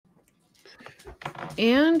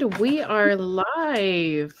And we are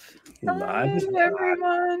live. Hello,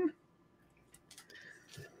 everyone.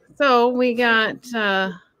 So we got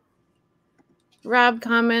Rob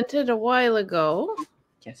commented a while ago.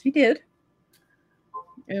 Yes, he did.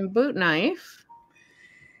 And Boot Knife.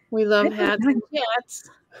 We love hats and cats.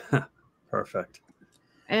 Perfect.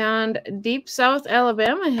 And Deep South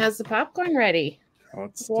Alabama has the popcorn ready. Oh,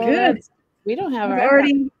 it's Good. We don't have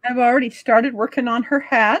I've already started working on her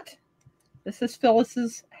hat. This is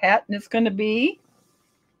Phyllis's hat, and it's going to be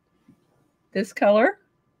this color,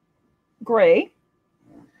 gray.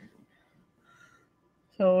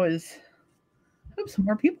 So hope some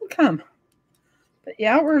more people come. But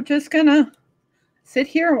yeah, we're just gonna sit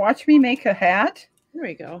here and watch me make a hat. There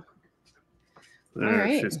we go.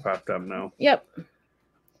 There, she's popped up now. Yep.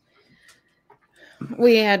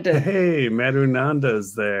 We had to. Hey,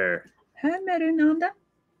 Madhunanda's there. Hi, Madhunanda.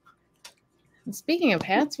 Speaking of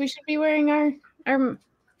hats, we should be wearing our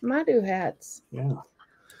Madhu hats.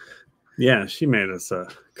 Yeah, she made us a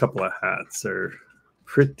couple of hats. They're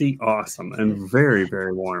pretty awesome and very,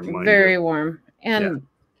 very warm. Very warm. And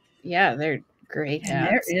yeah, they're great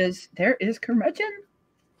hats. And there is Curmudgeon.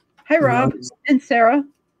 Hi, Rob and Sarah.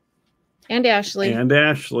 And Ashley. And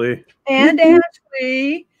Ashley. And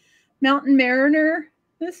Ashley. Mountain Mariner.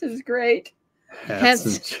 This is great. Hats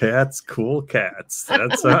and chats, cool cats.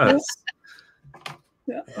 That's us.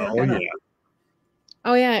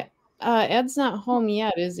 Oh, yeah. Ed's not home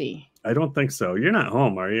yet, is he? I don't think so. You're not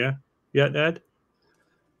home, are you? Yet, Ed?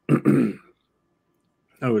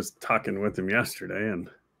 I was talking with him yesterday and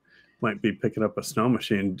might be picking up a snow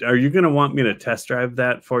machine. Are you going to want me to test drive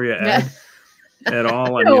that for you, Ed? At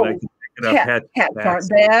all? I mean, I can pick it up. Cats aren't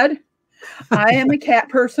bad. I am a cat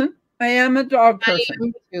person. I am a dog person. I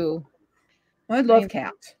am too. I love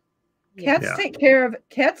cats. Cats take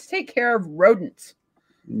care of rodents.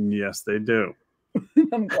 Yes, they do.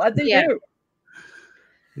 I'm glad they do.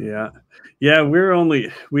 Yeah. This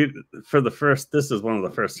is one of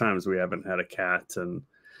the first times we haven't had a cat, and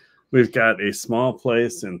we've got a small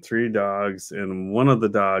place and 3 dogs, and one of the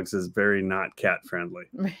dogs is very not cat friendly.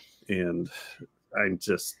 And I'm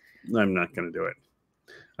not going to do it.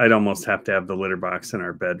 I'd almost have to have the litter box in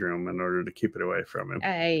our bedroom in order to keep it away from him.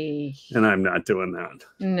 And I'm not doing that.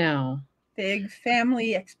 No. Big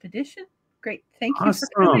family expedition. Great. Thank you for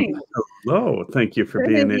coming. Hello. Thank you for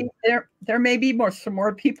being in. There may be some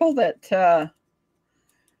more people that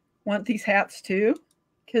want these hats too.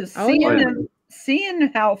 Because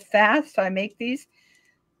seeing how fast I make these,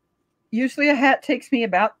 usually a hat takes me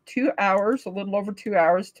about 2 hours, a little over 2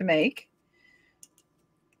 hours to make.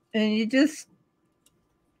 And you just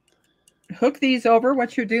hook these over.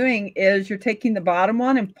 What you're doing is you're taking the bottom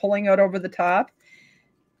one and pulling it over the top.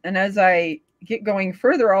 And as I get going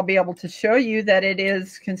further, I'll be able to show you that it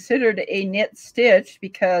is considered a knit stitch,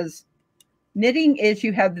 because knitting is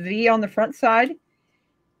you have the V on the front side.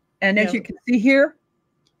 And as you can see here,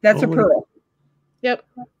 that's a purl. Yep.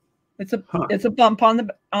 It's a bump on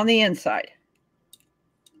the inside.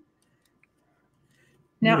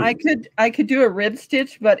 Now I could do a rib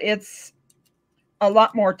stitch, but it's a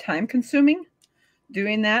lot more time consuming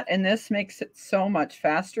doing that, and this makes it so much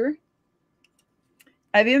faster.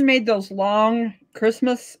 I've even made those long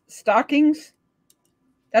Christmas stockings.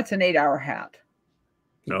 That's an 8-hour hat.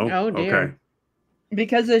 Oh, dear. Okay.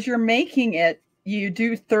 Because as you're making it, you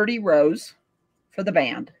do 30 rows for the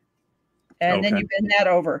band, and then you bend that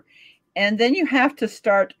over, and then you have to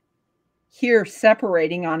start here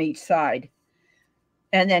separating on each side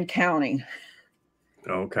and then counting.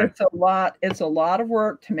 Okay. It's a lot of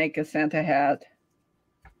work to make a Santa hat.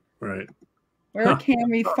 Right. Where can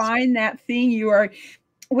we find that thing you are?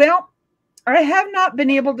 Well, I have not been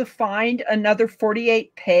able to find another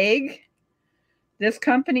 48 peg. This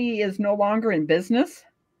company is no longer in business,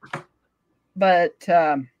 but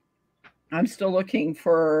I'm still looking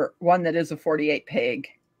for one that is a 48 peg.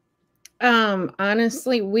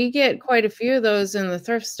 Honestly, we get quite a few of those in the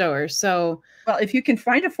thrift store. So, well, if you can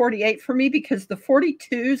find a 48 for me, because the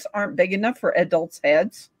 42s aren't big enough for adults'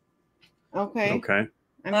 heads. Okay.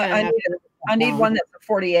 I need one that's a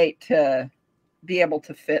 48 to be able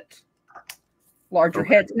to fit larger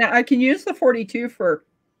heads. Now, I can use the 42 for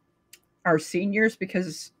our seniors,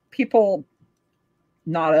 because people,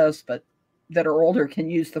 not us, but that are older, can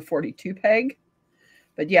use the 42 peg.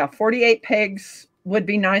 But yeah, 48 pegs would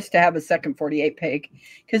be nice to have a second 48 peg,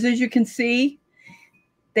 because as you can see,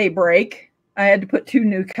 they break. I had to put 2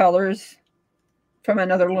 new colors from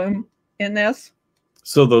another loom in this.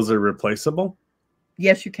 So those are replaceable?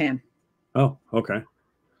 Yes, you can. Oh, okay.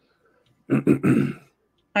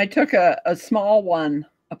 I took a small one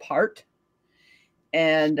apart,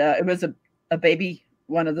 and it was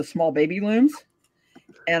one of the small baby looms,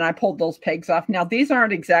 and I pulled those pegs off. Now, these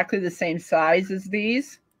aren't exactly the same size as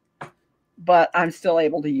these, but I'm still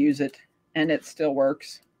able to use it, and it still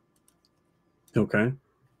works. Okay.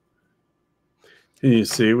 And you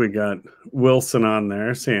see, we got Wilson on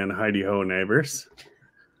there saying, "Heidi ho, neighbors."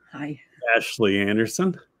 Hi. Ashley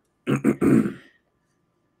Anderson.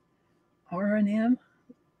 R&M.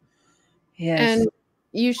 Yes. And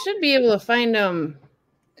you should be able to find them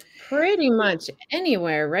pretty much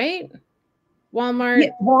anywhere, right? Walmart.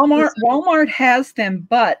 Yeah, Walmart has them,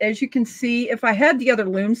 but as you can see, if I had the other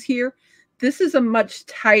looms here, this is a much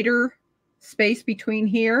tighter space between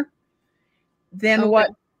here than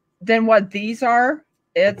what these are.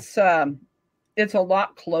 It's a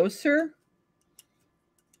lot closer.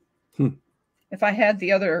 If I had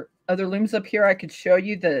the other looms up here, I could show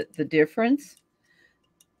you the difference.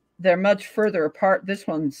 They're much further apart. This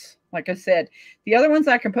one's, like I said, the other ones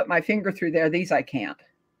I can put my finger through there. These I can't.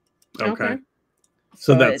 Okay.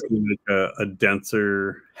 So that's like a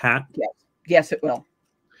denser hat? Yes, it will.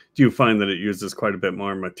 Do you find that it uses quite a bit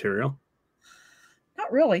more material? Not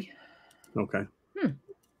really. Okay.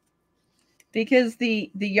 Because the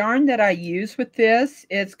yarn that I use with this,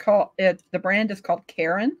 the brand is called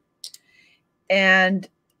Karen. And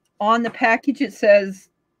on the package, it says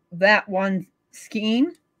that one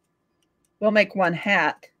skein will make one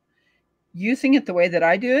hat. Using it the way that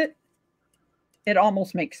I do it, it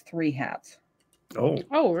almost makes 3 hats.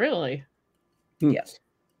 Oh, really? Yes.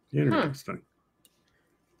 Interesting.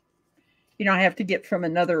 You know, I have to get from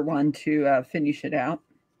another one to finish it out.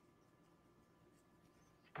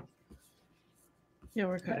 Yeah,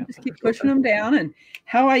 we're kind of just keep pushing them down. And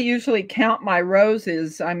how I usually count my rows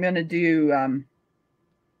is I'm going to do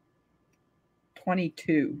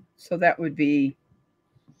 22. So that would be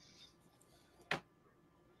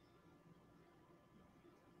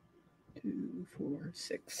 2, 4,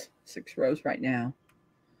 6 rows right now.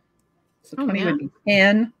 So 20 would be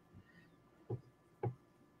 10.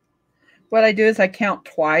 What I do is I count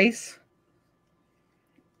twice.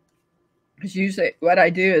 Because usually what I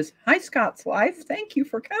do is, "Hi, Scott's Life. Thank you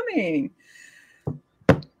for coming."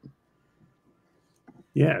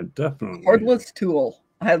 Yeah, definitely. Cordless tool.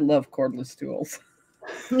 I love cordless tools.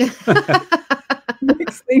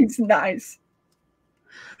 Makes things nice.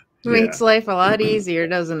 Makes life a lot easier,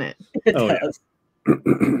 doesn't it? It does.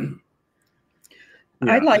 Yeah.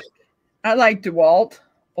 I like DeWalt.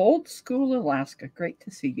 Old school Alaska. Great to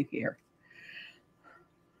see you here.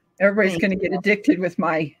 Everybody's going to get addicted with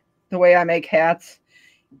the way I make hats.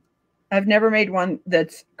 I've never made one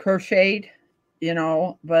that's crocheted,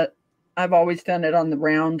 but I've always done it on the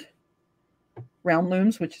round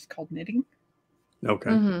looms, which is called knitting.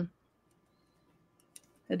 Okay.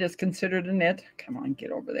 It is considered a knit. Come on,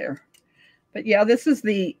 get over there. But yeah, this is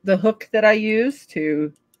the hook that I use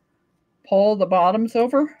to pull the bottom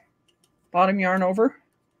yarn over.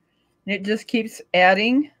 And it just keeps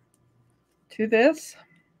adding to this.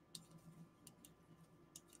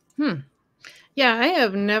 Yeah, I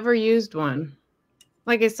have never used one.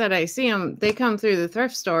 Like I said, I see them. They come through the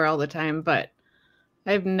thrift store all the time, but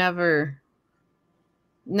I've never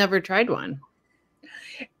tried one.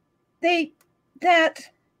 They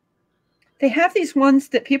have these ones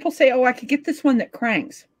that people say, "Oh, I could get this one that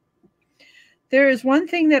cranks." There is one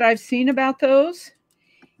thing that I've seen about those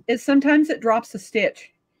is sometimes it drops a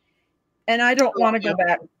stitch, and I don't want to go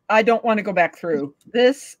back. I don't want to go back through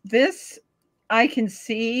this. I can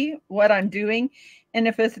see what I'm doing, and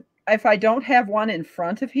if I don't have one in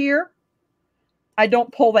front of here, I don't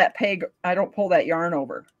pull that peg. I don't pull that yarn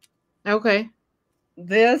over. Okay.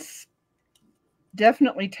 This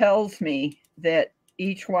definitely tells me that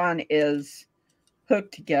each one is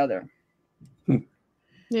hooked together.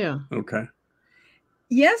 Yeah. Okay.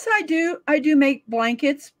 Yes, I do make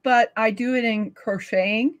blankets, but I do it in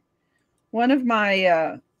crocheting. One of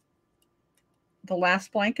my the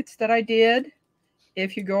last blankets that I did,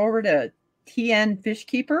 if you go over to TN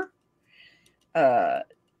Fishkeeper,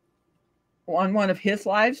 on one of his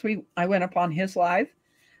lives, I went up on his live.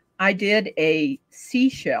 I did a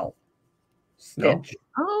seashell stitch.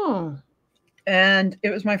 Oh. And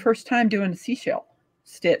it was my first time doing a seashell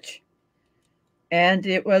stitch. And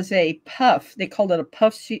it was a puff. They called it a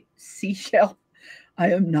puff seashell.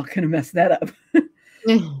 I am not going to mess that up.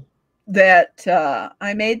 That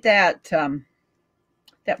I made that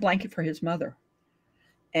blanket for his mother.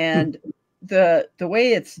 And the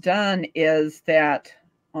way it's done is that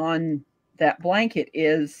on that blanket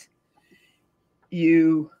is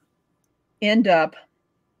you end up,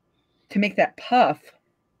 to make that puff,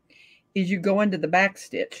 is you go into the back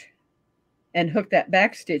stitch and hook that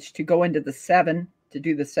back stitch to go into the 7, to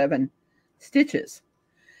do the 7 stitches,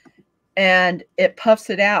 and it puffs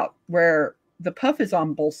it out where the puff is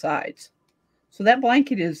on both sides. So that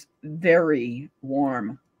blanket is very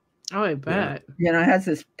warm. Oh, I bet. You know, it has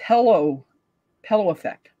this pillow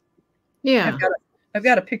effect. Yeah. I've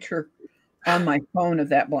got a picture on my phone of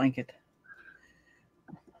that blanket.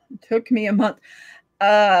 It took me a month.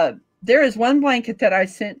 There is one blanket that I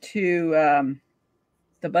sent to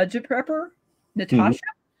the budget prepper, Natasha,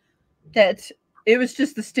 that it was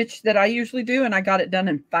just the stitch that I usually do, and I got it done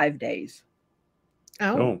in 5 days.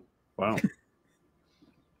 Oh, wow.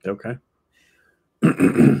 Okay.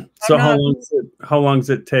 So how long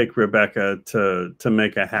does it take, Rebekah, to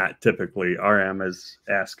make a hat typically? RM is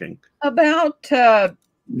asking. About a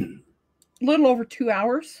little over 2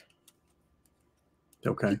 hours.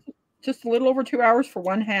 Okay. Just a little over 2 hours for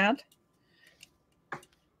one hat.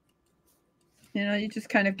 You know, you just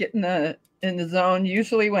kind of get in the zone.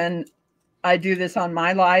 Usually when I do this on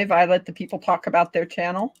my live, I let the people talk about their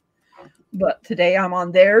channel. But today I'm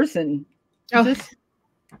on theirs, and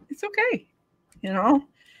it's okay. You know,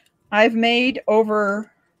 I've made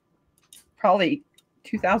over probably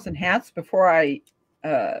 2,000 hats before I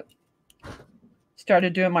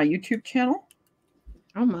started doing my YouTube channel.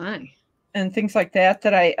 Oh my. And things like that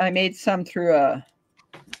I made some through a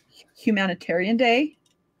humanitarian day,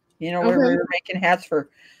 you know, where we were making hats for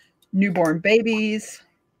newborn babies.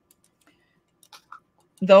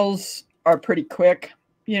 Those are pretty quick,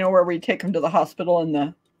 you know, where we take them to the hospital and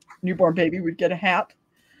the newborn baby would get a hat.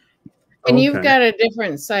 And you've got a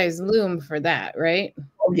different size loom for that, right?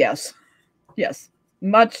 Oh, yes. Yes.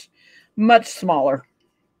 Much, much smaller.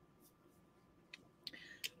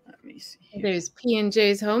 Let me see. There's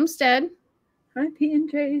P&J's Homestead. Hi,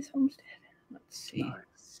 P&J's Homestead. Let's see.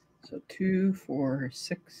 Nice. So 2, 4,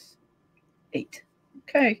 6, 8.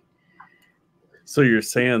 Okay. So you're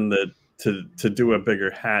saying that to do a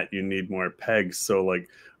bigger hat, you need more pegs. So like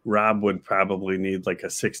Rob would probably need like a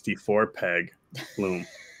 64 peg loom.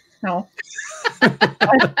 No.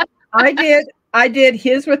 I did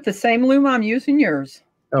his with the same loom I'm using yours.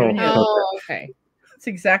 Oh, okay. It's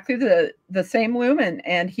exactly the same loom,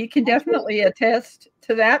 and he can definitely attest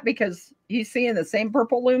to that because he's seeing the same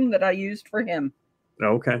purple loom that I used for him.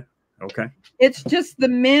 Okay. Okay. It's just the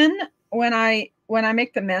men, when I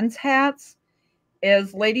make the men's hats,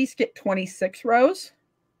 is ladies get 26 rows,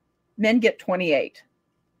 men get 28.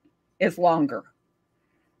 Is longer.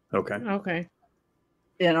 Okay. Okay.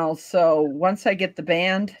 You know, so once I get the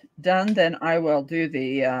band done, then I will do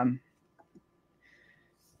the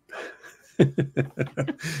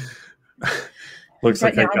looks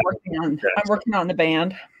right like now I'm working on the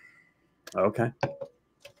band. Okay.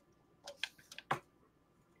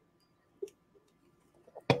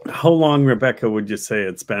 How long, Rebekah, would you say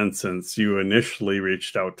it's been since you initially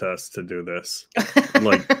reached out to us to do this?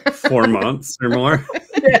 Like 4 months or more?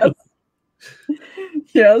 Yes.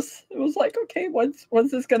 Yes. It was like, okay, when's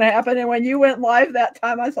this going to happen? And when you went live that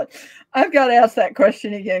time, I was like, I've got to ask that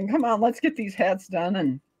question again. Come on, let's get these hats done.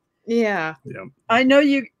 And yeah. I know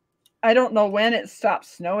I don't know when it stopped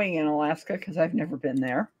snowing in Alaska because I've never been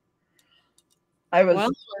there. I was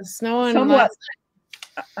it was snowing somewhat.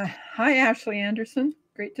 Hi, Ashley Anderson.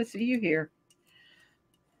 Great to see you here.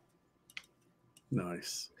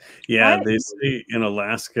 Nice. Yeah, they say in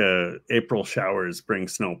Alaska, April showers bring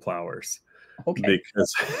snow plowers. Okay.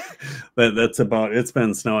 Because that's about, it's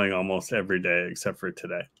been snowing almost every day except for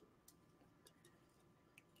today.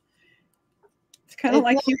 It's kind of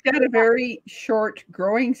like you've got a very short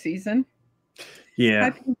growing season. Yeah.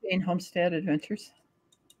 I've been doing Homestead Adventures.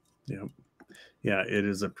 Yeah. Yeah, it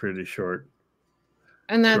is a pretty short.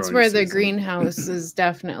 And that's where the greenhouse is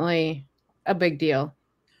definitely a big deal.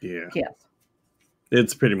 Yeah. Yes.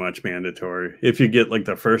 It's pretty much mandatory. If you get like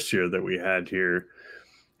the first year that we had here,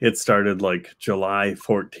 it started like July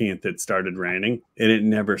 14th, it started raining and it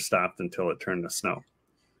never stopped until it turned to snow.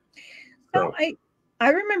 So I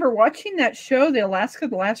remember watching that show, The Alaska,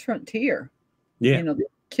 The Last Frontier. Yeah. You know, the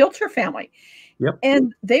Kilcher family. Yep.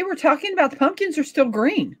 And they were talking about the pumpkins are still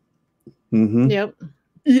green. Mm-hmm. Yep.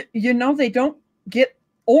 You know, they don't get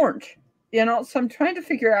orange. You know, so I'm trying to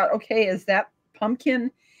figure out, okay, is that pumpkin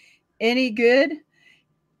any good?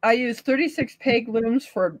 I use 36 peg looms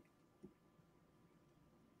for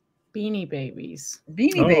Beanie Babies.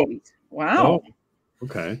 Beanie Babies. Wow. Oh,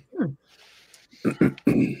 okay.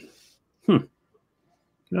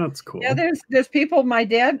 That's cool. Yeah, there's people. My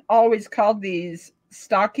dad always called these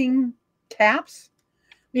stocking caps.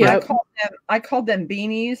 Yeah, I called them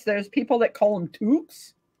beanies. There's people that call them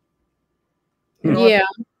toques. You know, yeah,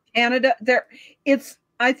 Canada.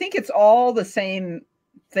 I think it's all the same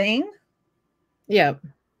thing. Yeah.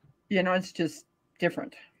 You know, it's just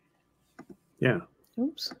different. Yeah.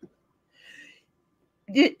 Oops.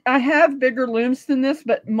 I have bigger looms than this,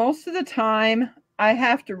 but most of the time I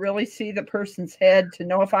have to really see the person's head to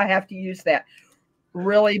know if I have to use that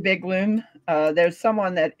really big loom. There's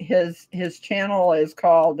someone that his channel is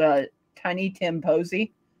called Tiny Tim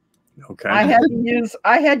Posey. Okay. I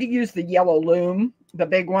had to use the yellow loom, the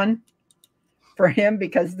big one, for him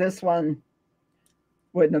because this one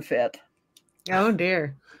wouldn't have fit. Oh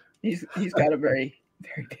dear. He's got a very,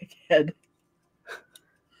 very big head.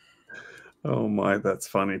 Oh my, that's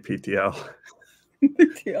funny, PTL.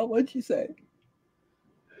 PTL, what'd you say?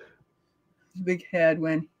 His big head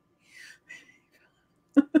when.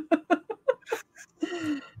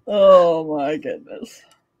 Oh my goodness.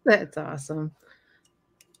 That's awesome.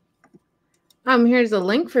 Here's a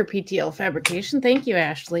link for PTL fabrication. Thank you,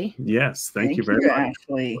 Ashley. Yes, thank you very much,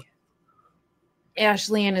 Ashley.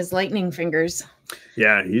 Ashley and his lightning fingers.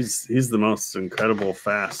 Yeah, he's the most incredible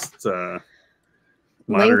fast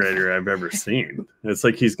moderator I've ever seen. It's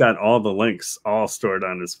like he's got all the links all stored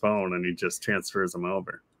on his phone, and he just transfers them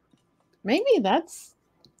over. Maybe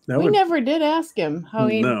we never did ask him how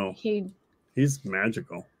he's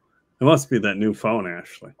magical. It must be that new phone,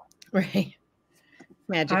 Ashley. Right.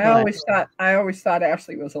 Magical. I always thought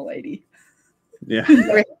Ashley was a lady. Yeah.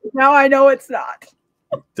 Now I know it's not.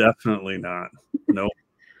 Definitely not. Nope.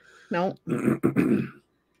 Nope.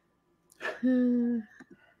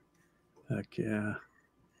 Heck yeah.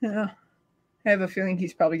 Yeah. I have a feeling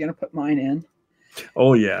he's probably going to put mine in.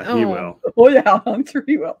 Oh yeah, he will. Oh yeah, I'm sure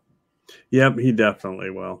he will. Yep, he definitely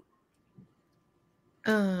will.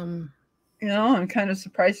 You know, I'm kind of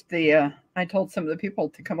surprised I told some of the people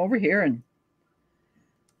to come over here and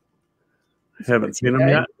haven't seen him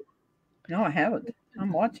yet? No, I haven't.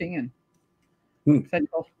 I'm watching and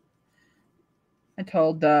I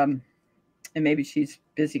told and maybe she's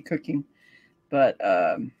busy cooking, but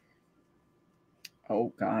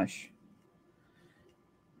oh gosh,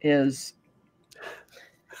 is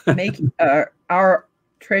making our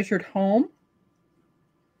treasured home.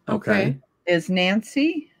 Okay. Is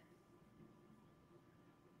Nancy.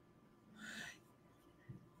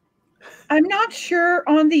 I'm not sure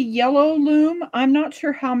on the yellow loom. I'm not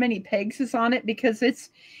sure how many pegs is on it because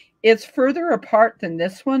it's further apart than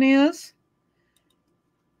this one is.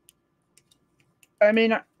 I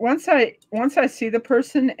mean, once I see the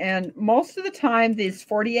person, and most of the time, these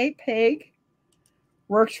 48 peg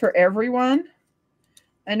works for everyone.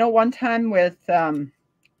 I know one time with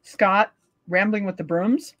Scott rambling with the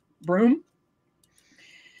broom,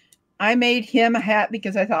 I made him a hat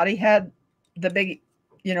because I thought he had the big,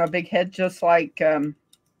 a big head just like Tim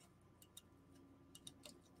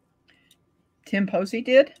Posey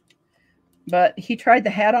did, but he tried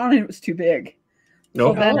the hat on and it was too big.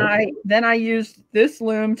 So then I used this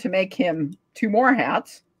loom to make him 2 more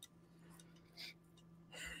hats.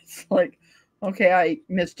 It's like, okay, I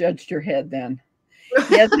misjudged your head then.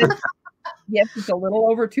 Yes, it's a little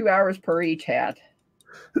over 2 hours per each hat.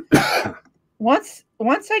 Once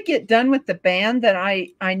I get done with the band, then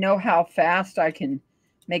I know how fast I can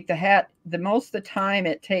make the hat. The most of the time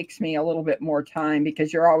it takes me a little bit more time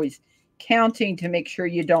because you're always counting to make sure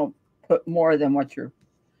you don't put more than what you're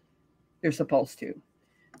supposed to.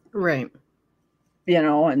 Right.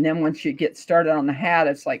 And then once you get started on the hat,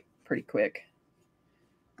 it's like pretty quick.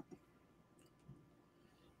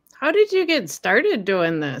 How did you get started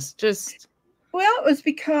doing this? Well, it was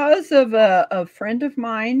because of a friend of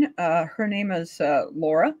mine. Her name is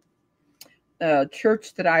Laura. A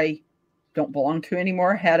church that I don't belong to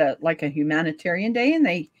anymore had a humanitarian day, and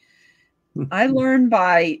I learned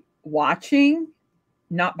by watching,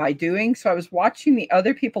 not by doing. So I was watching the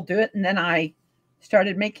other people do it, and then I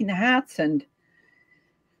started making the hats, and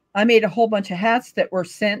I made a whole bunch of hats that were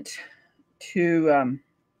sent to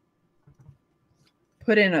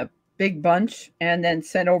put in a big bunch and then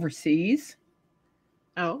sent overseas.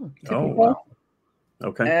 Oh, wow.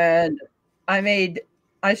 Okay. And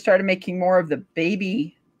I started making more of the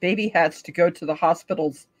baby hats to go to the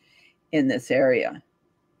hospitals in this area.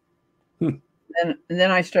 And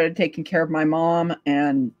then I started taking care of my mom,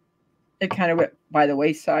 and it kind of went by the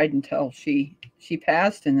wayside until she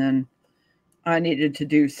passed. And then I needed to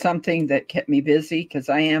do something that kept me busy because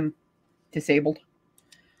I am disabled.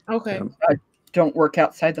 Okay. I don't work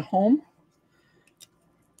outside the home,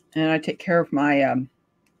 and I take care of my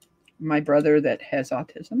my brother that has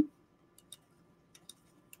autism.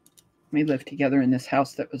 We lived together in this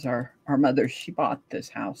house that was our mother's. She bought this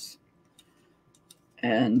house.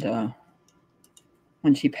 And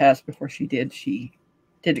when she passed, before she did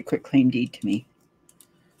a quick claim deed to me.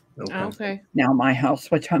 Okay. Now my house,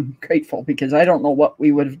 which I'm grateful because I don't know what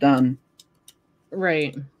we would have done.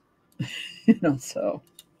 Right. You know, so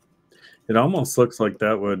it almost looks like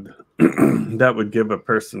that would that would give a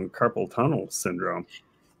person carpal tunnel syndrome.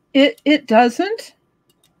 it doesn't.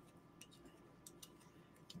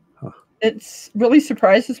 Huh. It really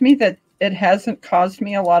surprises me that it hasn't caused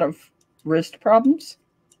me a lot of wrist problems.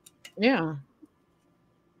 Yeah.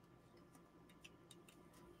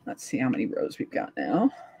 Let's see how many rows we've got now.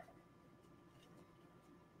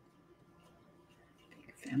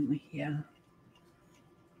 Big family, yeah.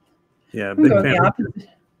 Yeah, We'll big go the family. opposite.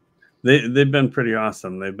 They've been pretty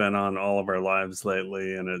awesome. They've been on all of our lives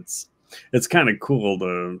lately, and it's kind of cool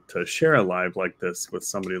to share a live like this with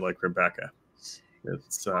somebody like Rebekah.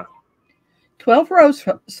 It's 12 rows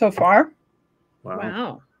so far. wow.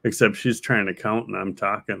 Wow. Except she's trying to count and I'm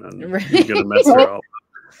talking, and Right. he's gonna mess her all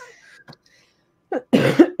up.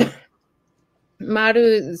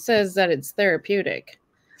 Madhu says that it's therapeutic.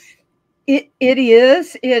 It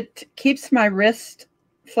is. It keeps my wrist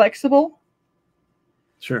flexible.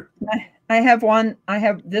 Sure. I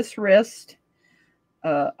have this wrist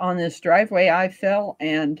on this driveway. I fell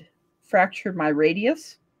and fractured my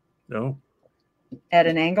radius Oh. at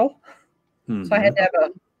an angle. Mm-hmm. So I had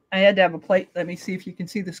to have a plate. Let me see if you can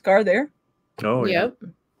see the scar there. Oh, Yep.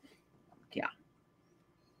 Yeah.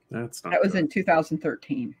 That's not That was good. in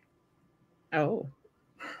 2013. Oh.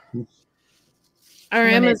 Our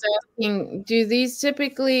Emma's asking, do these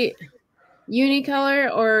typically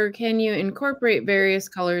unicolor, or can you incorporate various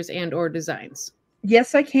colors and or designs?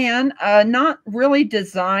 Yes, I can. Not really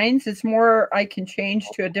designs. It's more I can change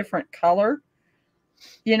to a different color.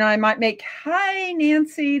 You know, I might make, hi,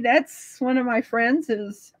 Nancy. That's one of my friends,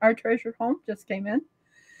 is our treasured home, just came in.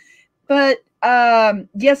 But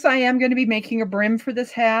yes, I am going to be making a brim for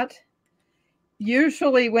this hat.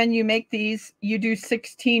 Usually when you make these, you do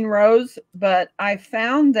 16 rows, but I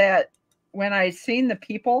found that when I seen the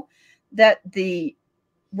people that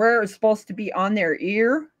where it's supposed to be on their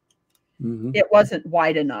ear, Mm-hmm. it wasn't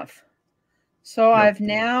wide enough. So Yep. I've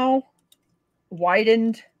now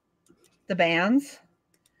widened the bands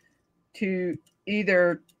to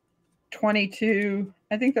either 22.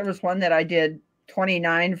 I think there was one that I did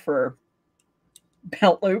 29 for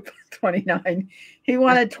belt loop, 29. He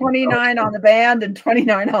wanted 29 on the band and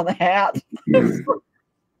 29 on the hat.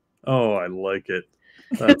 Oh, I like it.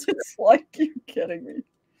 That's It's like, you're kidding me.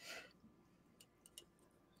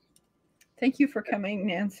 Thank you for coming,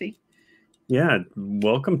 Nancy. Yeah,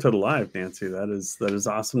 welcome to the live, Nancy. That is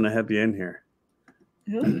awesome to have you in here.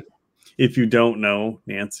 Yeah. If you don't know,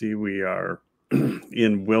 Nancy, we are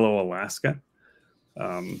in Willow, Alaska.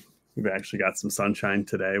 We've actually got some sunshine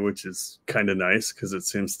today, which is kind of nice because it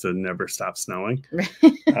seems to never stop snowing.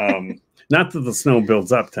 Not that the snow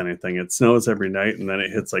builds up to anything. It snows every night and then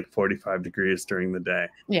it hits like 45 degrees during the day.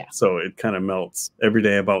 Yeah. So it kind of melts every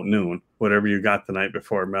day about noon. Whatever you got the night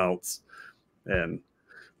before melts. And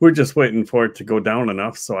we're just waiting for it to go down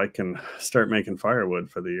enough so I can start making firewood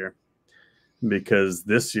for the year. Because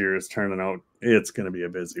this year is turning out, it's going to be a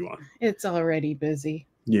busy one. It's already busy.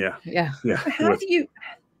 Yeah. Yeah. Yeah.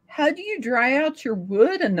 How do you dry out your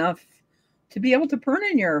wood enough to be able to burn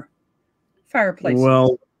in your fireplace?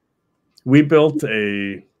 Well, we built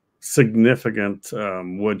a significant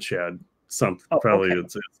woodshed. Probably okay.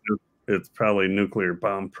 it's probably nuclear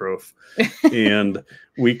bomb proof. And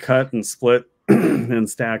we cut and split and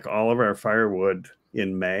stack all of our firewood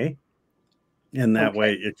in May. And that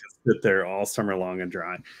way it can sit there all summer long and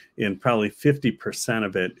dry. And probably 50%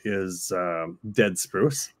 of it is dead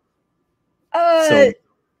spruce. So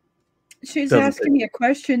she's asking me a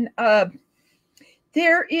question.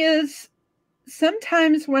 There is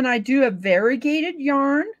sometimes when I do a variegated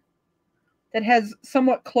yarn that has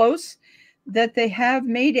somewhat close, that they have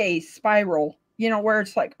made a spiral, you know, where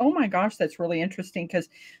it's like, oh my gosh, that's really interesting. Because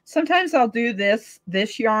sometimes I'll do this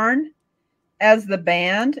yarn as the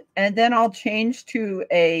band, and then I'll change to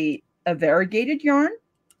a variegated yarn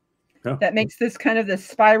that makes this kind of this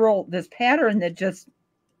spiral, this pattern that just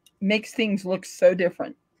makes things look so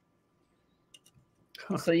different.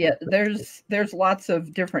 So yeah, there's lots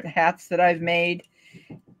of different hats that I've made,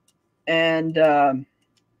 and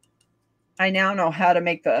I now know how to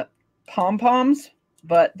make the pom-poms,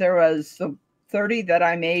 but there was the 30 that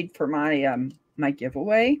I made for my my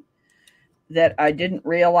giveaway that I didn't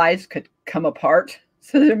realize could come apart.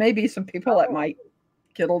 So there may be some people that might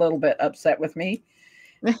get a little bit upset with me.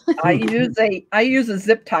 I use a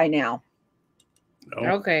zip tie now. Oh.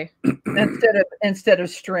 Okay. Instead of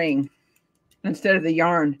string, instead of the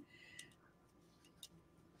yarn,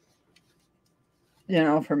 you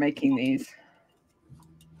know, for making these.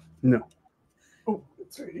 No. Oh,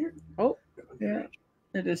 it's right here. Oh, yeah.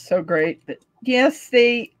 It is so great. But yes,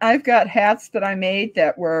 I've got hats that I made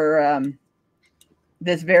that were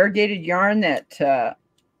this variegated yarn that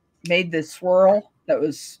made this swirl that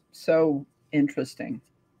was so interesting.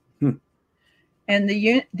 And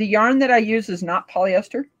the yarn that I use is not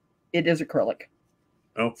polyester. It is acrylic.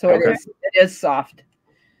 Oh, so okay. It is soft.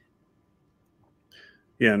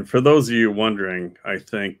 Yeah, and for those of you wondering, I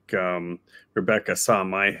think Rebekah saw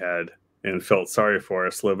my head and felt sorry for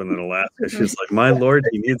us living in Alaska. She's like, my Lord,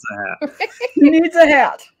 he needs a hat. He needs a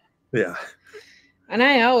hat. Yeah. And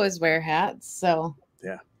I always wear hats, so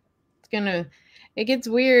yeah. It gets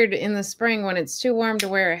weird in the spring when it's too warm to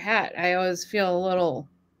wear a hat. I always feel a little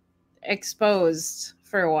exposed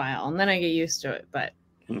for a while, and then I get used to it. But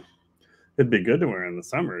it'd be good to wear in the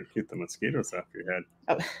summer to keep the mosquitoes off your head.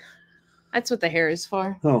 Oh, that's what the hair is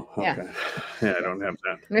for. Oh, okay. Yeah, I don't have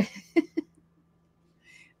that.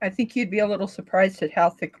 I think you'd be a little surprised at how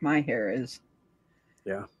thick my hair is.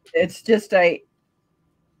 Yeah. It's just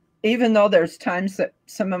even though there's times that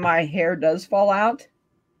some of my hair does fall out,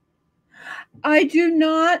 I do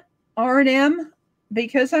not R&M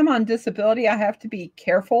because I'm on disability. I have to be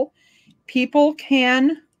careful. People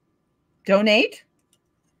can donate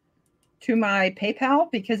to my PayPal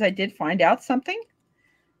because I did find out something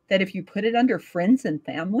that if you put it under friends and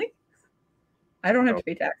family, I don't have to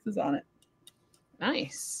pay taxes on it.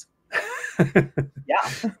 Nice. Yeah.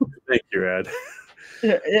 Thank you, Ed.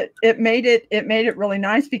 It made it really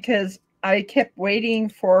nice because I kept waiting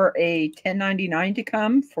for a 1099 to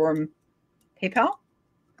come from PayPal.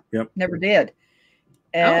 Yep. Never did.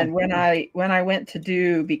 And when I went to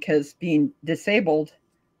do, because being disabled,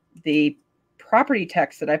 the property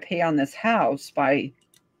tax that I pay on this house by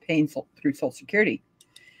paying through Social Security,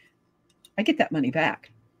 I get that money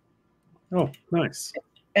back. Oh, nice.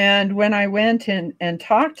 And when I went and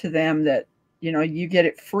talked to them that, you get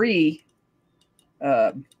it free,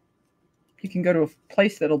 you can go to a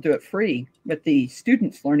place that'll do it free with the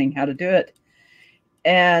students learning how to do it.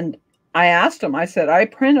 And I asked him, I said, I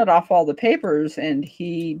printed off all the papers, and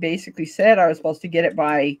he basically said I was supposed to get it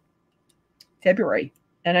by February,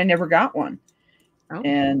 and I never got one. Oh.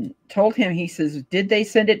 And told him, he says, did they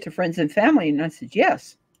send it to friends and family? And I said,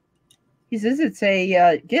 yes. He says, it's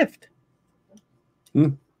a gift.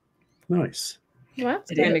 Nice. Well,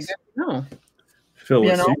 that's kind of good to know.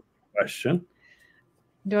 Phyllis, question.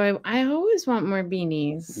 I always want more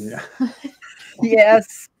beanies. Yeah.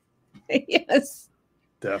 Yes. Yes.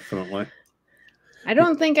 Definitely. I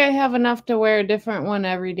don't think I have enough to wear a different one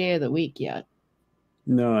every day of the week yet.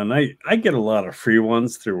 No, and I get a lot of free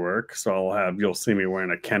ones through work, so you'll see me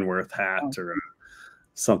wearing a Kenworth hat or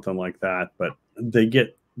something like that. But they're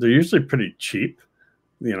usually pretty cheap.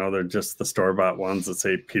 They're just the store-bought ones that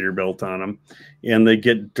say Peterbilt on them, and they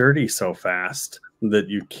get dirty so fast that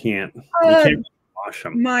you can't wash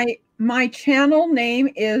them. My channel name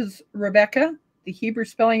is Rebekah, the Hebrew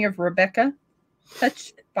spelling of Rebekah,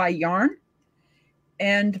 Touched by Yarn.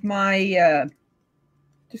 And my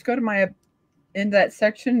just go to in that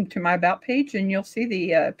section to my about page, and you'll see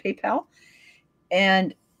the PayPal.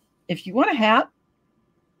 And if you want a hat,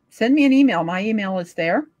 send me an email. My email is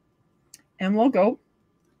there, and we'll go,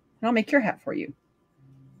 and I'll make your hat for you.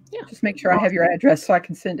 Yeah. Just make sure I have your address so I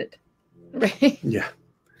can send it. Right. Yeah.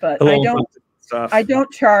 But I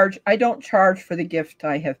don't charge for the gift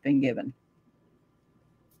I have been given.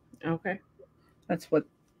 Okay. That's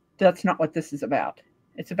not what this is about.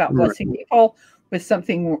 It's about blessing people with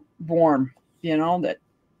something warm, that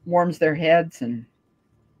warms their heads. And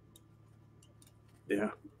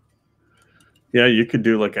yeah, you could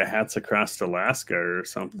do like a Hats Across Alaska or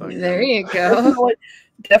something. There you go.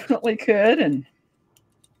 Definitely could, and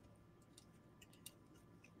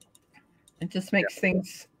it just makes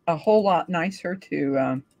things a whole lot nicer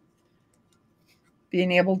to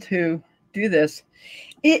being able to do this.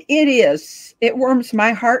 It warms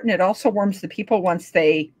my heart, and it also warms the people once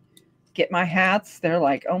they get my hats. They're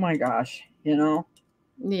like, oh my gosh,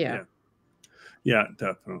 Yeah,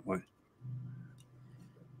 definitely.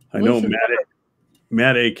 I know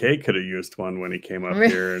Matt AK could have used one when he came up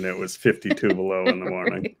here, and it was 52 below in the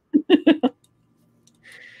morning.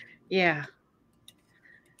 Yeah,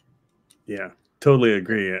 totally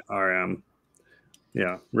agree. RM.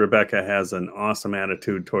 Yeah, Rebekah has an awesome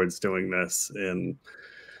attitude towards doing this, and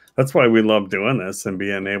that's why we love doing this and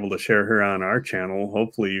being able to share her on our channel.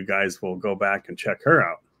 Hopefully you guys will go back and check her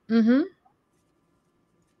out. Mm-hmm.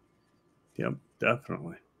 Yep,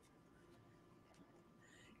 definitely.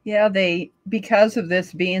 Yeah, because of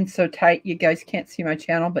this being so tight, you guys can't see my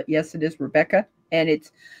channel, but yes, it is Rebekah, and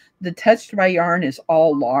it's the Touched by Yarn is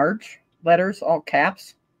all large letters, all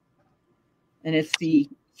caps, and it's the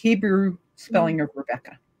Hebrew spelling of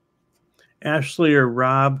Rebekah. Ashley or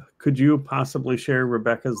Rob, could you possibly share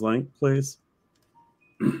Rebekah's link, please?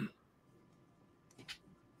 I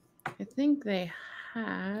think they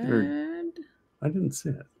had. I didn't see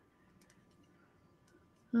it.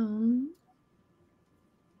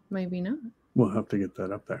 Maybe not. We'll have to get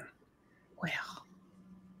that up there. Well.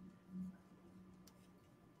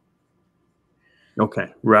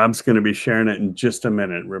 Okay. Rob's going to be sharing it in just a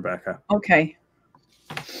minute, Rebekah. Okay.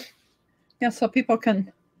 Yeah, so people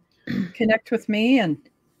can connect with me and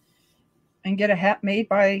get a hat made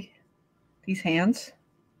by these hands.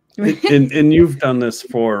 And you've done this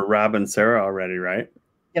for Rob and Sarah already, right?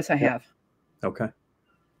 Yes, I have. Okay.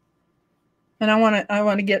 And I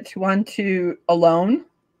want to get to one to Alone.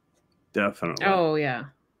 Definitely. Oh yeah.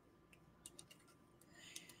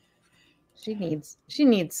 She needs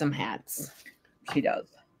some hats. She does.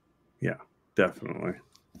 Yeah, definitely.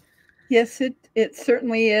 Yes, it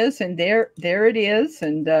certainly is, and there it is,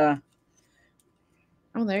 and oh,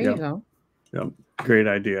 there you go. Yep, great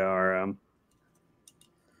idea, RM.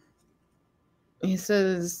 He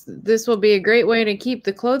says this will be a great way to keep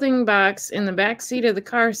the clothing box in the back seat of the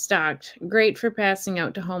car stocked. Great for passing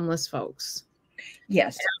out to homeless folks.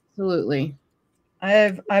 Yes, absolutely.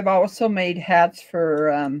 I've also made hats for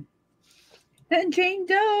and Jane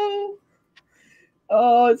Doe.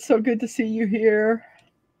 Oh, it's so good to see you here.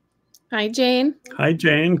 Hi, Jane. Hi,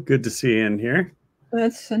 Jane. Good to see you in here.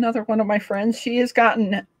 That's another one of my friends. She has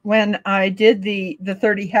gotten, when I did the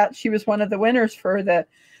 30 hats, she was one of the winners for the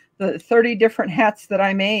 30 different hats that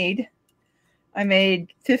I made. I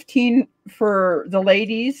made 15 for the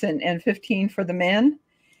ladies and 15 for the men,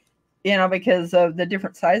 you know, because of the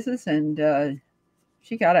different sizes. And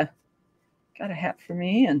she got a hat for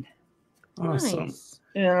me, and awesome. Nice.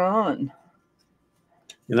 You know,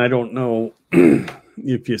 and I don't know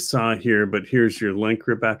if you saw here, but here's your link,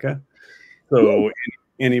 Rebekah. So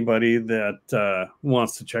anybody that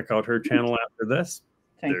wants to check out her channel after this,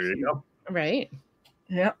 there you go. Right.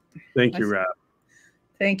 Yep. Thank you, Rob.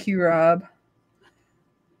 Thank you, Rob.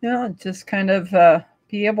 Yeah, just kind of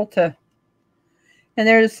be able to.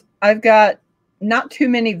 And I've got not too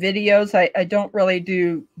many videos. I don't really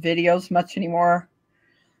do videos much anymore.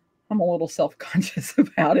 I'm a little self-conscious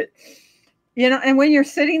about it. You know, and when you're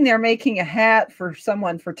sitting there making a hat for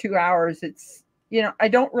someone for 2 hours, it's, you know, I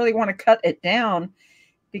don't really want to cut it down,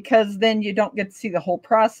 because then you don't get to see the whole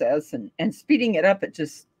process, and speeding it up, it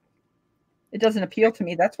doesn't appeal to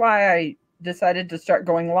me. That's why I decided to start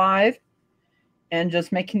going live and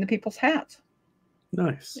just making the people's hats.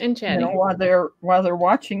 Nice. And chatting. You know, while they're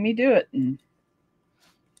watching me do it. And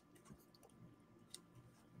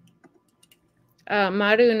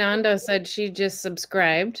Madhu Nanda said she just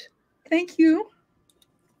subscribed. Thank you.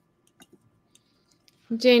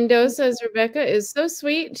 Jane Doe says Rebekah is so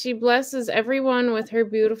sweet. She blesses everyone with her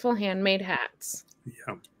beautiful handmade hats.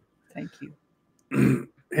 Yeah. Thank you.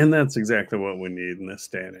 And that's exactly what we need in this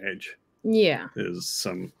day and age. Yeah. Is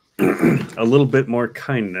some a little bit more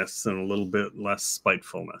kindness and a little bit less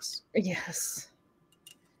spitefulness. Yes.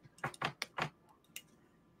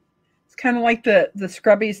 It's kind of like the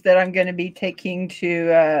scrubbies that I'm going to be taking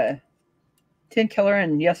to Tin Killer,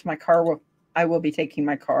 and yes, I will be taking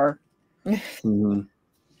my car. Mm-hmm.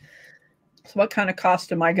 So what kind of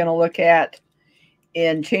cost am I going to look at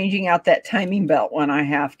in changing out that timing belt when I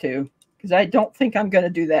have to? Because I don't think I'm going to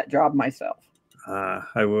do that job myself.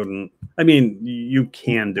 I wouldn't. I mean, you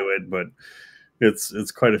can do it, but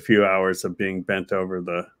it's quite a few hours of being bent over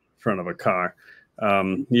the front of a car.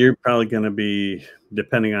 You're probably going to be,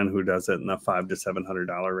 depending on who does it, in the $500 to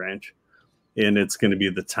 $700 range, and it's going to be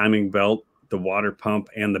the timing belt, the water pump,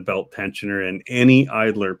 and the belt tensioner, and any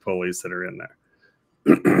idler pulleys that are in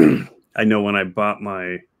there. I know when I bought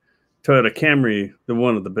my Toyota Camry,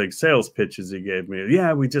 one of the big sales pitches he gave me,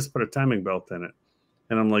 yeah, we just put a timing belt in it.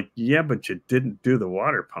 And I'm like, yeah, but you didn't do the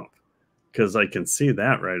water pump, because I can see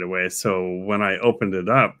that right away. So when I opened it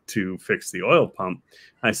up to fix the oil pump,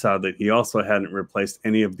 I saw that he also hadn't replaced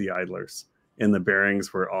any of the idlers, and the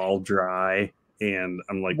bearings were all dry. And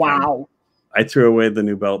I'm like, wow. I threw away the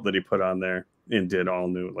new belt that he put on there and did all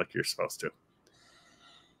new like you're supposed to.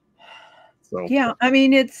 So yeah, I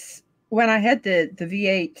mean, it's when I had the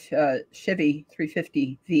V8 Chevy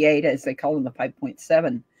 350 V8, as they call them, the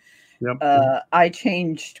 5.7. Yep. I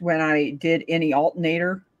changed when I did any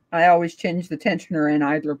alternator. I always change the tensioner and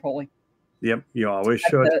idler pulley. Yep, you always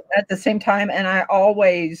should. At the same time, and I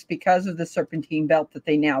always, because of the serpentine belt that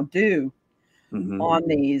they now do on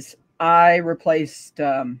these, I replaced.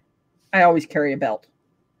 I always carry a belt.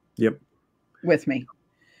 Yep. With me.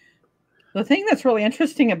 The thing that's really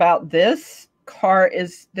interesting about this car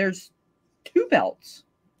is there's 2 belts.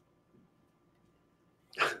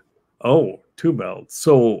 Oh, two belts.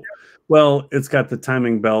 So, well, it's got the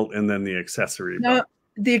timing belt and then the accessory belt.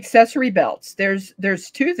 The accessory belts. There's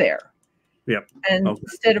two there. Yep. And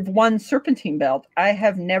instead of one serpentine belt, I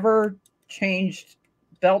have never changed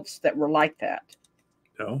belts that were like that.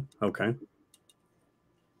 Oh, okay.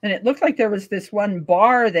 And it looked like there was this one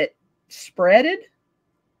bar that spreaded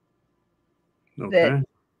that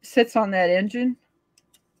sits on that engine.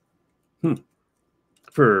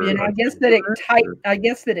 For I guess that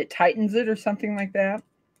it tightens it or something like that.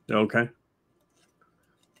 Okay.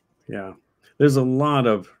 Yeah. There's a lot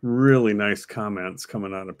of really nice comments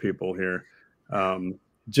coming out of people here.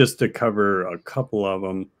 Just to cover a couple of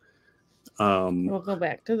them. We'll go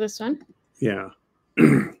back to this one. Yeah.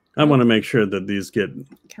 I want to make sure that these get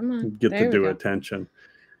the due attention.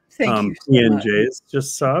 Thank you. Ian J's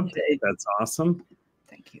just subbed. That's awesome.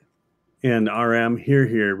 Thank you. And RM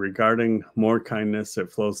here regarding more kindness,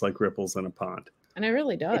 it flows like ripples in a pond. And it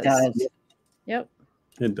really does. It does. Yep.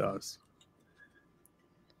 It does.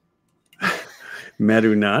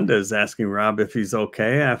 Medunanda is asking Rob if he's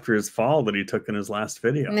okay after his fall that he took in his last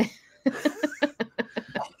video.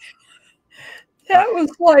 That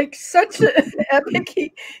was like such an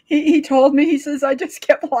epic. He told me, he says, I just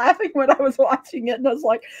kept laughing when I was watching it. And I was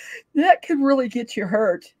like, that could really get you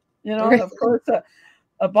hurt. You know, of course,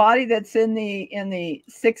 a body that's in the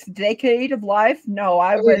sixth decade of life. No,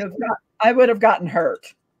 I would have gotten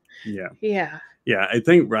hurt. Yeah. Yeah. Yeah. I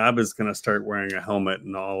think Rob is going to start wearing a helmet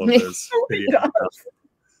in all of his videos.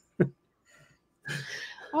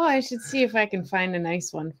 Oh, I should see if I can find a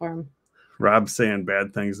nice one for him. Rob's saying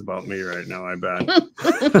bad things about me right now, I bet.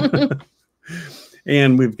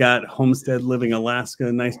 And we've got Homestead Living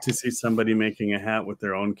Alaska. Nice to see somebody making a hat with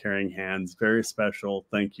their own caring hands. Very special.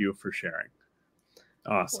 Thank you for sharing.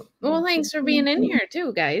 Awesome. Well, thanks for being in here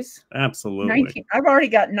too, guys. Absolutely. 19. I've already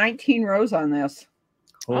got 19 rows on this.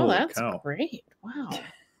 Holy that's great. Wow.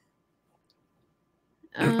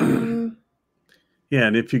 Yeah,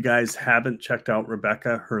 and if you guys haven't checked out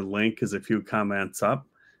Rebekah, her link is a few comments up.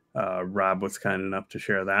 Rob was kind enough to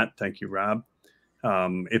share that. Thank you, Rob.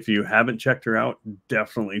 If you haven't checked her out,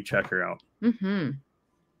 definitely check her out. Mm-hmm.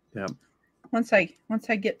 Yep. Once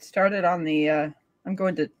I get started on the, I'm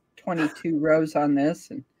going to 22 rows on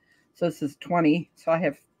this, and so this is 20. So I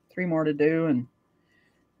have 3 more to do, and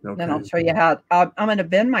then I'll show you how. I'm going to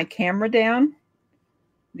bend my camera down,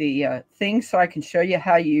 the thing, so I can show you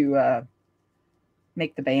how you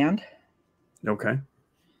make the band. Okay.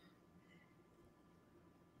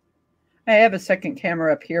 I have a second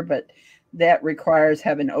camera up here, but that requires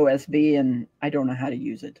having OSB, and I don't know how to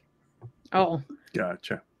use it. Oh.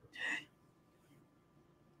 Gotcha.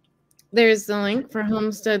 There's the link for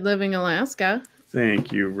Homestead Living Alaska.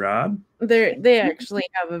 Thank you, Rob. They actually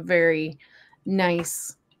have a very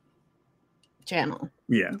nice channel.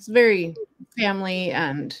 Yeah. It's very family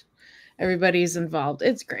and everybody's involved.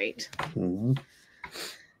 It's great. Mm-hmm.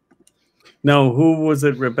 Now, who was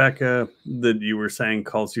it, Rebekah, that you were saying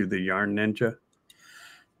calls you the yarn ninja?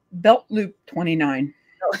 Belt Loop 29.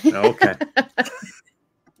 Okay.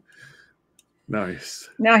 Nice.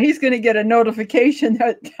 Now he's going to get a notification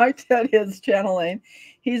that typed at his channel name.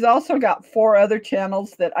 He's also got 4 other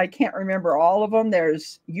channels that I can't remember all of them.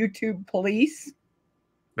 There's YouTube Police.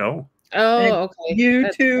 No. Oh, okay.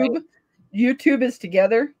 YouTube is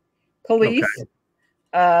together. Police.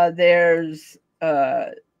 Okay. There's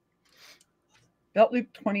Belt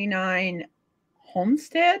Loop 29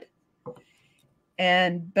 Homestead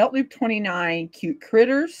and Belt Loop 29 Cute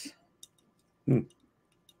Critters.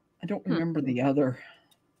 I don't remember the other.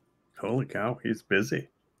 Holy cow, he's busy.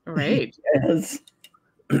 Right. Yes.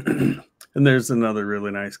 And there's another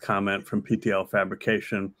really nice comment from PTL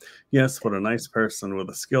Fabrication. Yes, what a nice person. With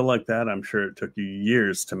a skill like that, I'm sure it took you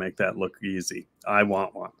years to make that look easy. I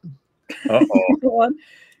want one. Uh-oh.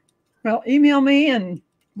 Well, email me and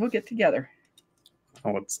we'll get together.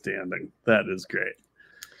 Outstanding. That is great.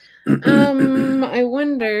 I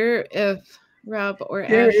wonder if Rob or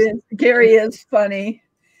Gary is funny.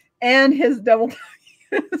 And his double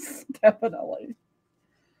is definitely.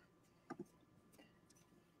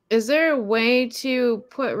 Is there a way to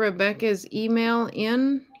put Rebekah's email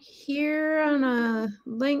in here on a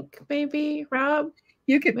link, maybe, Rob?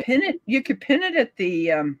 You could pin it. You could pin it at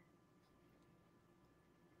the.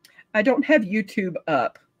 I don't have YouTube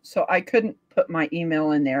up, so I couldn't put my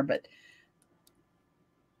email in there, but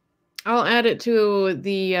I'll add it to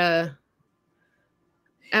the.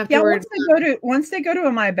 Afterwards. Yeah, once they go to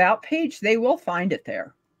my about page, they will find it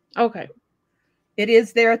there. Okay. It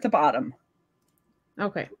is there at the bottom.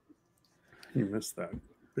 Okay. You missed that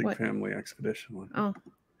big family expedition one. Oh.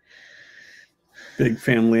 Big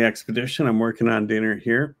family expedition. I'm working on dinner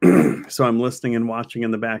here. So I'm listening and watching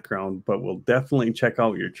in the background, but we'll definitely check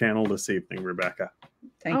out your channel this evening, Rebekah.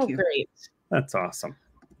 Thank you. Great. That's awesome.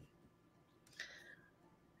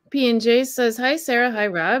 P&J says, hi, Sarah. Hi,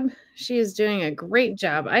 Rob. She is doing a great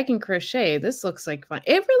job. I can crochet. This looks like fun.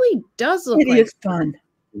 It really does look like fun.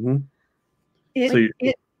 Mm-hmm. It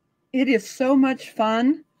is so much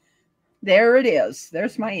fun. There it is.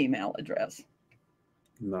 There's my email address.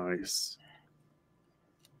 Nice.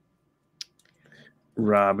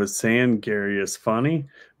 Rob is saying Gary is funny.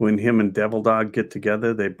 When him and Devil Dog get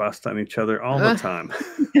together, they bust on each other all the time.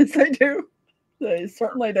 Yes, they do. They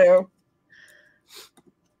certainly do.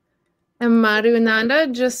 And Madhu Nanda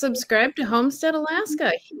just subscribed to Homestead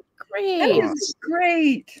Alaska. Great. That is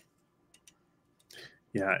great.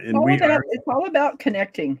 Yeah, and It's all about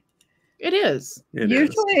connecting. It is.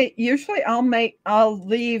 Usually I'll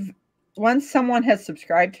leave once someone has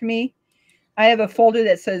subscribed to me. I have a folder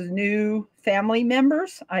that says new family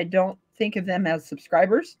members. I don't think of them as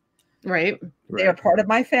subscribers. Right. They are part of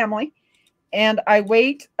my family. And I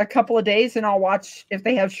wait a couple of days and I'll watch, if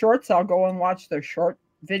they have shorts, I'll go and watch their short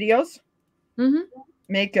videos. Mm-hmm.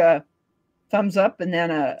 Make a thumbs up and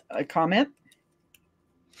then a comment.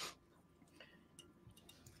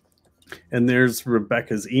 And there's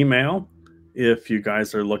Rebekah's email. If you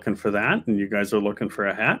guys are looking for that and you guys are looking for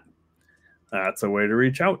a hat, that's a way to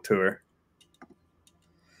reach out to her.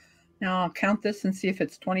 Now I'll count this and see if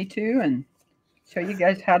it's 22 and show you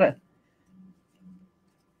guys how to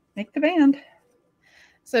make the band.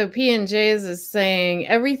 So P&J's is saying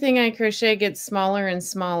everything I crochet gets smaller and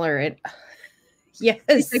smaller.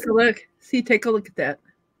 Yes. Take a look. Take a look at that.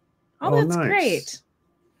 Oh, that's nice. Great.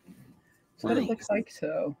 That's what it looks like.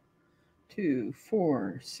 So 2,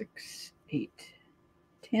 4, 6, 8,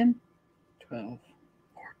 10, 12,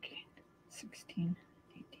 14, 16,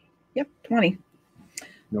 18. Yep, 20.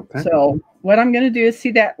 Okay. So what I'm going to do is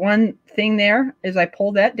see that one thing there is I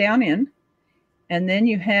pull that down in, and then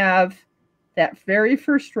you have that very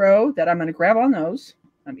first row that I'm going to grab on those.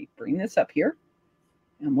 Let me bring this up here.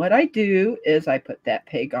 And what I do is I put that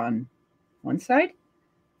peg on one side,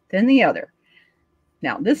 then the other.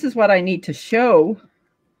 Now, this is what I need to show.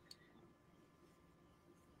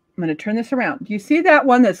 I'm going to turn this around. Do you see that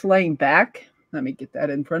one that's laying back? Let me get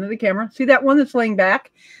that in front of the camera. See that one that's laying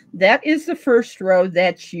back? That is the first row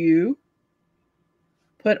that you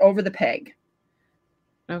put over the peg.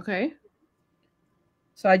 Okay.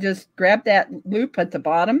 So I just grab that loop at the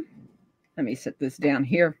bottom. Let me set this down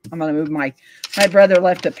here. I'm going to move my brother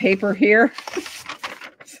left a paper here.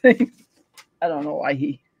 I don't know why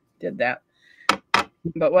he did that.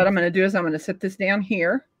 But what I'm going to do is I'm going to set this down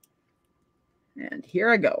here. And here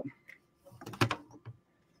I go.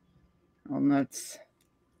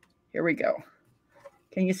 Here we go.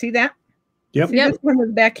 Can you see that? Yep. See this one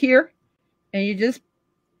is back here? And you just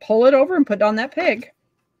pull it over and put on that peg.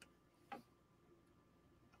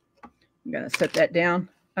 I'm going to set that down.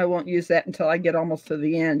 I won't use that until I get almost to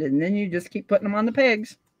the end. And then you just keep putting them on the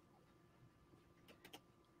pegs.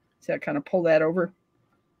 So I kind of pull that over.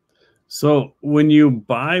 So when you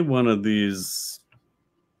buy one of these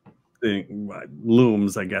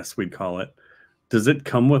looms, I guess we'd call it, does it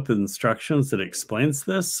come with instructions that explains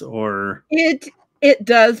this, or? It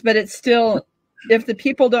does, but it's still, if the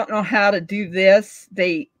people don't know how to do this,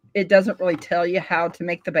 it doesn't really tell you how to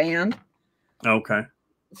make the band. Okay.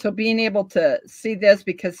 So being able to see this,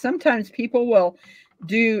 because sometimes people will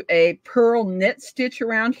do a purl knit stitch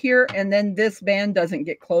around here, and then this band doesn't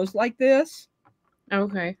get closed like this.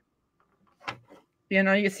 Okay. You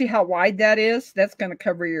know, you see how wide that is? That's going to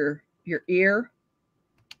cover your ear.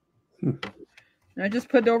 And I just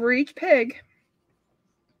put it over each peg.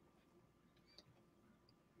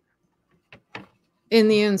 In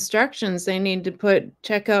the instructions, they need to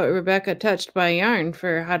check out Rebekah Touched by Yarn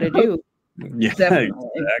for how to do. Yeah, definitely.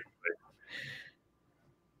 Exactly.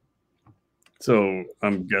 So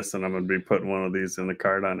I'm guessing I'm going to be putting one of these in the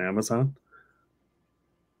cart on Amazon.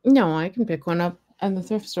 No, I can pick one up at the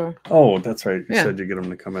thrift store. Oh, that's right. You said you get them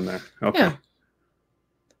to come in there. Okay. Yeah.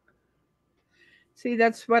 See,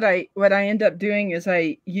 that's what I end up doing is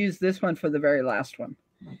I use this one for the very last one.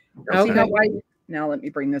 Okay. See how wide? Now let me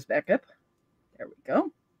bring this back up. There we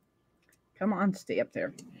go. Come on, stay up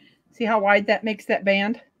there. See how wide that makes that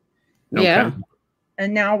band? Okay. Yeah.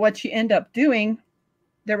 And now what you end up doing,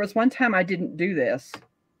 there was one time I didn't do this,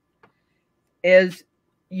 is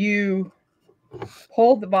you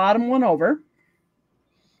pull the bottom one over.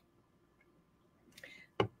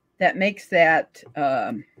 That makes that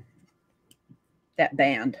that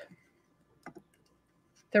band.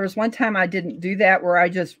 There was one time I didn't do that where I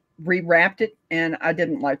just rewrapped it and I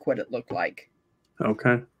didn't like what it looked like.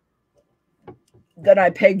 Okay. that I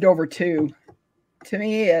pegged over to. To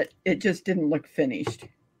me, it just didn't look finished.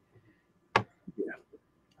 Yeah.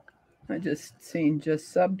 I just seen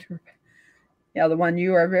just subbed. Yeah, the one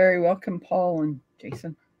you are very welcome, Paul and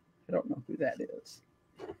Jason. I don't know who that is.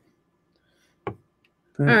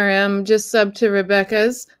 All right, I'm just sub to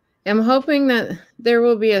Rebekah's. I'm hoping that there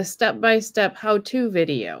will be a step-by-step how-to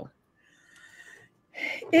video.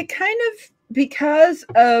 It kind of, because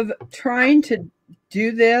of trying to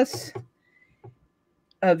do this,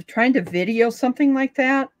 of trying to video something like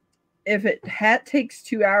that, if it hat takes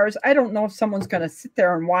 2 hours, I don't know if someone's going to sit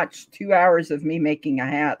there and watch 2 hours of me making a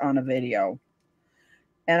hat on a video.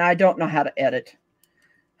 And I don't know how to edit.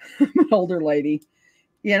 I'm an older lady.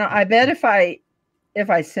 You know, I bet if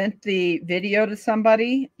I sent the video to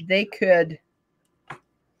somebody, they could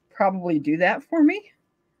probably do that for me.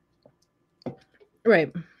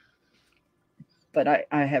 Right. But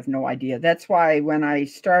I have no idea. That's why when I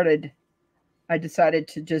started, I decided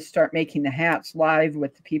to just start making the hats live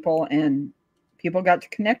with the people, and people got to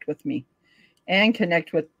connect with me and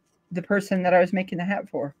connect with the person that I was making the hat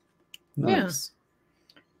for. Nice. Yeah.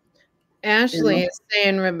 Ashley is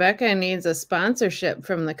saying Rebekah needs a sponsorship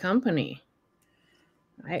from the company.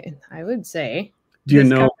 I would say. Do you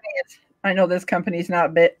know? I know this company's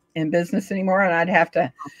not in business anymore, and I'd have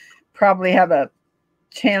to probably have a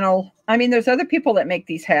channel. I mean, there's other people that make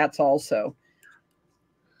these hats also.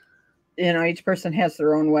 You know, each person has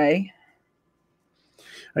their own way.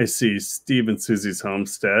 I see Steve and Susie's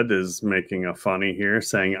Homestead is making a funny here,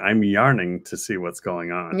 saying, I'm yarning to see what's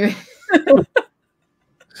going on.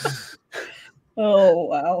 Oh,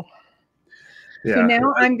 wow. Yeah. So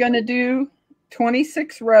now I'm going to do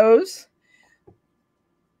 26 rows.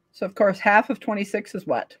 So, of course, half of 26 is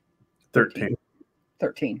what? 13.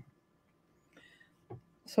 13.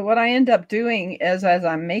 So what I end up doing is, as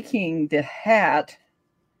I'm making the hat,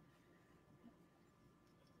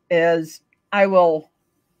 is I will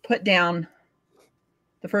put down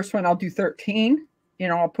the first one. I'll do 13. You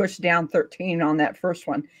know, I'll push down 13 on that first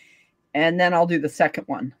one, and then I'll do the second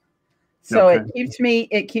one. So Okay.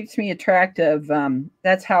 it keeps me attractive.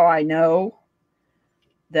 That's how I know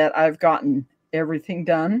that I've gotten everything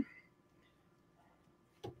done.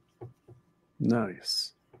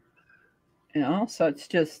 Nice. You know, so it's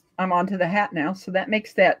just, I'm onto the hat now. So that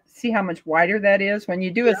makes that, see how much wider that is? When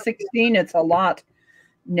you do a 16, it's a lot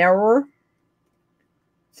narrower.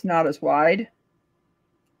 It's not as wide.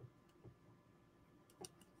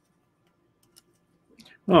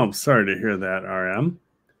 Oh, I'm sorry to hear that, RM.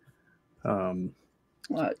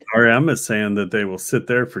 What? RM is saying that they will sit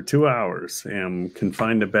there for 2 hours and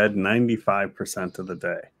confined to bed 95% of the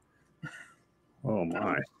day. Oh,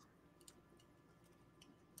 my.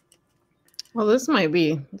 Well, this might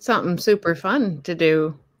be something super fun to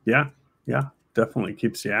do. Yeah, definitely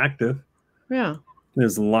keeps you active. Yeah.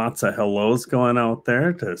 There's lots of hellos going out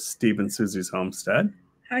there to Steve and Susie's Homestead.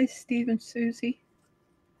 Hi, Steve and Susie.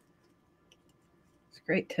 It's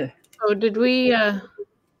great to. So did we,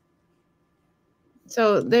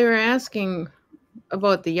 so they were asking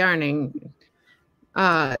about the yarning.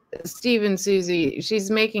 Steve and Susie,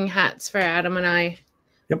 she's making hats for Adam and I.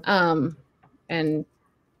 Yep. And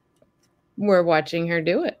we're watching her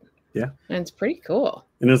do it. Yeah. And it's pretty cool.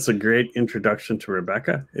 And it's a great introduction to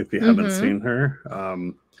Rebekah. If you haven't seen her,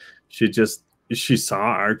 she saw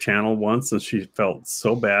our channel once and she felt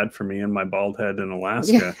so bad for me and my bald head in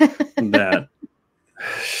Alaska that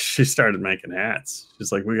she started making hats.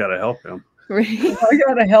 She's like, we got to help him. Right. I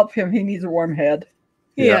got to help him. He needs a warm head.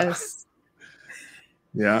 Yes.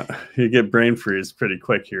 Yeah. You get brain freeze pretty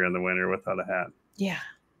quick here in the winter without a hat. Yeah.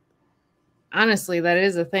 Honestly, that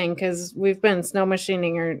is a thing because we've been snow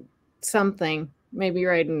machining or something, maybe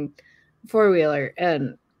riding four-wheeler,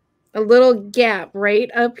 and a little gap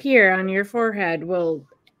right up here on your forehead will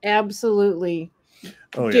absolutely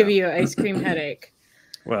give you an ice cream headache.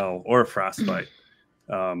 Well, or frostbite.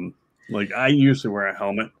 Like I usually wear a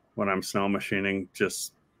helmet when I'm snow machining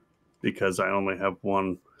just because I only have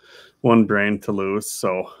one brain to lose,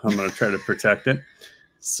 so I'm going to try to protect it.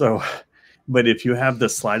 So, but if you have the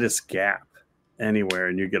slightest gap anywhere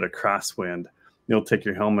and you get a crosswind, you'll take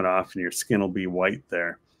your helmet off and your skin will be white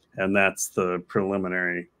there. And that's the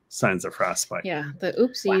preliminary signs of frostbite. Yeah, the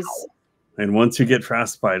oopsies. Wow. And once you get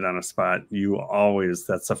frostbite on a spot,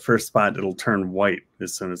 that's the first spot it'll turn white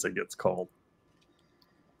as soon as it gets cold.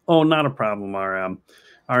 Oh, not a problem, RM.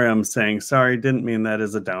 RM saying, sorry, didn't mean that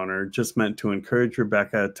as a downer. Just meant to encourage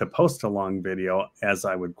Rebekah to post a long video as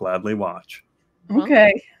I would gladly watch.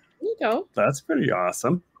 Okay. There you go. That's pretty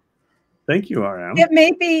awesome. Thank you, RM. It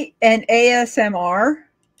may be an ASMR,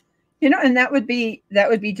 you know, and that would be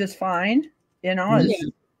just fine. you know,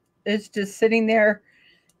 is just sitting there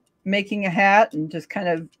making a hat and just kind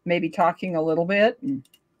of maybe talking a little bit. And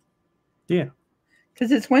yeah.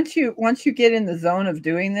 Because it's once you get in the zone of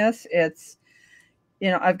doing this, it's, you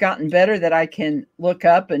know, I've gotten better that I can look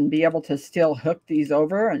up and be able to still hook these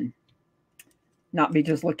over and not be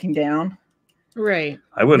just looking down. Right.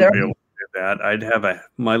 I wouldn't be able to do that. I'd have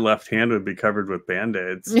my left hand would be covered with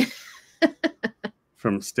Band-Aids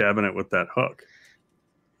from stabbing it with that hook.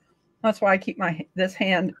 That's why I keep this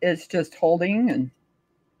hand is just holding. And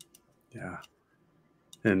yeah.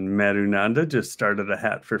 And Madunanda just started a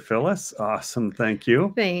hat for Phyllis. Awesome. Thank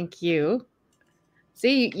you. Thank you.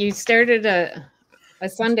 See, you started a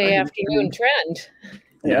Sunday afternoon trend.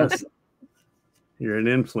 Yes. You're an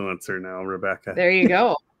influencer now, Rebekah. There you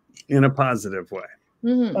go. In a positive way.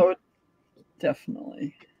 Mm-hmm. Oh,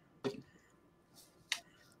 definitely. It's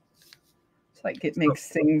like it makes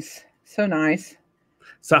things so nice.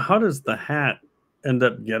 So how does the hat end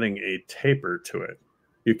up getting a taper to it?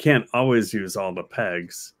 You can't always use all the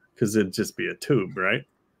pegs because it'd just be a tube, right?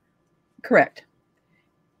 Correct.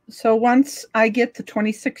 So once I get the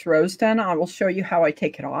 26 rows done, I will show you how I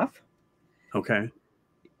take it off. Okay.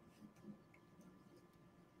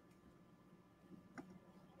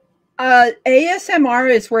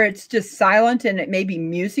 ASMR is where it's just silent and it may be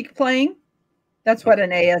music playing. That's what an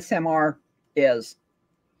ASMR is.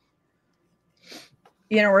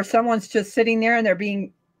 You know, where someone's just sitting there and they're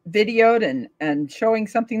being videoed and showing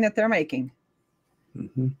something that they're making.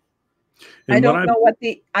 Mm-hmm. I don't know what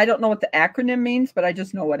the acronym means, but I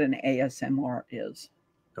just know what an ASMR is.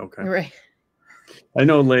 Okay. Right. I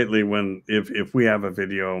know lately if we have a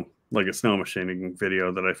video, like a snow machining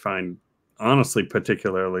video that I find honestly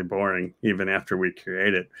particularly boring, even after we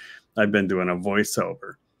create it, I've been doing a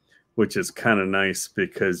voiceover, which is kind of nice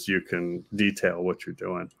because you can detail what you're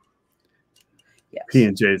doing. Yes.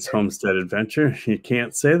 P&J's Homestead Adventure. You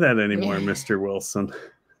can't say that anymore, Mr. Wilson.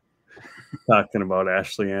 Talking about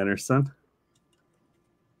Ashley Anderson.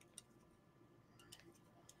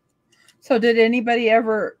 So did anybody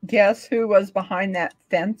ever guess who was behind that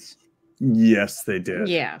fence? Yes, they did.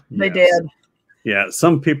 Yeah. They did. Yeah,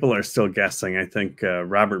 some people are still guessing. I think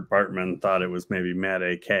Robert Bartman thought it was maybe Matt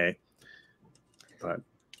A.K. But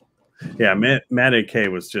yeah, Matt A.K.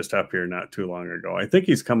 was just up here not too long ago. I think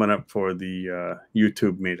he's coming up for the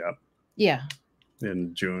YouTube meetup. Yeah.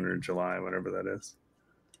 In June or July, whatever that is.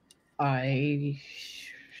 I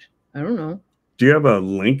don't know. Do you have a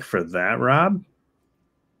link for that, Rob?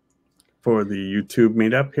 For the YouTube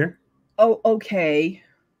meetup here? Oh, okay.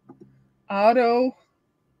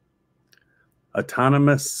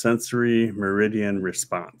 Autonomous Sensory Meridian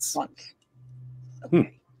Response.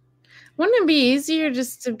 Okay. Wouldn't it be easier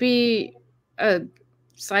just to be a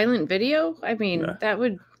silent video? I mean, that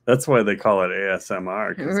would... That's why they call it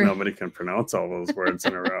ASMR, because nobody can pronounce all those words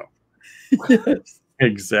in a row. Yes.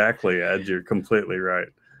 Exactly, Ed. You're completely right.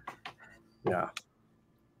 Yeah.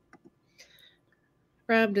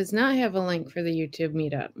 Rob does not have a link for the YouTube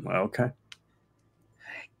meetup. Okay.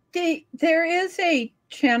 There is a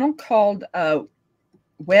channel called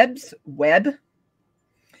Web's Web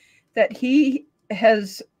that he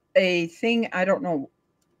has a thing. I don't know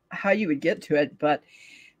how you would get to it, but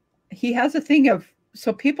he has a thing of,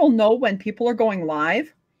 so people know when people are going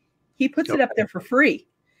live. He puts it up there for free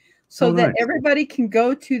so that everybody can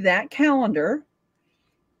go to that calendar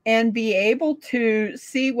and be able to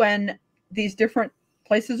see when these different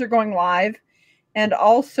places are going live, and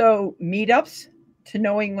also meetups, to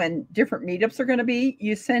knowing when different meetups are going to be.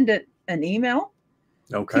 You send it an email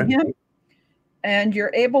to him, and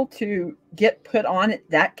you're able to get put on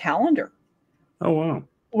that calendar. Oh, wow.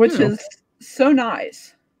 Which is so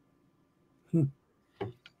nice. You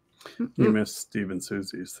missed Steve and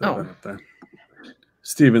Susie's up there.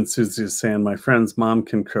 Steve and Susie is saying, my friend's mom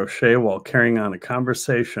can crochet while carrying on a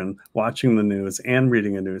conversation, watching the news, and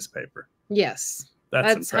reading a newspaper. Yes.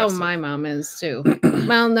 That's how my mom is too.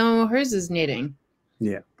 Well, no, hers is knitting.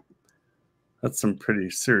 Yeah. That's some pretty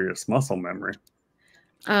serious muscle memory.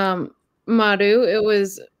 Madhu, it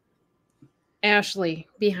was Ashley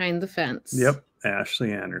behind the fence. Yep.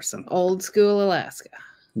 Ashley Anderson. Old school Alaska.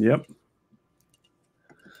 Yep.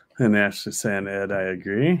 And Ashley saying, Ed, I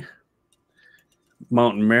agree.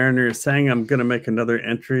 Mountain Mariner is saying, I'm going to make another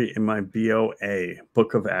entry in my BOA,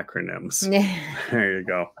 Book of Acronyms. There you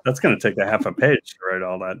go. That's going to take a half a page to write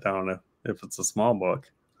all that down if it's a small book.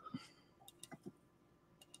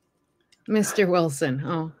 Mr. Wilson.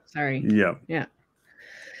 Oh, sorry. Yep. Yeah.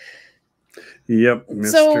 Yep. Mr.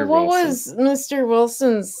 So what was Mr.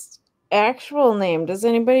 Wilson's actual name? Does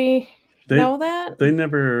anybody know that? They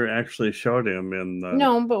never actually showed him in the...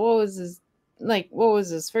 No, but what was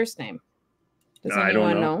his first name? Does I don't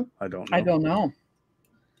anyone know. know? I don't know. I don't know.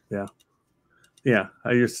 Yeah. Yeah.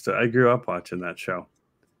 I grew up watching that show.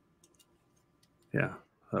 Yeah.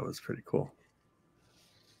 That was pretty cool.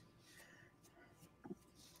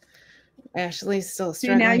 Ashley's still See,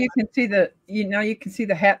 struggling. now you can see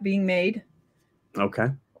the hat being made Okay.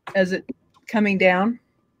 as it coming down.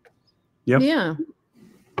 Yep. Yeah.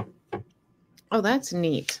 Oh, that's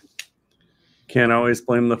neat. Can't always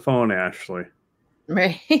blame the phone, Ashley.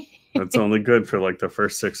 Right. It's only good for like the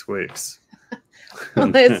first 6 weeks.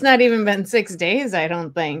 Well, it's not even been 6 days, I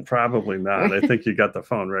don't think. Probably not. I think you got the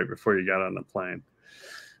phone right before you got on the plane.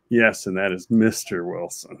 Yes, and that is Mr.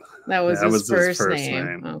 Wilson. That was his first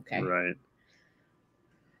name. Okay. Right.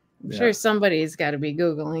 I'm sure somebody's got to be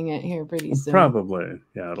Googling it here pretty soon. Probably.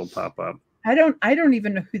 Yeah, it'll pop up. I don't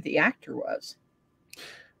even know who the actor was.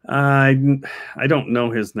 I don't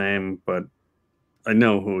know his name, but I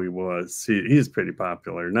know who he was. He's pretty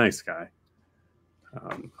popular. Nice guy.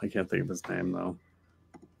 I can't think of his name, though.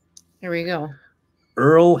 Here we go.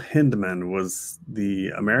 Earl Hindman was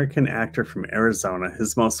the American actor from Arizona.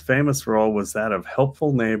 His most famous role was that of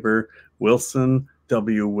helpful neighbor Wilson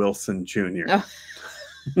W. Wilson Jr. Oh.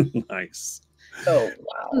 Nice. Oh,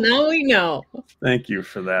 wow. Now we know. Thank you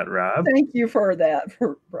for that, Rob. Thank you for that,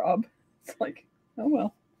 Rob. It's like, oh,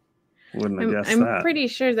 well. Wouldn't have guessed I'm that. pretty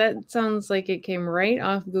sure that sounds like it came right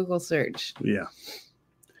off Google search. Yeah.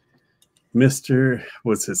 Mr.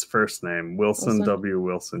 was his first name, Wilson W.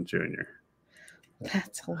 Wilson Jr.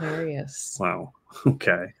 That's hilarious. Wow.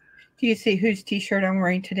 Okay. Do you see whose t-shirt I'm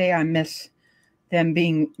wearing today? I miss them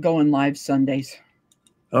going live Sundays.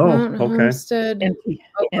 Oh, Mount okay. Homestead, Empty.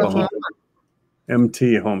 Oklahoma.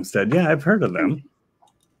 MT Homestead. Yeah, I've heard of them.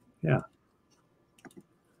 Yeah.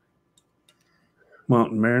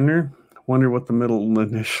 Mountain Mariner. Wonder what the middle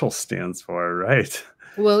initial stands for, right?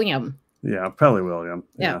 William. Yeah, probably William.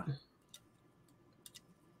 Yeah.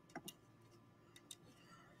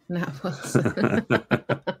 Not Wilson.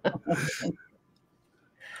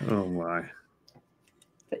 Oh my.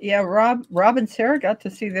 But yeah, Rob and Sarah got to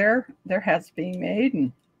see their hats being made,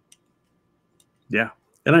 and yeah.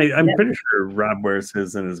 And I'm pretty sure Rob wears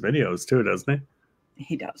his in his videos too, doesn't he?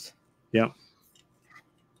 he does. Yep.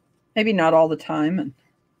 Maybe not all the time. And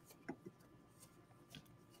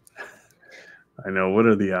I know. What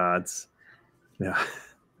are the odds? Yeah.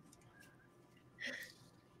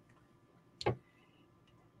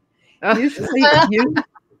 usually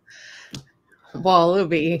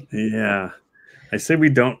Wallaby. Yeah. I say we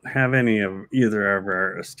don't have any of either of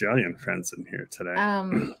our Australian friends in here today.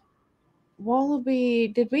 Wallaby,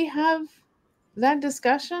 did we have that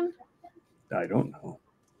discussion? I don't know.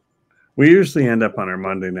 We usually end up on our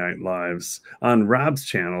Monday Night Lives. On Rob's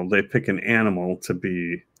channel, they pick an animal to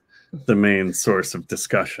be the main source of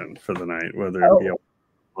discussion for the night, whether it be a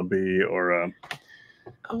wallaby or a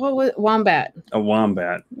wombat. A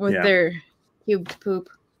wombat. With their cubed poop.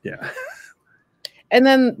 Yeah. And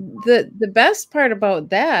then the best part about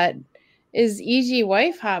that is EG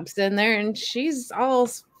wife hops in there and she's all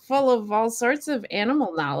full of all sorts of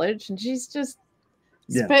animal knowledge and she's just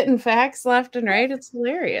spitting facts left and right. It's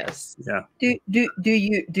hilarious. Yeah. Do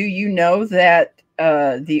you know that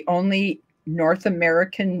the only North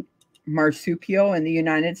American marsupial in the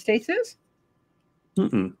United States is?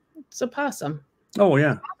 It's a possum. Oh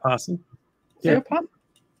yeah, possum. Yeah. Possum?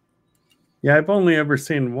 Yeah, I've only ever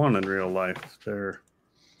seen one in real life. They're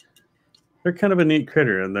kind of a neat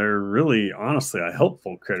critter, and they're really, honestly, a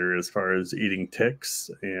helpful critter as far as eating ticks.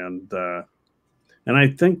 And I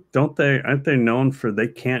think aren't they known for they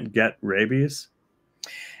can't get rabies?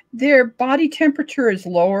 Their body temperature is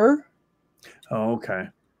lower. Oh, okay.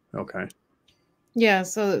 Okay. Yeah,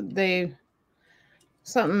 so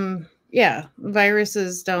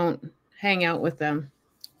viruses don't hang out with them.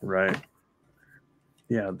 Right.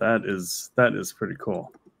 Yeah, that is pretty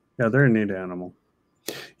cool. Yeah, they're a neat animal.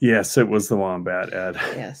 Yes, it was the wombat, Ed.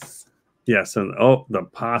 Yes. Yes, and the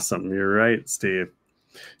possum. You're right, Steve.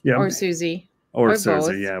 Yeah. Or Susie. Or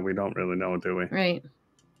Susie. Both. Yeah, we don't really know, do we? Right.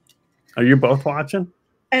 Are you both watching?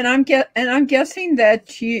 And I'm guessing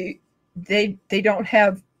that they don't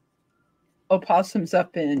have opossums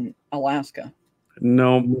up in Alaska.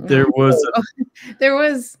 No, there was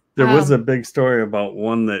a big story about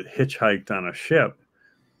one that hitchhiked on a ship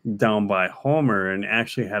down by Homer and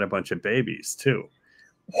actually had a bunch of babies too.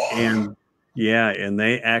 And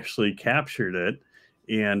they actually captured it,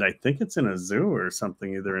 and I think it's in a zoo or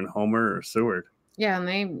something, either in Homer or Seward. Yeah,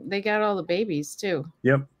 and they got all the babies too.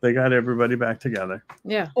 Yep, they got everybody back together.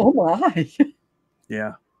 Yeah. Oh my.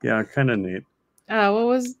 Yeah, kind of neat. What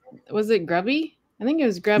was it Grubby? I think it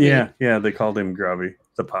was Grubby. Yeah, they called him Grubby,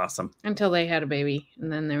 the possum. Until they had a baby,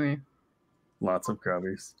 and then they were Lots of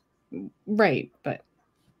grubbies. Right, but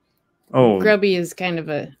Oh, Grubby is kind of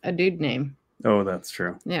a dude name. oh, that's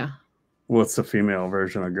true. Yeah. What's the female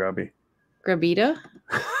version of grubby? Grabita?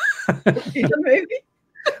 Maybe.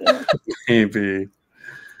 Maybe.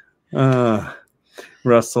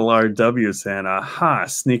 Russell R.W. saying, aha,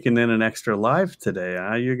 sneaking in an extra live today,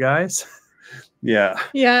 huh, you guys? Yeah.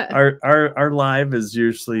 Yeah. Our live is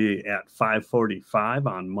usually at 5:45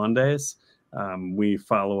 on Mondays. We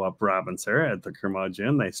follow up Rob and Sarah at the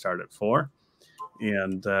Curmudgeon. They start at 4.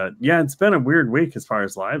 And yeah, it's been a weird week as far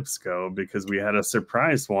as lives go because we had a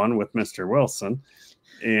surprise one with Mr. Wilson.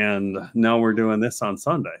 And now we're doing this on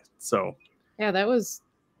Sunday. So yeah, that was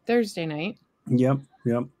Thursday night. Yep.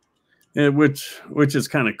 And which is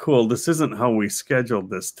kind of cool. This isn't how we scheduled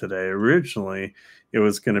this today. Originally, it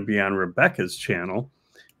was going to be on Rebekah's channel,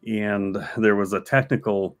 and there was a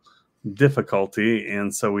technical difficulty,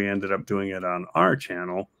 and so we ended up doing it on our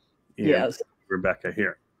channel. Yes. Rebekah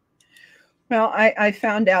here. Well, I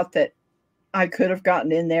found out that I could have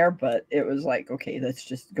gotten in there, but it was like, okay, let's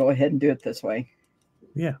just go ahead and do it this way.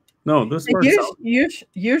 Yeah. No, this works out.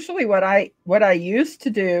 Usually what I used to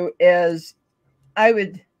do is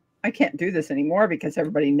I can't do this anymore because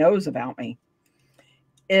everybody knows about me,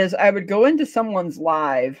 is I would go into someone's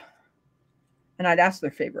live and I'd ask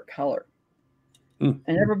their favorite color. And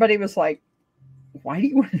everybody was like, why do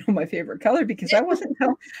you want to know my favorite color? Because I wasn't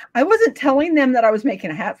telling them that I was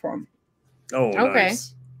making a hat for them. Oh, okay.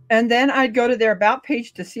 Nice. And then I'd go to their about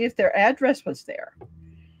page to see if their address was there.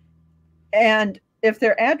 And if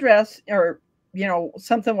their address or,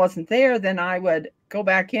 something wasn't there, then I would go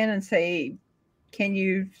back in and say, can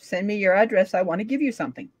you send me your address? I want to give you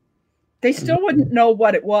something. They still wouldn't know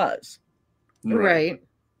what it was. Right.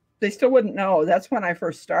 They still wouldn't know. That's when I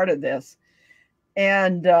first started this.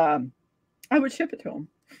 And I would ship it to them.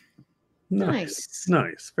 Nice.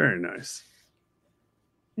 Very nice.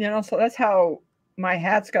 So that's how my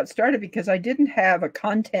hats got started because I didn't have a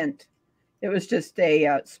content. It was just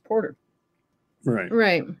a supporter.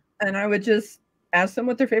 Right. And I would just ask them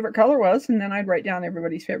what their favorite color was. And then I'd write down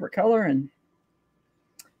everybody's favorite color and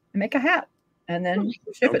make a hat and then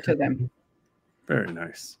ship it to them. Very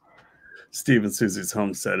nice. Steve and Susie's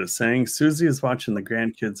Homestead is saying Susie is watching the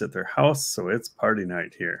grandkids at their house, so it's party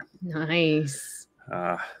night here. Nice.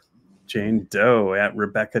 Jane Doe at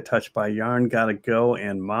Rebekah Touched by Yarn gotta go,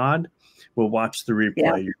 and Maud will watch the replay.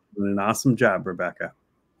 Yeah. You're doing an awesome job, Rebekah.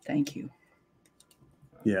 Thank you.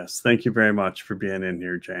 Yes, thank you very much for being in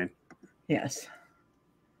here, Jane. Yes.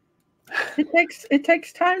 It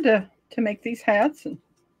takes time to make these hats, and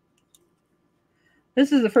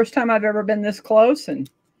this is the first time I've ever been this close, and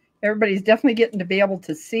everybody's definitely getting to be able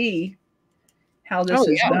to see how this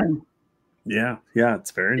is done. Yeah,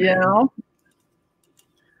 it's very neat.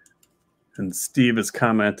 And Steve is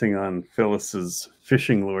commenting on Phyllis's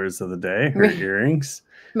fishing lures of the day, her earrings.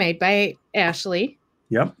 Made by Ashley.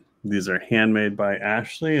 Yep. These are handmade by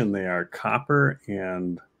Ashley, and they are copper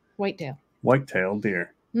and whitetail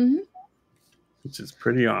deer. Which is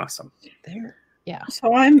pretty awesome. Yeah. So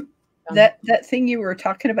that thing you were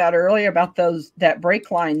talking about earlier about that brake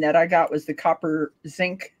line that I got was the copper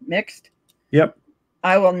zinc mixed. Yep.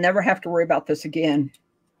 I will never have to worry about this again.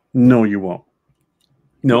 No, you won't.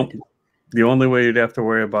 Nope. The only way you'd have to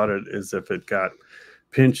worry about it is if it got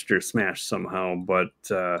pinched or smashed somehow. But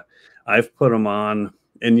I've put them on,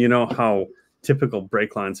 and you know how typical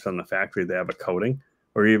brake lines from the factory, they have a coating,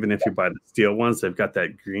 or even if you buy the steel ones, they've got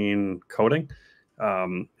that green coating.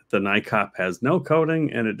 The NICOP has no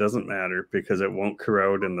coating, and it doesn't matter because it won't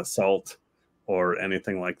corrode in the salt or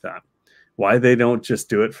anything like that. Why they don't just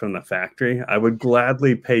do it from the factory? I would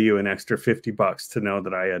gladly pay you an extra $50 to know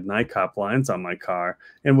that I had NICOP lines on my car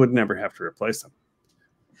and would never have to replace them.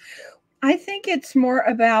 I think it's more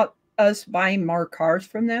about us buying more cars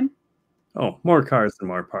from them. Oh, more cars and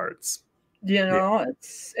more parts.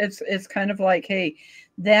 It's kind of like, hey,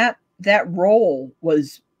 that roll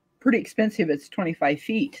was pretty expensive. It's 25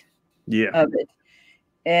 feet of it.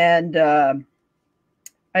 And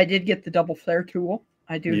I did get the double flare tool.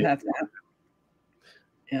 I do have that.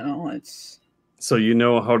 It's so you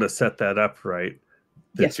know how to set that up, right?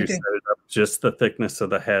 Yes, you set it up just the thickness of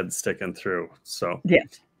the head sticking through. So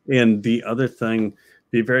yes. And the other thing,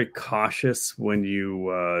 be very cautious when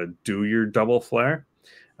you do your double flare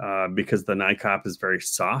because the NICOP is very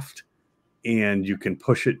soft and you can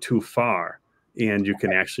push it too far and you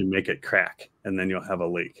can actually make it crack and then you'll have a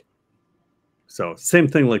leak. So same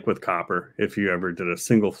thing like with copper. If you ever did a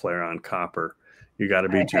single flare on copper, you got to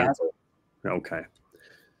be gentle. Okay.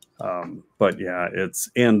 But yeah,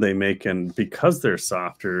 because they're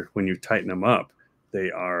softer, when you tighten them up,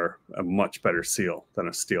 they are a much better seal than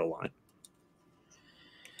a steel line.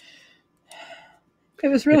 It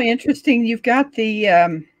was really interesting. You've got the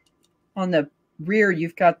on the rear,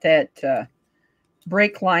 you've got that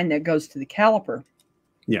brake line that goes to the caliper.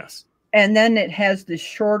 Yes. And then it has the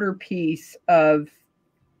shorter piece of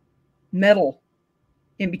metal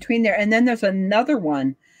in between there. And then there's another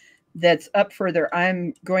one that's up further.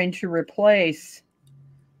 I'm going to replace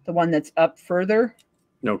the one that's up further.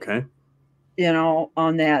 Okay. You know,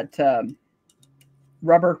 on that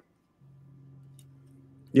rubber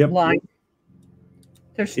line.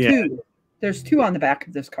 There's two. There's two on the back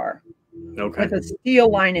of this car. Okay. With a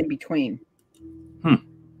steel line in between.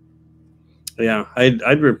 Yeah,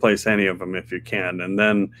 I'd replace any of them if you can. And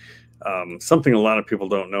then something a lot of people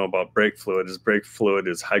don't know about brake fluid is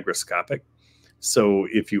hygroscopic. So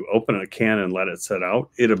if you open a can and let it set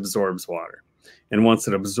out, it absorbs water. And once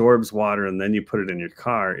it absorbs water and then you put it in your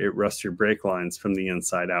car, it rusts your brake lines from the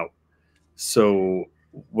inside out. So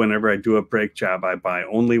whenever I do a brake job, I buy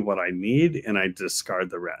only what I need and I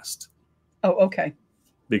discard the rest. Oh, okay.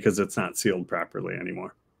 Because it's not sealed properly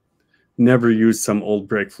anymore. Never use some old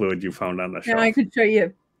brake fluid you found on the shelf. And I could show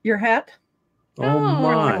you your hat. Oh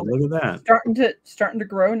my, look at that. Starting to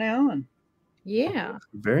grow now. And yeah.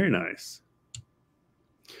 Very nice.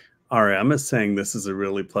 All right, I'm just saying this is a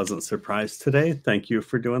really pleasant surprise today. Thank you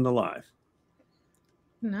for doing the live.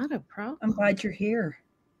 Not a problem. I'm glad you're here.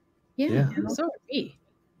 Yeah. So are we.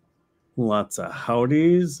 Lots of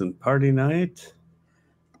howdies and party night.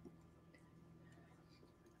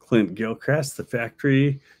 Clint Gilchrist, the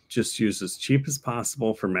factory just use as cheap as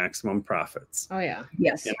possible for maximum profits. Oh, yeah.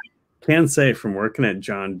 Yes. And I can say from working at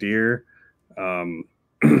John Deere,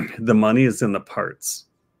 the money is in the parts,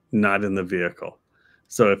 not in the vehicle.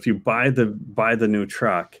 So if you buy the new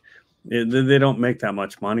truck, they don't make that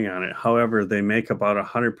much money on it. However, they make about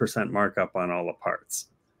 100% markup on all the parts.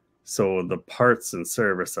 So the parts and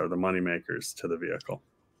service are the money makers to the vehicle.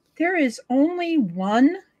 There is only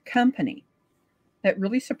one company that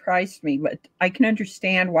really surprised me, but I can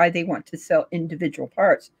understand why they want to sell individual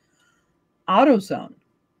parts. AutoZone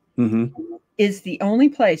is the only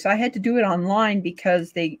place. I had to do it online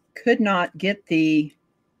because they could not get the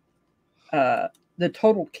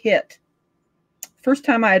total kit. First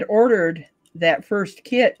time I had ordered that first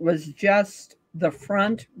kit was just the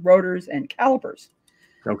front rotors and calipers.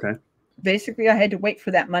 Okay. Basically, I had to wait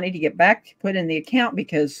for that money to get back to put in the account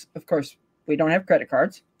because, of course, we don't have credit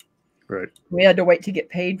cards. Right. We had to wait to get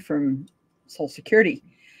paid from Social Security.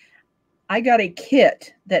 I got a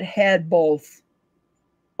kit that had both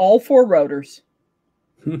all four rotors,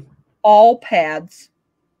 all pads,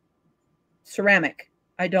 ceramic.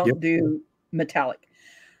 I don't do metallic.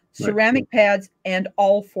 Ceramic pads and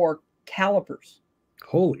all four calipers.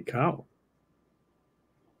 Holy cow.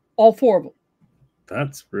 All four of them.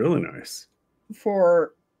 That's really nice.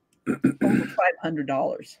 For over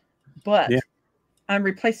 $500. But I'm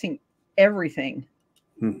replacing everything.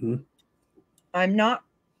 I'm not,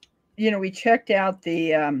 we checked out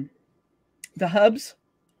the hubs.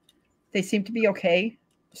 They seem to be okay.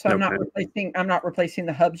 So I'm not replacing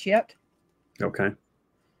the hubs yet. Okay.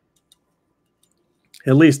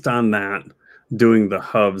 At least on that, doing the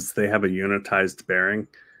hubs, they have a unitized bearing.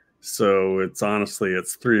 So it's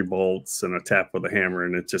 3 bolts and a tap with a hammer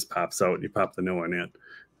and it just pops out and you pop the new one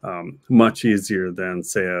in. Much easier than,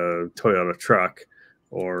 say, a Toyota truck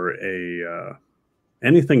or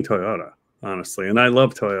anything Toyota, honestly. And I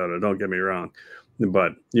love Toyota, don't get me wrong.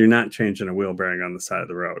 But you're not changing a wheel bearing on the side of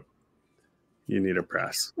the road. You need a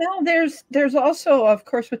press. Well, there's also, of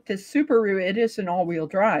course, with this Subaru, it is an all-wheel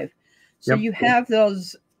drive. So you have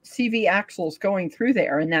those CV axles going through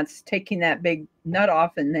there, and that's taking that big nut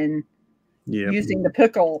off and then using the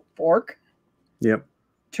pickle fork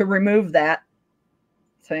to remove that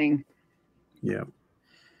thing. Yeah.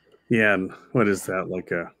 And what is that,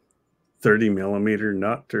 like a 30 millimeter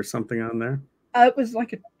nut or something on there? It was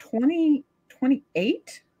like a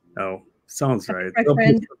 28. Oh, sounds right.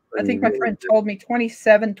 I think my friend told me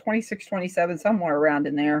 27, 26, 27, somewhere around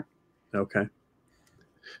in there. Okay.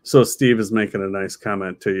 So Steve is making a nice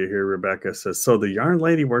comment to you here. Rebecca says, so the yarn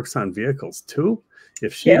lady works on vehicles too?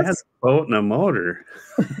 If she has a boat and a motor.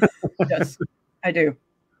 Yes, I do.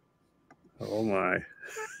 Oh my.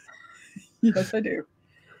 Yes, I do.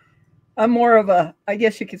 I'm more of I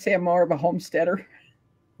guess you could say I'm more of a homesteader.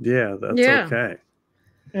 Yeah, that's okay.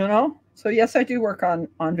 So yes, I do work on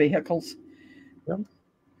vehicles. Yep.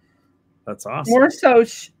 That's awesome.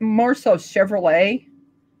 More so Chevrolet.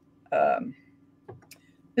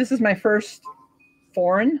 This is my first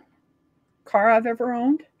foreign car I've ever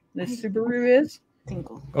owned. This Subaru is.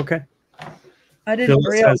 Okay. I didn't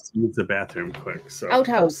realize. To use the bathroom quick. So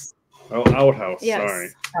outhouse. Oh, outhouse. Yes. Sorry.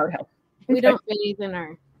 Outhouse. We don't bathe in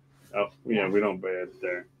our Oh, yeah, we don't bathe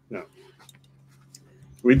there. No.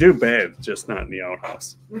 We do bathe, just not in the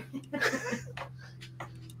outhouse.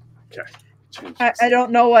 Okay. I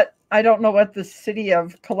don't know what the city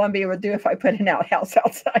of Columbia would do if I put an outhouse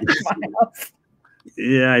outside of my house.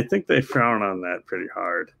 Yeah, I think they frown on that pretty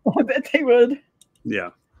hard. I bet they would.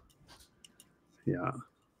 Yeah. Yeah.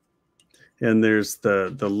 And there's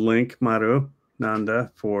the link, Maru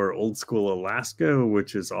Nanda, for Old School Alaska,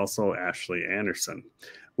 which is also Ashley Anderson,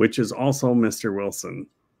 which is also Mr. Wilson.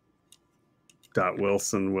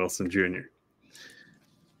 Wilson Jr.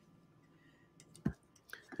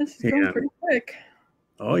 This is going pretty quick.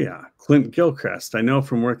 Oh, yeah. Clint Gilchrist. I know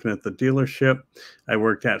from working at the dealership I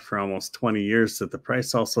worked at for almost 20 years that the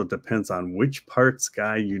price also depends on which parts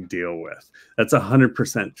guy you deal with. That's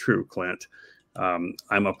 100% true, Clint. I'm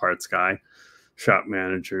a parts guy, shop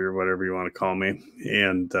manager, whatever you want to call me.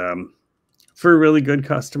 And for really good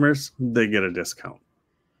customers, they get a discount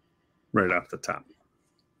right off the top.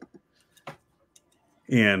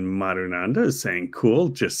 And Madhunanda is saying, cool,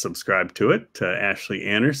 just subscribe to it, to Ashley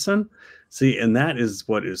Anderson. See, and that is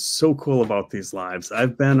what is so cool about these lives.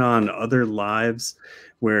 I've been on other lives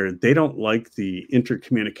where they don't like the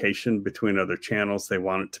intercommunication between other channels. They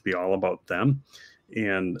want it to be all about them.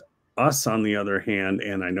 And us, on the other hand,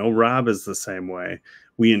 and I know Rob is the same way,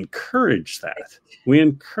 we encourage that. We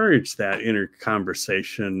encourage that inner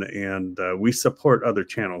conversation, and we support other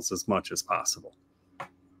channels as much as possible.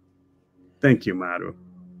 Thank you, Madhu.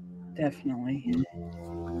 Definitely.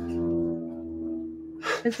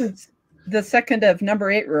 This is the second of number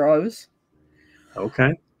 8 rows.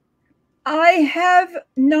 Okay. I have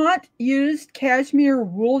not used cashmere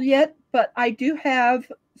wool yet, but I do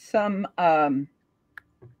have some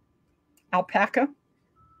alpaca.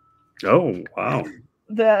 Oh, wow.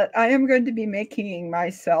 That I am going to be making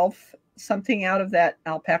myself something out of that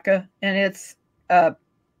alpaca, and it's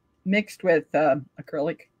mixed with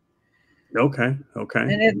acrylic. Okay. Okay.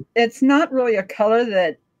 And it's not really a color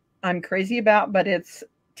that I'm crazy about, but it's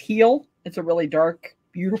teal. It's a really dark,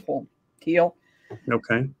 beautiful teal.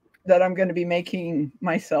 Okay. That I'm going to be making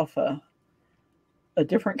myself a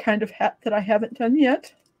different kind of hat that I haven't done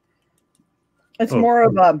yet. It's more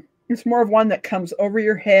of one that comes over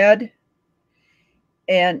your head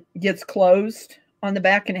and gets closed on the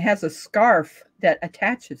back, and it has a scarf that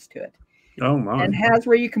attaches to it. Oh my. And has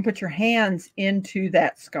where you can put your hands into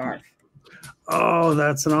that scarf. Oh,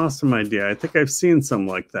 that's an awesome idea. I think I've seen some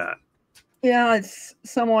like that. Yeah, it's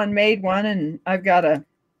someone made one, and I've got to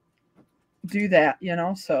do that, you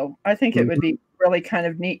know. So I think it would be really kind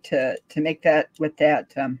of neat to make that with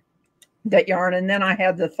that that yarn. And then I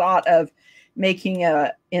had the thought of making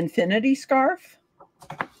a infinity scarf.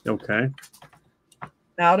 Okay.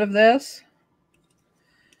 Out of this,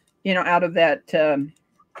 you know, out of that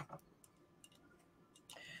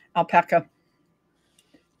alpaca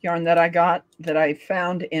yarn that I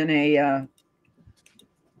found in a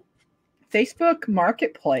Facebook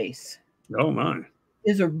marketplace. Oh my.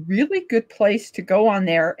 Is a really good place to go on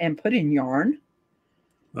there and put in yarn.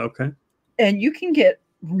 Okay. And you can get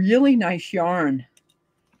really nice yarn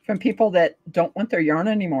from people that don't want their yarn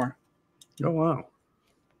anymore. Oh wow.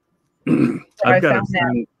 That's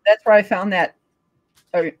where I found that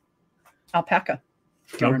alpaca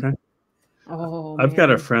yarn. Okay. Oh, I've got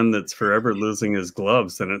a friend that's forever losing his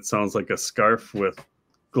gloves, and it sounds like a scarf with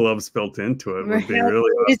gloves built into it would be really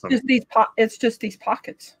awesome. It's just these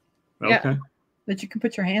pockets. Okay. That you can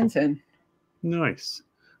put your hands in. Nice.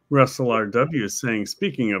 Russell RW is saying,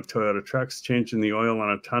 speaking of Toyota trucks, changing the oil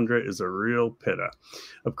on a Tundra is a real pitta.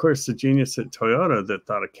 Of course, the genius at Toyota that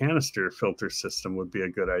thought a canister filter system would be a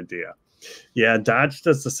good idea. Yeah, Dodge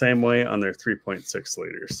does the same way on their 3.6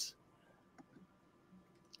 liters.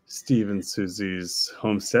 Steven Susie's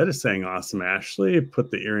Homestead is saying, awesome, Ashley.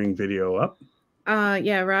 Put the earring video up.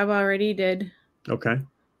 Yeah, Rob already did. Okay.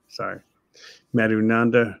 Sorry.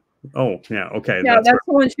 Madhunanda. Oh, yeah. Okay. Yeah, that's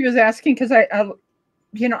the one she was asking, because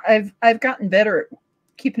I've gotten better at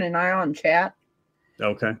keeping an eye on chat.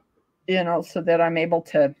 Okay. You know, so that I'm able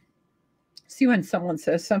to see when someone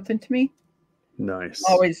says something to me. Nice.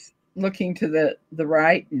 Always looking to the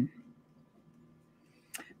right. And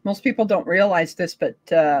most people don't realize this, but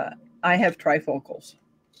I have trifocals.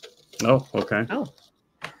 Oh, okay. Oh.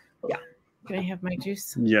 Yeah. Can I have my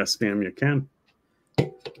juice? Yes, ma'am, you can.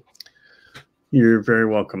 You're very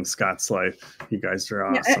welcome, Scott's Life. You guys are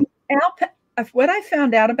awesome. What I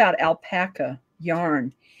found out about alpaca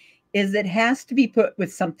yarn is it has to be put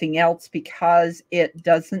with something else because it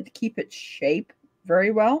doesn't keep its shape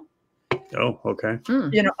very well. Oh, okay.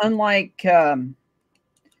 You know, unlike, I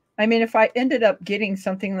mean, if I ended up getting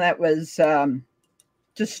something that was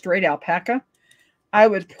just straight alpaca, I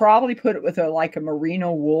would probably put it with like a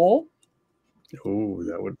merino wool. Oh,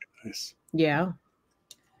 that would be nice. Yeah.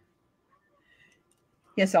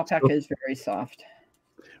 Yes, alpaca is very soft.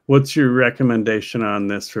 What's your recommendation on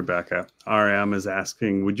this, Rebecca? RM is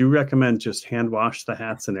asking, would you recommend just hand wash the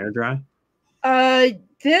hats and air dry?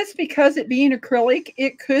 This, because it being acrylic,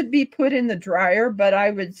 it could be put in the dryer, but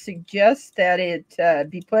I would suggest that it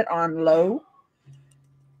be put on low.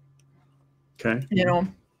 Okay. You know,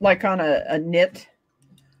 like on a knit.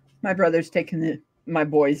 My brother's taking my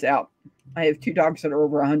boys out. I have 2 dogs that are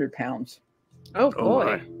over 100 pounds. Oh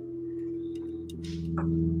boy.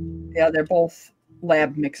 Yeah, they're both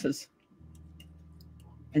lab mixes.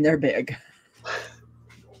 And they're big.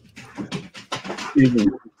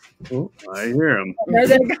 Oh, I hear him. There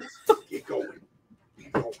they go. Get going.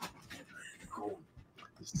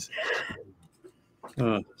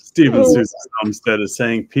 Steven Susan is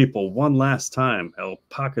saying, people, one last time,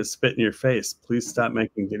 alpaca spit in your face. Please stop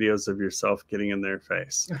making videos of yourself getting in their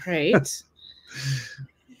face. Right.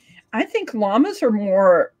 I think llamas are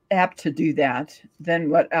more apt to do that than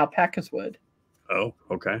what alpacas would. Oh,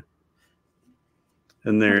 okay.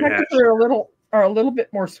 And they're alpacas are a little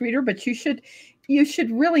bit more sweeter, but you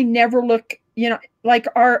should really never look, you know, like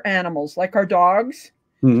our animals, like our dogs.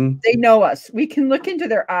 Mm-hmm. They know us. We can look into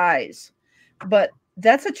their eyes, but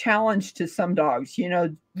that's a challenge to some dogs. You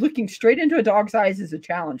know, looking straight into a dog's eyes is a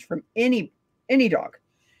challenge from any dog.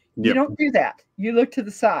 Yep. You don't do that. You look to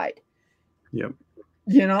the side. Yep.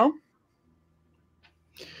 You know?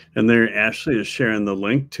 And there, Ashley is sharing the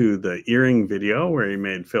link to the earring video where he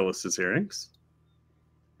made Phyllis's earrings.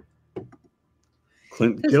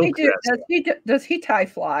 Clint Gilchrist. Does he tie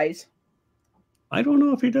flies? I don't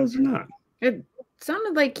know if he does or not. It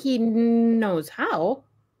sounded like he knows how.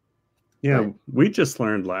 Yeah, we just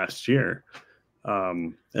learned last year.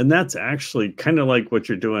 And that's actually kind of like what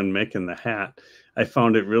you're doing making the hat. I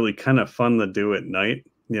found it really kind of fun to do at night.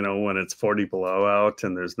 You know, when it's 40 below out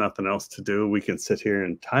and there's nothing else to do, we can sit here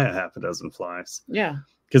and tie a half a dozen flies. Yeah.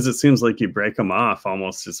 Because it seems like you break them off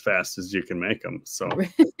almost as fast as you can make them. So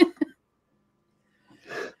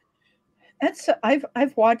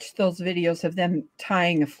I've watched those videos of them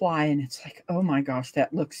tying a fly, and it's like, oh my gosh,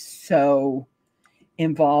 that looks so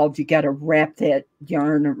involved. You got to wrap that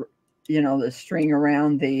yarn, you know, the string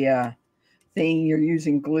around the thing. You're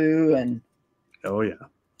using glue, and oh yeah.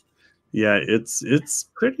 Yeah, it's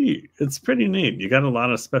pretty neat. You got a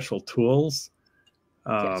lot of special tools.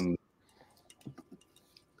 yes.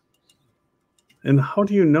 And how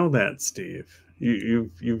do you know that, Steve?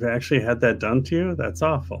 You've actually had that done to you? That's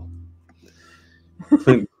awful.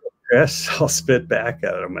 Chris, I'll spit back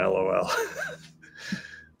at him, LOL.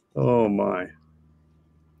 Oh my.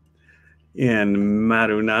 And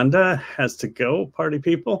Marunanda has to go, party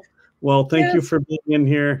people. Well, thank you for being in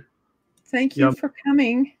here. Thank you for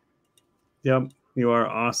coming. Yep, you are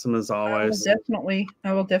awesome as always. I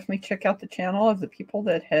will definitely check out the channel of the people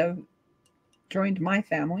that have joined my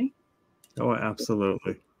family. Oh,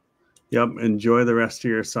 absolutely. Yep, enjoy the rest of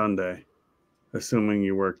your Sunday, assuming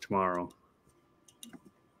you work tomorrow.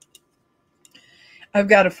 I've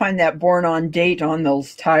got to find that born on date on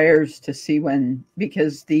those tires to see when,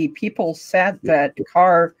 because the people sat that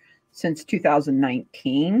car since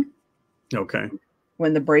 2019. Okay.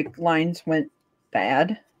 When the brake lines went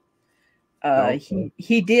bad.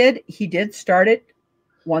 He did start it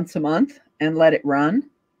once a month and let it run.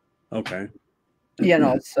 Okay. You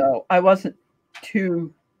know, so I wasn't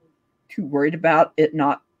too worried about it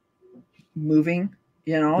not moving,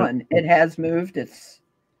 you know, and it has moved. It's,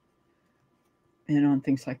 you know, and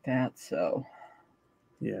things like that. So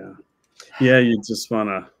yeah, you just want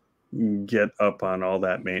to get up on all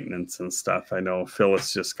that maintenance and stuff. I know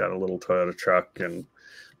Phyllis just got a little Toyota truck, and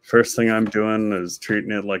first thing I'm doing is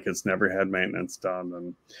treating it like it's never had maintenance done.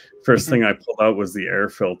 And first thing I pulled out was the air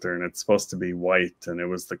filter, and it's supposed to be white, and it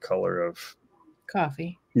was the color of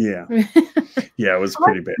coffee. Yeah. Yeah, it was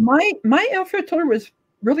pretty bad. My air filter was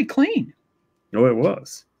really clean. No, it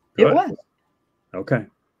was. Good. It was. Okay.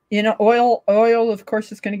 You know, oil, of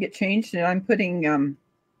course, is going to get changed, and I'm putting.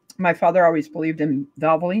 My father always believed in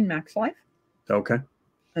Valvoline Max Life. Okay.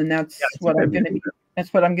 And that's what I'm going to be.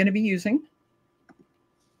 That's what I'm going to be using.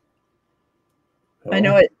 Oh. I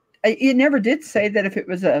know it. It never did say that if it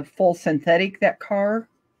was a full synthetic, that car.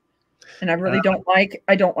 And I really don't like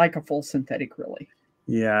a full synthetic, really.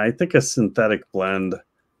 Yeah, I think a synthetic blend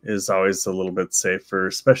is always a little bit safer,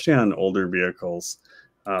 especially on older vehicles.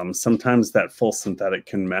 Sometimes that full synthetic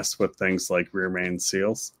can mess with things like rear main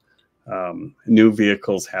seals. New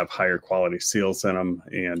vehicles have higher quality seals in them,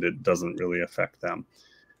 and it doesn't really affect them.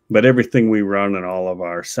 But everything we run in all of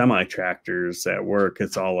our semi tractors at work,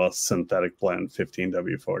 it's all a synthetic blend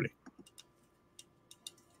 15W40.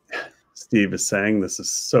 Steve is saying this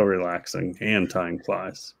is so relaxing and time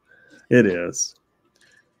flies. It is.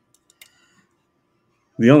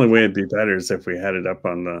 The only way it'd be better is if we had it up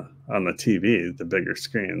on the TV, the bigger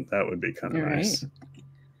screen. That would be kind of nice.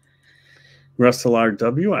 Russell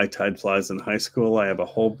RW, I tied flies in high school. I have a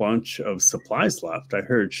whole bunch of supplies left. I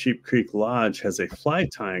heard Sheep Creek Lodge has a fly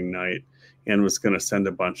tying night and was going to send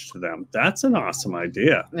a bunch to them. That's an awesome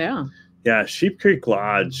idea. Yeah. Yeah, Sheep Creek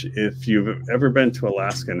Lodge, if you've ever been to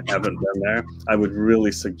Alaska and haven't been there, I would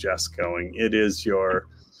really suggest going. It is your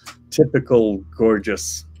typical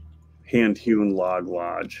gorgeous hand-hewn log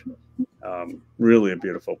lodge. Really a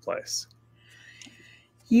beautiful place.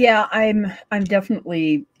 Yeah, I'm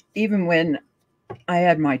definitely, even when I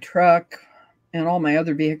had my truck and all my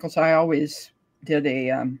other vehicles, I always did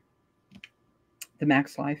the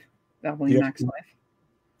Max Life, Valvoline Max Life.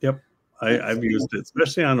 Yep. I've used it,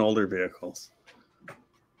 especially on older vehicles.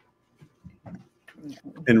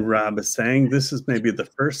 And Rob is saying this is maybe the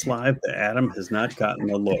first live that Adam has not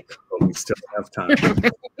gotten a look, but we still have time.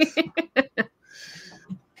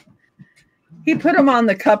 He put them on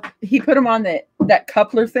the cup. He put them on that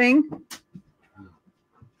coupler thing.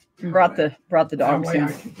 And brought the dogs in.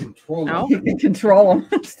 He can control them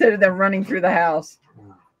instead of them running through the house.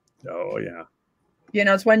 Oh yeah. You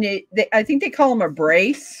know, it's when I think they call them a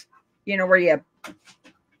brace. You know, where you have,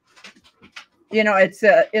 you know, it's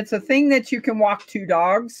a thing that you can walk 2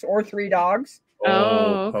 dogs or 3 dogs.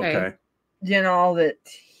 Oh, okay. You know, that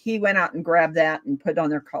he went out and grabbed that and put on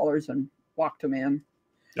their collars and walked them in.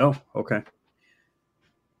 Oh, okay.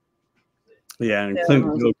 Yeah, and Clint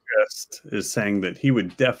Gilchrist is saying that he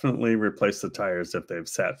would definitely replace the tires if they've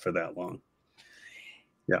sat for that long.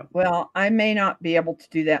 Yeah. Well, I may not be able to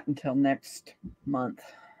do that until next month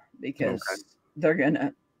because they're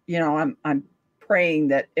gonna, you know, I'm praying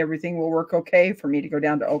that everything will work okay for me to go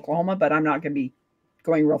down to Oklahoma, but I'm not going to be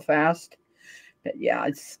going real fast. But yeah,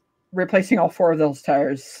 it's replacing all 4 of those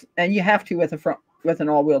tires, and you have to with an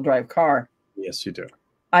all-wheel drive car. Yes, you do.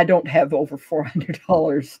 I don't have over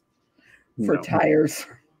 $400 for tires.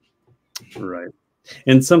 Right.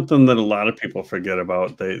 And something that a lot of people forget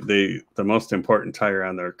about, the most important tire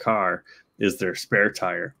on their car is their spare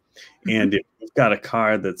tire. And if you've got a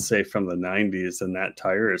car that's, say, from the 90s and that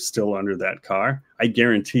tire is still under that car, I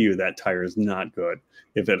guarantee you that tire is not good.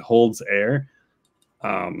 If it holds air,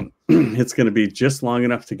 it's going to be just long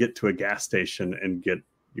enough to get to a gas station and get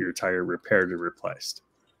your tire repaired or replaced.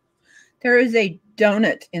 There is a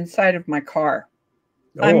donut inside of my car.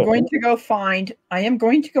 Oh. I am going to go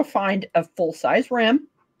find a full-size rim.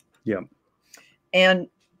 Yeah. And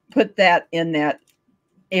put that in that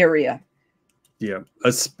area. Yeah,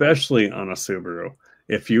 especially on a Subaru.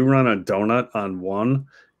 If you run a donut on one,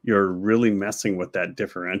 you're really messing with that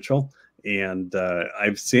differential. And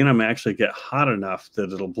I've seen them actually get hot enough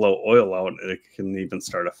that it'll blow oil out and it can even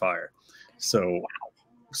start a fire. So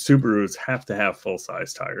Subarus have to have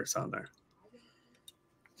full-size tires on there.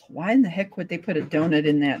 Why in the heck would they put a donut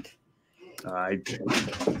in that?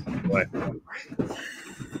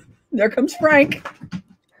 There comes Frank.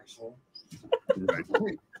 Right.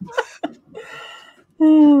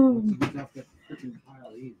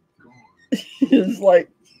 He's like,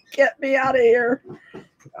 get me out of here. I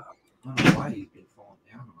don't know why you've been falling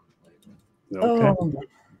down on it lately.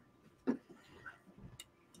 Okay.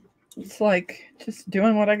 It's like just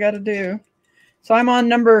doing what I got to do. So I'm on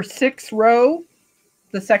number 6 row,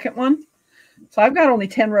 the second one. So I've got only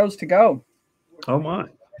 10 rows to go. Oh my.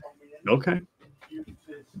 Okay.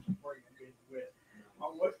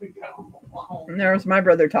 And there's my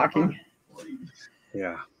brother talking.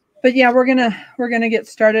 Yeah. But yeah, we're gonna get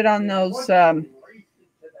started on those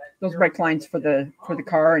brake lines for the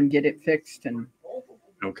car and get it fixed. And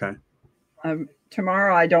okay.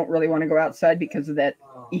 Tomorrow I don't really want to go outside because of that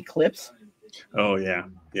eclipse. Oh yeah,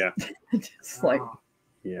 yeah. It's like,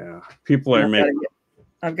 yeah, people are making.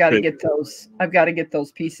 I've got to get those. I've got to get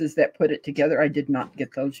those pieces that put it together. I did not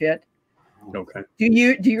get those yet. Okay. Do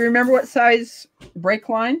you remember what size brake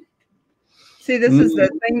line? See, this is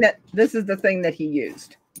the thing that he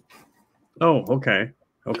used. Oh, okay.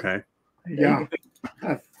 Okay. Yeah.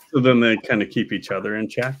 So then they kind of keep each other in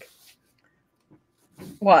check.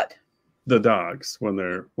 What? The dogs when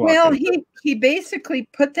they're walking. Well, he basically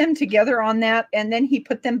put them together on that, and then he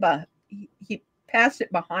put them he passed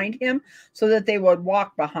it behind him so that they would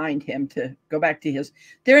walk behind him to go back to his.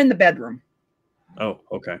 They're in the bedroom. Oh,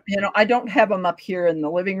 okay. You know, I don't have them up here in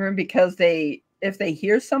the living room because if they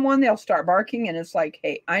hear someone, they'll start barking, and it's like,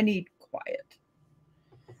 hey, I need quiet.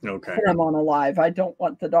 Okay. put them on a live. I don't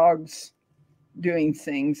want the dogs doing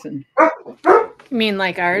things. And You mean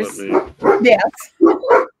like ours? yes.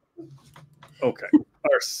 Okay.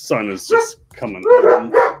 Our son is just coming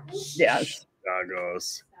home. Yes.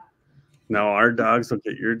 Doggos. Now our dogs will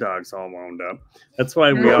get your dogs all wound up. That's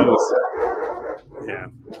why we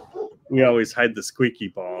always hide the squeaky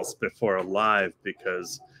balls before a live,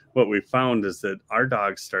 because what we found is that our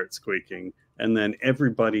dogs start squeaking, and then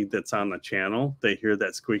everybody that's on the channel, they hear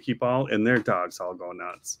that squeaky ball and their dogs all go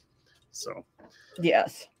nuts. So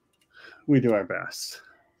yes, we do our best.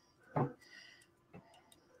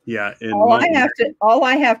 Yeah. All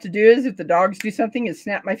I have to do is if the dogs do something is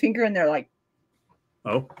snap my finger and they're like,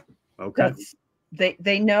 oh, okay.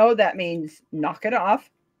 They know that means knock it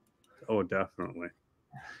off. Oh, definitely.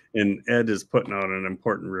 And Ed is putting out an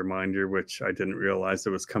important reminder, which I didn't realize it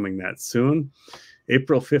was coming that soon.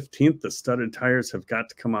 April 15th, the studded tires have got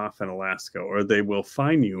to come off in Alaska, or they will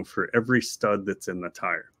fine you for every stud that's in the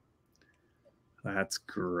tire. That's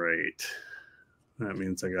great. That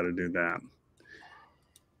means I got to do that.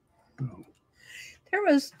 Oh.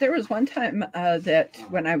 There was one time that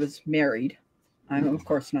when I was married, I'm of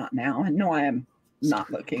course not now. And no, I am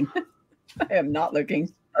not looking. I am not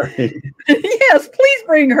looking. Yes, please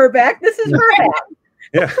bring her back. This is her hat.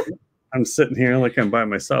 Yeah. I'm sitting here like I'm by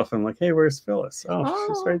myself. I'm like, hey, where's Phyllis? Oh,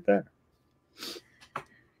 she's right there.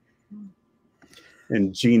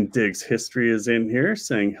 And Gene Diggs History is in here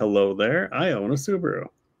saying, hello there. I own a Subaru.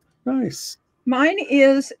 Nice. Mine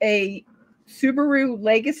is a Subaru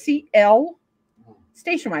Legacy L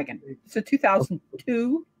station wagon. It's a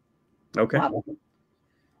 2002 model.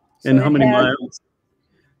 And how many miles?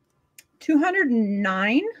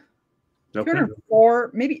 209. Okay.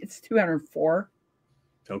 204. Maybe it's 204.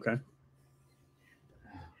 Okay.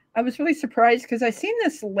 I was really surprised because I seen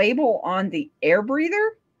this label on the air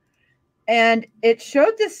breather and it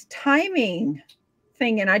showed this timing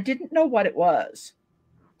thing and I didn't know what it was.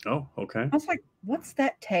 Oh, okay. I was like, what's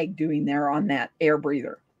that tag doing there on that air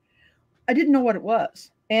breather? I didn't know what it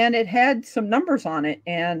was. And it had some numbers on it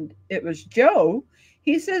and it was Joe.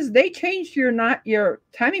 He says they changed your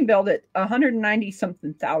timing belt at 190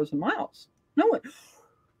 something thousand miles. No,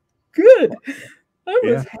 good. I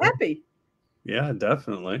was happy. Yeah,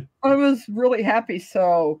 definitely. I was really happy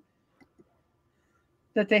so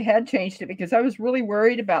that they had changed it because I was really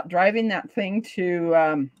worried about driving that thing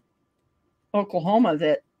to Oklahoma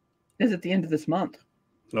that is at the end of this month.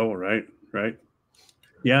 Oh, right.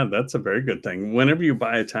 Yeah, that's a very good thing. Whenever you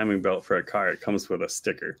buy a timing belt for a car, it comes with a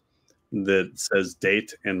sticker that says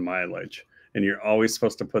date and mileage. And you're always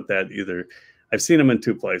supposed to put that either, I've seen them in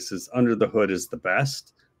two places. Under the hood is the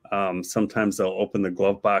best. Sometimes they'll open the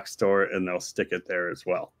glove box door and they'll stick it there as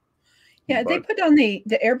well. Yeah, they put on the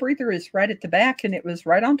air breather is right at the back and it was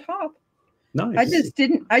right on top. Nice.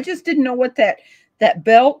 I just didn't know what that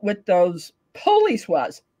belt with those pulleys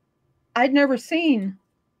was. I'd never seen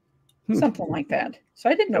something like that. So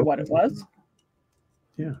I didn't know what it was.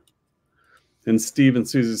 Yeah. And Steve and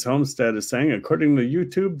Susie's Homestead is saying, according to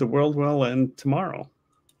YouTube, the world will end tomorrow.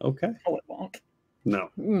 Okay. Oh, it won't. No,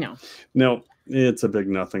 it's a big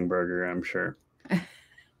nothing burger, I'm sure.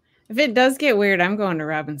 If it does get weird, I'm going to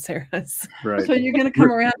Rob and Sarah's. Right. So you're going to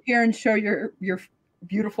come around here and show your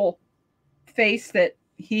beautiful face that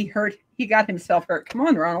he got himself hurt. Come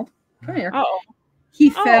on, Ronald. Come here. Oh. He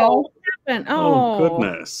fell. Oh,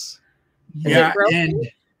 goodness. Yeah, and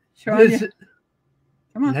this,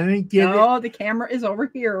 come on. Let me get it. Oh, the camera is over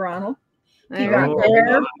here, Ronald.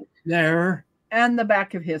 There. And the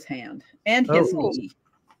back of his hand. And his knee.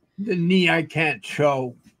 The knee I can't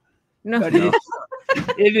show. No. But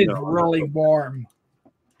it is really warm.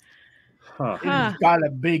 Huh. It's got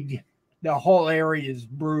the whole area is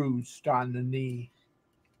bruised on the knee.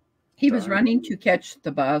 He was running to catch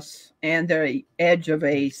the bus, and the edge of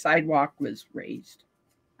a sidewalk was raised.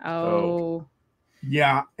 Oh.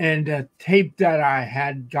 Yeah, and the tape that I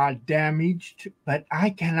had got damaged, but I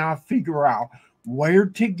cannot figure out where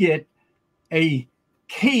to get a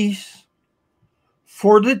case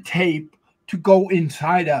for the tape to go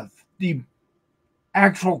inside of. The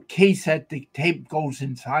actual case that the tape goes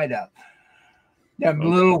inside of. Them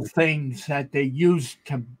little things that they use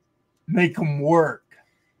to make them work.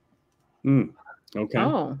 Okay.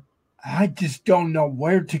 Oh. I just don't know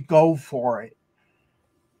where to go for it.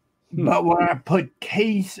 But when I put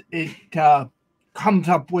case, it comes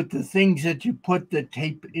up with the things that you put the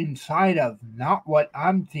tape inside of, not what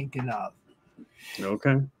I'm thinking of.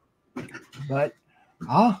 Okay. But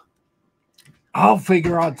I'll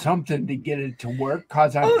figure out something to get it to work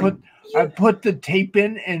because I put the tape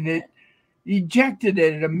in and it ejected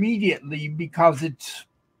it immediately because it's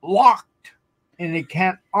locked and it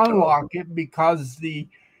can't unlock it because the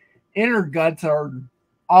inner guts are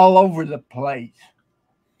all over the place.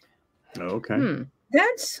 Okay.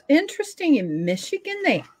 That's interesting. In Michigan,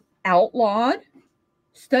 they outlawed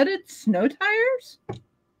studded snow tires.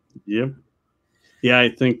 Yep. Yeah, I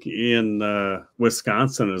think in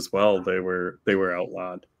Wisconsin as well, they were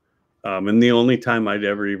outlawed. And the only time I'd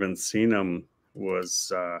ever even seen them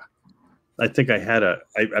was I think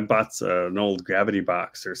I bought an old Gravity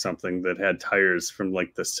box or something that had tires from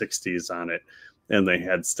like the 60s on it, and they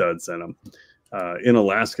had studs in them. In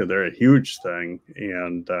Alaska, they're a huge thing.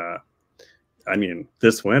 And I mean,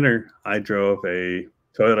 this winter, I drove a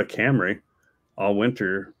Toyota Camry all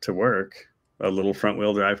winter to work, a little front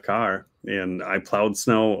wheel drive car, and I plowed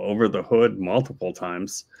snow over the hood multiple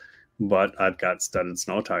times, but I've got studded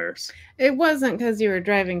snow tires. It wasn't because you were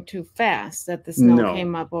driving too fast that the snow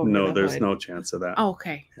came up over the No, there's hood. no chance of that. Oh,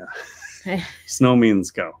 okay. Yeah. Snow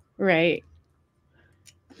means go. Right.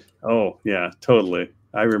 Oh, yeah, totally.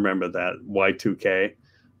 I remember that Y2K.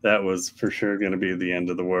 That was for sure going to be the end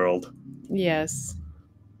of the world. Yes.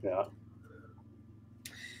 Yeah.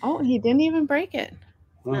 Oh, he didn't even break it.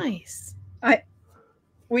 Huh. Nice.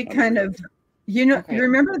 We kind of, you Okay.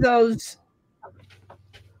 remember those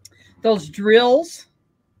drills?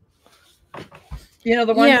 You know,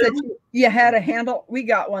 the ones that you had a handle? We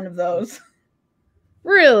got one of those.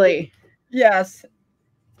 Really? Yes.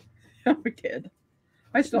 We did.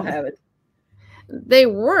 I still have it. They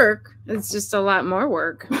work. It's just a lot more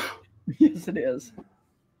work. Yes, it is.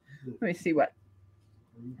 Let me see what.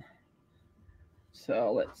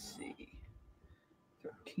 So let's see.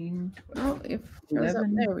 13, 12, Oh, if it goes up,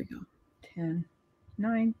 11, there we go. 10,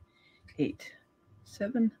 9, 8,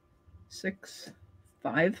 7, 6,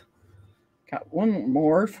 5. Got one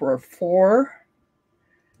more for a 4.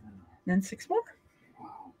 And then 6 more.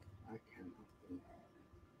 Wow. I can't.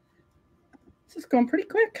 This is going pretty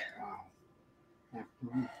quick.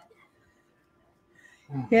 Wow.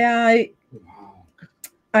 Yeah, Wow.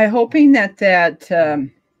 I'm hoping that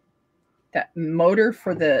motor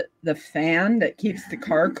for the fan that keeps the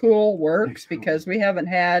car cool works, because we haven't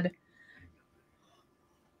had.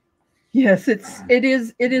 Yes, it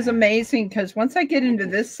is amazing, because once I get into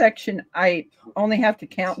this section, I only have to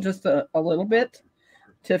count just a little bit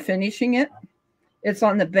to finishing it. It's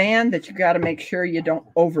on the band that you got to make sure you don't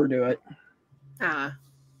overdo it. Ah.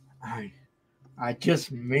 I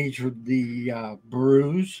just measured the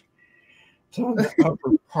bruise. It's on the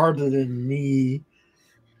upper part of the knee,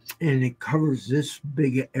 and it covers this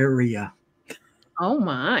big area. Oh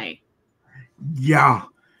my. Yeah,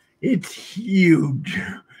 it's huge.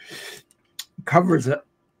 Covers it.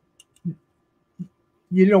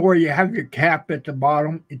 You know where you have your cap at the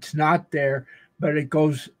bottom? It's not there, but it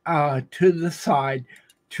goes to the side,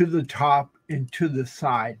 to the top, and to the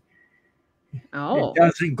side. Oh. It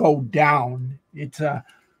doesn't go down. It's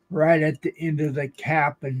right at the end of the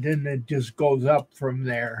cap, and then it just goes up from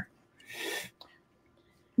there.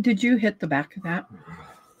 Did you hit the back of that,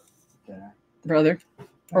 brother?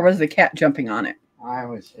 Or was the cat jumping on it? I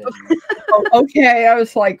was Oh, okay. I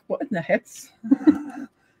was like, what in the heck's?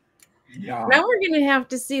 Yeah. Now we're gonna have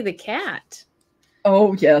to see the cat.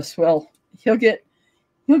 Oh, yes. Well, he'll get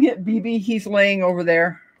BB. He's laying over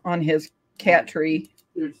there on his cat tree.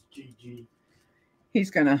 There's Gigi.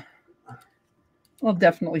 We'll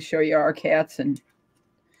definitely show you our cats. And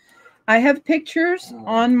I have pictures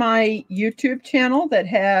on my YouTube channel that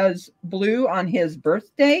has Blue on his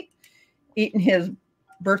birthday, eating his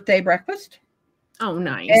birthday breakfast. Oh,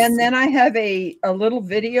 nice. And then I have a little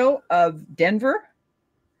video of Denver.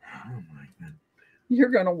 Oh my God. You're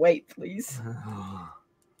going to wait, please.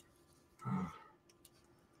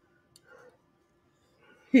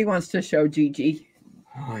 He wants to show Gigi.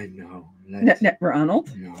 I know.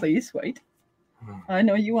 Ronald, No. please wait. I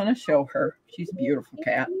know you want to show her. She's a beautiful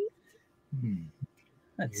cat.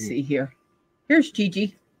 Let's see here. Here's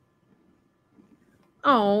Gigi.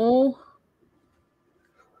 Oh,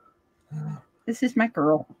 This is my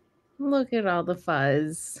girl. look at all the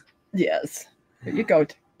fuzz. Yes. There you go.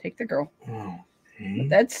 Take the girl. Oh, okay.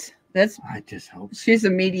 That's I just hope. she's a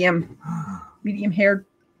medium haired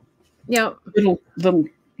Yep. little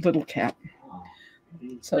cat.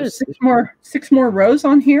 So six more rows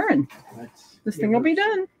on here, and this thing will be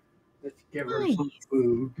done. Let's give her some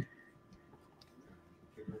food.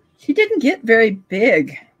 She didn't get very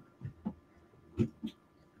big.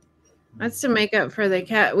 That's to make up for the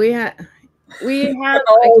cat. We had.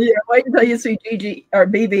 Oh yeah, wait until you see Gigi or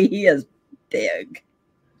BB. He is big.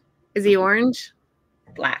 Is he orange?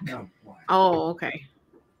 Black. No, boy. Oh, okay.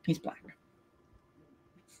 He's black.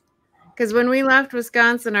 Because when we left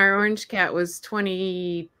Wisconsin, our orange cat was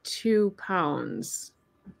 22 pounds.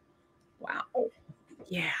 Wow.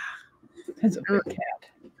 Yeah. That's a big cat.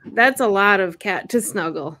 That's a lot of cat to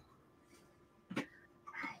snuggle.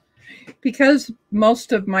 Because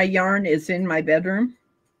most of my yarn is in my bedroom,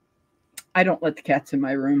 I don't let the cats in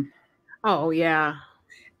my room. Oh, yeah.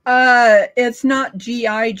 It's not GI,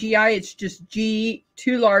 it's just G,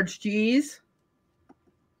 2 large G's.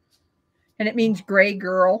 And it means gray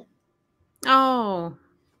girl. Oh.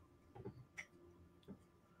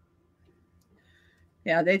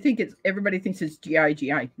 Yeah, they think everybody thinks it's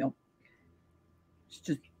GI. No. It's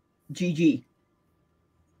just GG.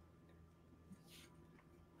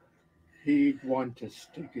 He'd want to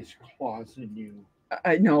stick his claws in you.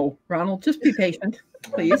 I know, Ronald, just be patient,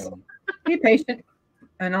 please. Be patient.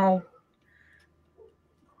 And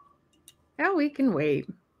Yeah, we can wait.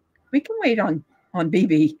 we can wait on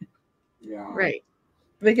BB. Yeah. Right.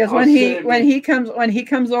 Because when he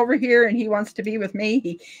comes over here and he wants to be with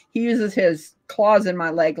me, he uses his claws in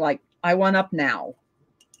my leg like I want up now.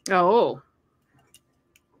 Oh.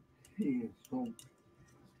 He is so...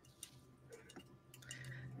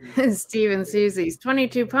 Steve and Susie's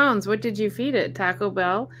 22 pounds. What did you feed it? Taco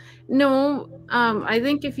Bell? No, I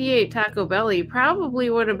think if he ate Taco Bell, he probably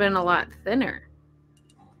would have been a lot thinner.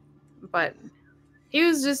 But he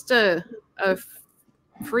was just a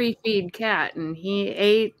free feed cat, and he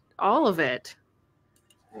ate all of it.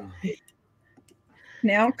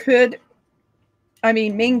 Now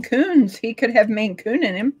Maine Coons, he could have Maine Coon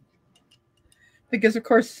in him. Because, of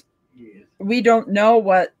course, we don't know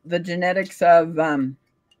what the genetics of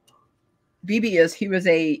BB is. He was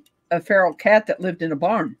a feral cat that lived in a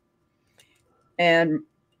barn and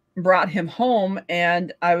brought him home,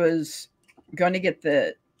 and I was going to get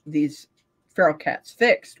these feral cats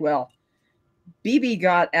fixed. Well, BB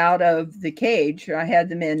got out of the cage. I had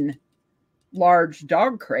them in large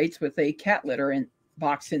dog crates with a cat litter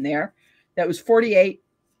box in there that was 48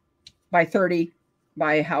 by 30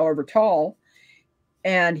 by however tall.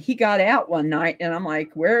 And he got out one night, and I'm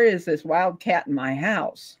like, where is this wild cat in my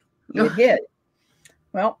house? He had hid.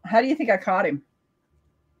 Well, how do you think I caught him?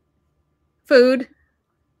 Food.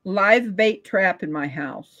 Live bait trap in my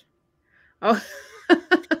house. Oh.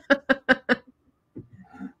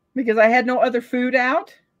 Because I had no other food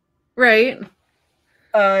out. Right.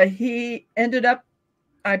 He ended up,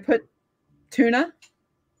 I put tuna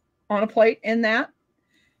on a plate in that,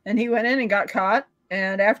 and he went in and got caught.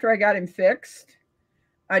 And after I got him fixed,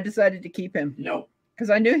 I decided to keep him. No. Because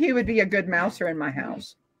I knew he would be a good mouser in my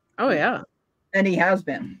house. Oh, yeah. And he has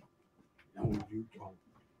been. No, you don't.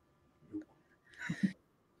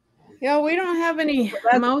 Yeah, we don't have any.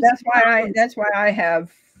 That's why I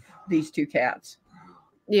have these 2 cats.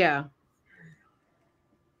 Yeah.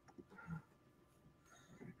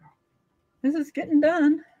 This is getting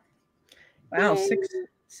done. Wow, Yay.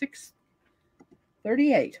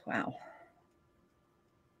 6:38. Wow.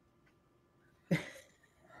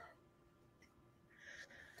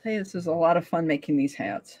 Hey, this is a lot of fun making these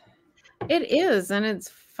hats. It is, and it's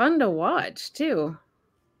fun to watch too.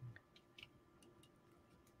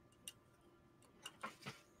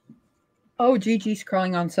 Oh, Gigi's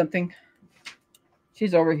crawling on something.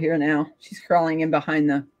 She's over here now. She's crawling in behind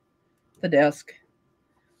the desk.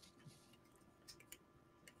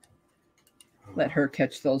 Let her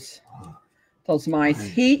catch those mice.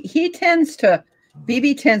 BB tends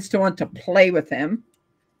to want to play with them.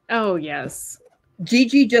 Oh, yes.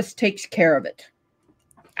 Gigi just takes care of it.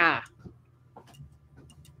 Ah.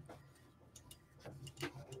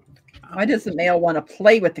 Why does the male want to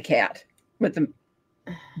play with the cat, with the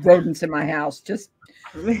rodents in my house? Just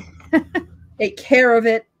take care of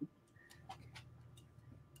it.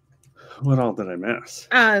 What all did I miss?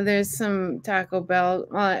 There's some Taco Bell.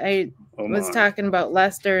 Well, I was talking about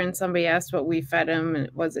Lester, and somebody asked what we fed him,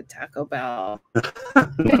 and was it Taco Bell?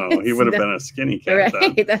 No, he would have been a skinny cat.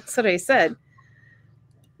 Right, then. that's what I said.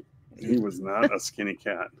 He was not a skinny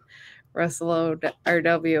cat. Russell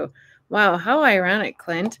RW. Wow, how ironic,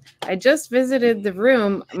 Clint. I just visited the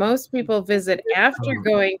room most people visit after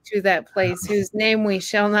going to that place whose name we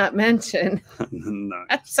shall not mention. Nice.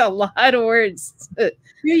 That's a lot of words. Do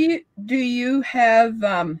you have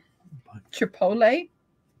Chipotle?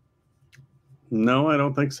 No, I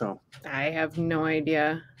don't think so. I have no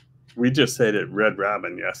idea. We just ate at Red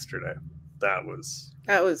Robin yesterday. That was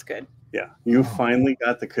good. Yeah. You finally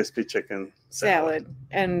got the crispy chicken Salad.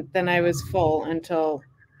 And then I was full until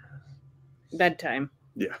bedtime.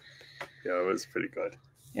 Yeah. Yeah, it was pretty good.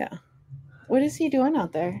 Yeah. What is he doing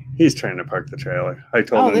out there? He's trying to park the trailer. I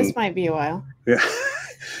told him. This might be a while. Yeah.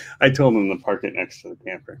 I told him to park it next to the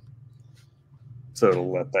camper. So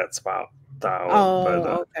it'll let that spout thaw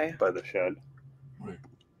Oh, okay. by the shed.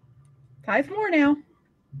 5 more now.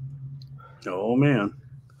 Oh man.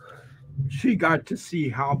 She got to see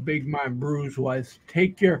how big my bruise was.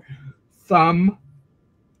 Take your thumb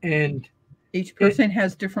and Each person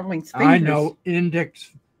has different lengths fingers. I know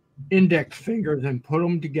index fingers and put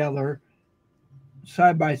them together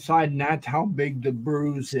side by side, and that's how big the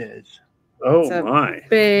bruise is. Oh It's a my.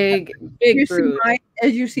 Big bruise.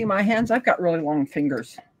 As you see my hands, I've got really long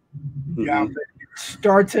fingers. Yeah, but it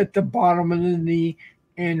starts at the bottom of the knee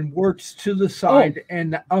and works to the side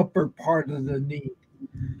and the upper part of the knee.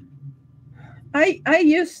 I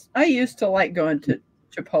used to like going to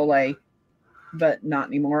Chipotle, but not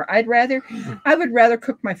anymore. I would rather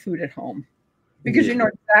cook my food at home because you know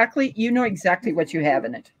exactly what you have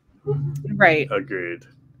in it. Right. Agreed.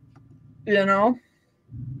 You know?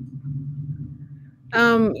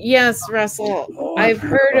 Yes, Russell. I've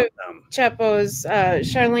heard of Chepo's.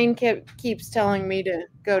 Charlene keeps telling me to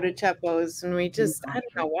go to Chepo's, and I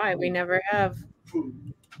don't know why we never have.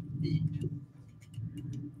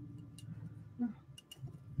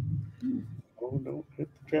 Oh, don't hit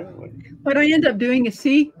the traveling. What I end up doing is,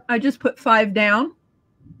 I just put 5 down.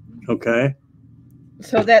 Okay.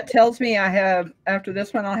 So that tells me after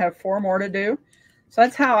this one, I'll have 4 more to do. So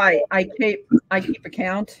that's how I keep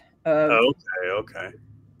account of. Okay.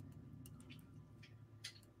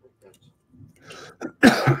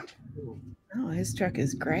 Oh, his truck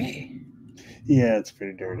is gray. Yeah, it's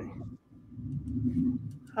pretty dirty.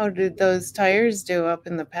 How did those tires do up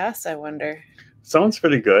in the pass, I wonder? Sounds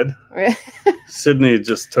pretty good. Sydney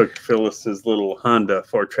just took Phyllis's little Honda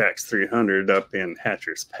 4Trax 300 up in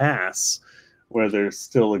Hatcher's Pass, where there's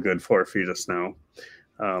still a good 4 feet of snow.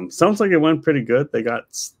 Sounds like it went pretty good. They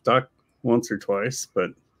got stuck once or twice, but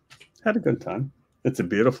had a good time. It's a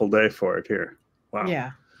beautiful day for it here. Wow.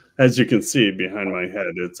 Yeah. As you can see behind my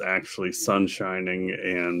head, it's actually sun shining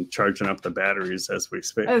and charging up the batteries as we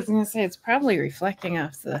speak. I was going to say, it's probably reflecting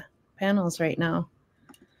off the panels right now.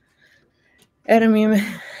 And I mean,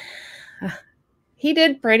 he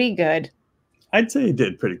did pretty good. I'd say he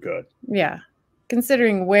did pretty good. Yeah.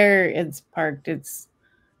 Considering where it's parked, it's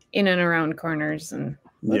in and around corners and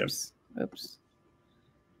oops.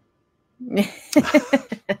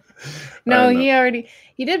 No,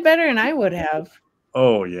 he did better than I would have.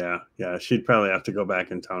 Oh yeah. She'd probably have to go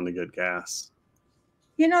back in town to get gas.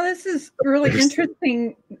 You know, this is really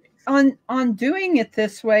interesting on doing it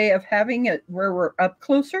this way of having it where we're up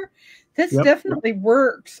closer. This definitely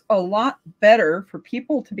works a lot better for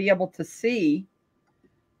people to be able to see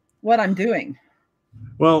what I'm doing.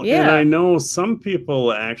 Well, and I know some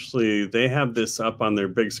people actually, they have this up on their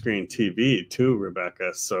big screen TV too,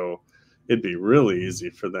 Rebekah. So it'd be really easy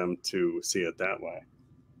for them to see it that way.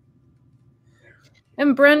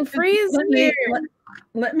 And Bren Free is here.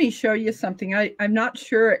 Let me show you something. I'm not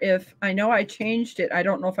sure if I know I changed it. I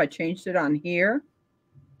don't know if I changed it on here.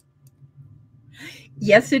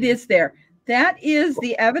 Yes, it is there. That is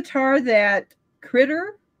the avatar that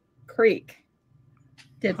Critter Creek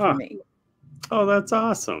did for me. Oh, that's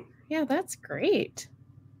awesome. Yeah, that's great.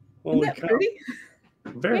 Isn't that pretty?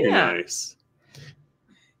 Very nice.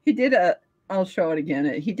 He did I'll show it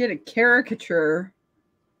again. He did a caricature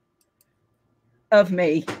of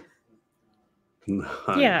me.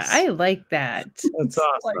 Nice. Yeah, I like that. That's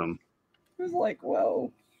awesome. It was like,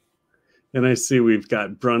 whoa. And I see we've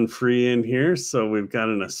got Brun Free in here. So we've got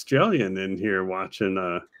an Australian in here watching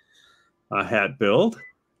a hat build.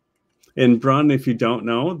 And Brun, if you don't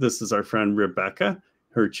know, this is our friend Rebekah.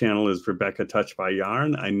 Her channel is Rebekah Touched by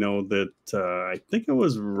Yarn. I know that I think it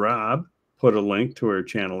was Rob put a link to her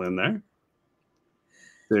channel in there.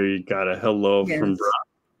 There you got a hello from Brun.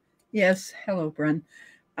 Yes, hello, Brun.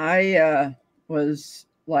 I was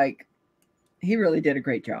like, he really did a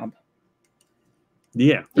great job.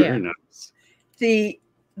 Yeah, very nice. The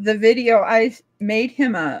video, I made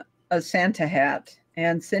him a Santa hat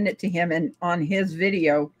and sent it to him, and on his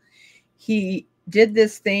video, he did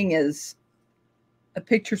this thing as a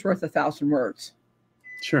picture's worth 1,000 words.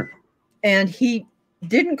 Sure. And he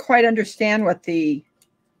didn't quite understand what the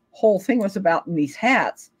whole thing was about in these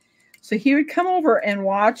hats. So he would come over and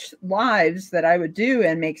watch lives that I would do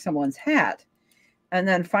and make someone's hat. And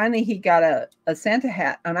then finally he got a Santa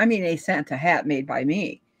hat, and I mean a Santa hat made by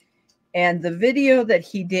me. And the video that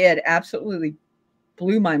he did absolutely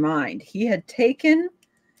blew my mind. He had taken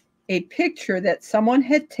a picture that someone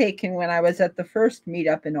had taken when I was at the first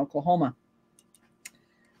meetup in Oklahoma.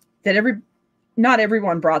 That not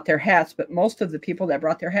everyone brought their hats, but most of the people that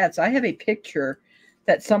brought their hats, I have a picture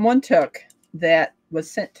that someone took that was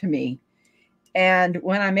sent to me. And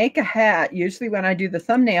when I make a hat, usually when I do the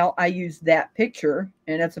thumbnail, I use that picture,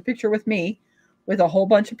 and it's a picture with me with a whole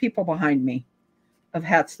bunch of people behind me of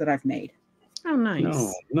hats that I've made. Oh, nice.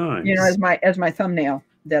 No, nice. You know, as my thumbnail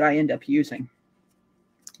that I end up using.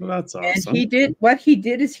 Well, that's awesome. And what he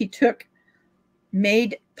did is he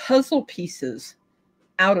made puzzle pieces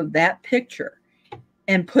out of that picture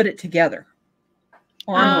and put it together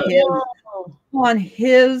on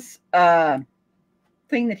his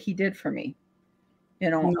thing that he did for me, you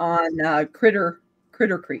know, on Critter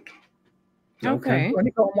Creek. Okay. When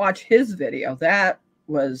you go and watch his video, I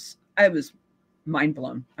was mind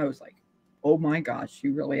blown. I was like, oh my gosh,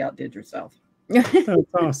 you really outdid yourself. That's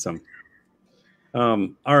awesome.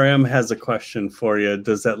 RM has a question for you.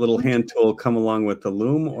 Does that little hand tool come along with the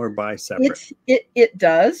loom or buy separate? It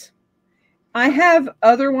does. I have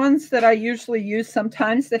other ones that I usually use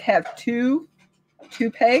sometimes that have two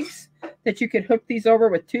pegs that you could hook these over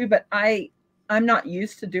with two, but I'm not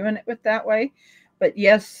used to doing it with that way. But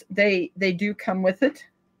yes, they do come with it.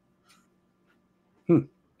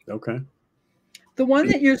 Okay. The one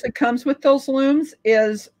that usually comes with those looms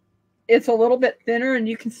it's a little bit thinner, and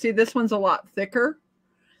you can see this one's a lot thicker,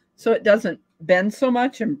 so it doesn't bend so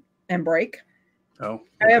much and break. Oh, okay.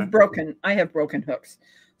 I have broken hooks.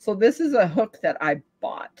 So this is a hook that I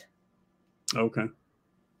bought. Okay.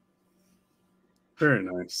 Very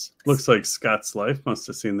nice. Looks like Scott's Life must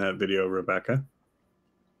have seen that video, Rebekah.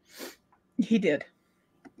 He did.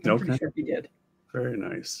 I'm pretty sure he did. Very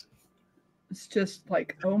nice. It's just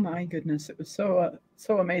like, oh my goodness, it was so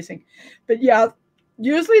amazing. But yeah,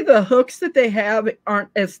 usually the hooks that they have aren't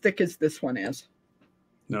as thick as this one is.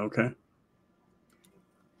 Okay.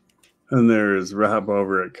 And there's Rob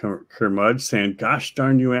over at Kermudge saying, gosh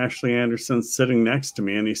darn you, Ashley Anderson's sitting next to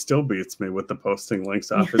me and he still beats me with the posting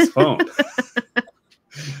links off his phone.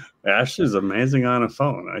 Ash is amazing on a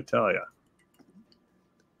phone, I tell you.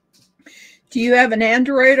 Do you have an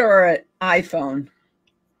Android or an iPhone?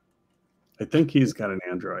 I think he's got an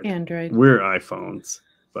Android. Android. We're iPhones,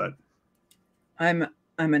 but I'm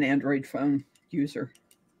an Android phone user.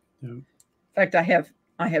 Yeah. In fact, I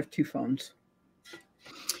have two phones.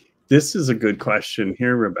 This is a good question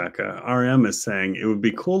here, Rebekah. RM is saying it would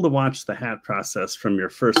be cool to watch the hat process from your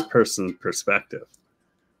first person perspective.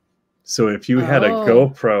 So if you had a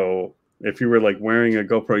GoPro, if you were like wearing a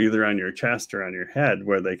GoPro either on your chest or on your head,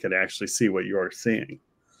 where they could actually see what you're seeing.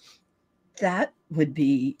 That would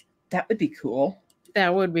be cool.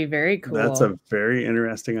 That would be very cool. That's a very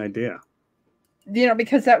interesting idea. You know,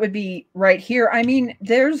 because that would be right here. I mean,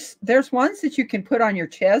 there's ones that you can put on your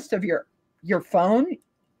chest of your phone,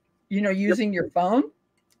 you know, using your phone.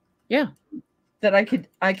 Yeah. That I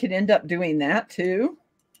could end up doing that too.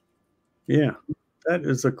 Yeah. That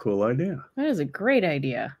is a cool idea. That is a great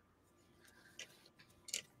idea.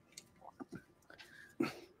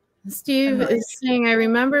 Steve is saying, I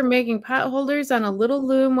remember making pot holders on a little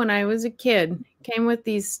loom when I was a kid. Came with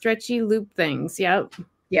these stretchy loop things. Yep.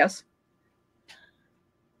 Yes.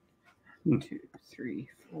 1, 2, 3,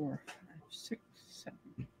 4, 5, 6,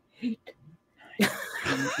 7, 8, 9,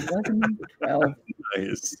 10, 11, 12.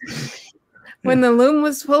 Nice. When the loom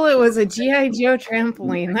was full, it was a G.I. Joe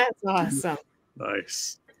trampoline. That's awesome.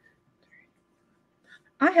 Nice.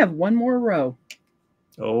 I have one more row.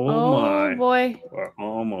 Oh my. Boy. We're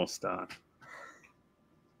almost done.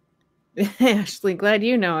 Ashley, glad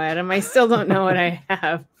you know, Adam. I still don't know what I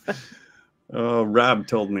have. Oh, Rob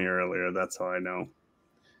told me earlier. That's how I know.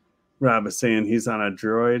 Rob is saying he's on a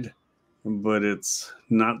droid, but it's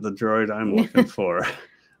not the droid I'm looking for.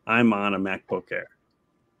 I'm on a MacBook Air.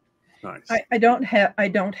 Nice. I don't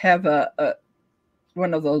have a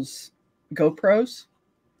one of those GoPros.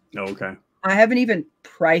 Okay. I haven't even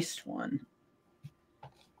priced one.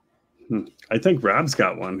 I think Rob's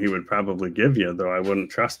got one he would probably give you, though I wouldn't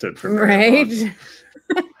trust it for right.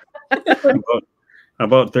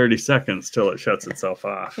 about 30 seconds till it shuts itself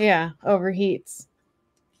off. Yeah, overheats.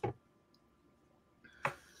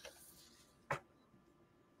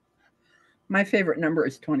 My favorite number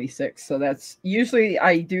is 26. So that's usually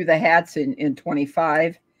I do the hats in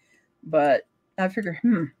 25, but I figure,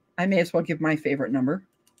 I may as well give my favorite number.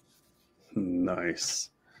 Nice.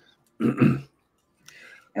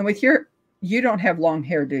 And with you don't have long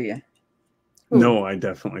hair, do you? Ooh. No, I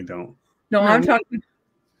definitely don't. No, I'm talking.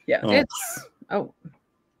 Yeah.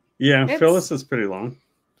 Yeah, Phyllis is pretty long.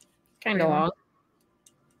 Kind of long.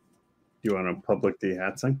 You want to public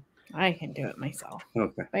de-hatsing? I can do it myself.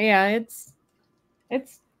 Okay. But yeah,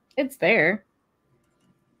 it's there.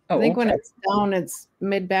 I think when it's down, it's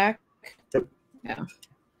mid back. Yep. Yeah.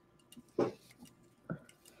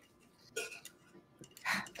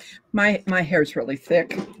 My hair's really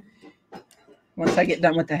thick. once I get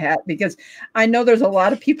done with the hat, because I know there's a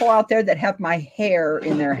lot of people out there that have my hair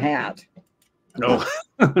in their hat. Oh,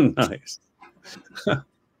 nice.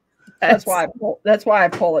 That's why I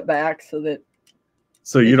pull it back so that.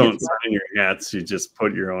 So you don't sign your hats; you just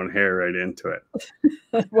put your own hair right into it.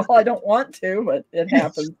 Well, I don't want to, but it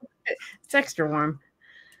happens. It's extra warm.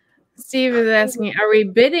 Steve is asking, are we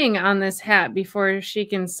bidding on this hat before she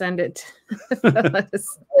can send it to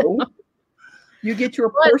us? Oh, you get your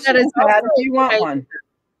personal hat if you want one.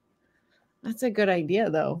 That's a good idea,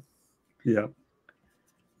 though. Yeah.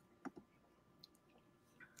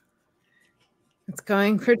 It's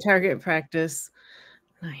going for target practice.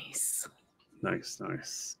 Nice. Nice,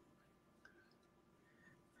 nice.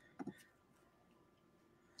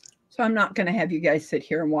 So I'm not going to have you guys sit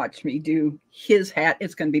here and watch me do his hat.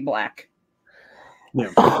 It's going to be black.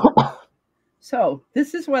 Yeah. So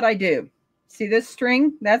this is what I do. See this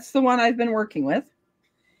string? That's the one I've been working with.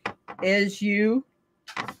 Is you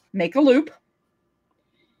make a loop.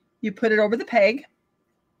 You put it over the peg.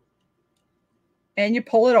 And you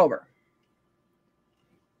pull it over.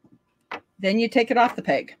 Then you take it off the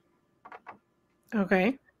peg.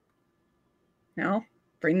 Okay. Now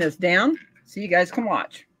bring this down so you guys can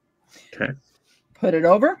watch. Okay. Put it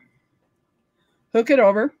over. Hook it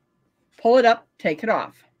over. Pull it up. Take it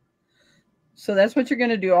off. So that's what you're going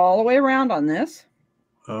to do all the way around on this.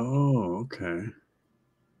 Oh, okay.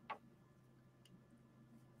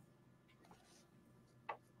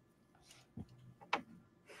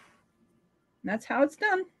 That's how it's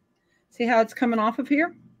done. See how it's coming off of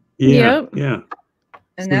here? Yeah. Yep. Yeah.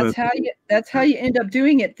 And So that's how you end up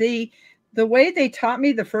doing it. The way they taught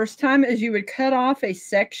me the first time is you would cut off a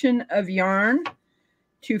section of yarn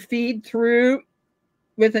to feed through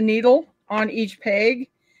with a needle on each peg.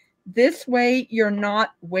 This way you're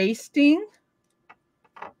not wasting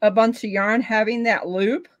a bunch of yarn having that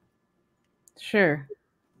loop. Sure.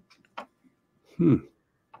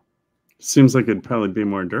 Seems like it'd probably be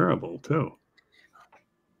more durable too.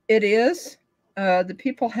 It is. The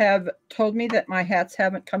people have told me that my hats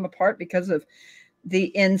haven't come apart because of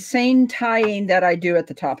the insane tying that I do at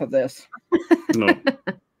the top of this. No.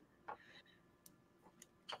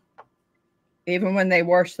 Even when they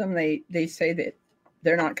wash them, they say that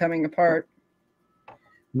they're not coming apart.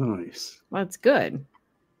 Nice. Well, that's good.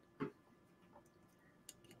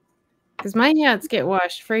 Because my hats get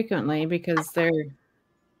washed frequently because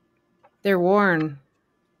they're worn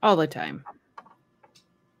all the time.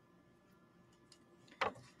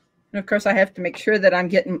 And of course, I have to make sure that I'm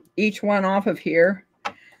getting each one off of here.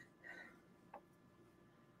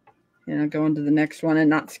 Going to the next one and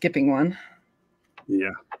not skipping one.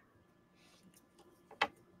 Yeah.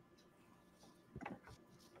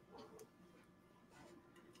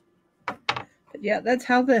 But yeah, that's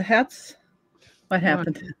how the hats. What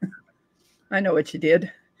happened? I know what you did.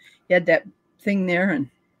 You had that thing there,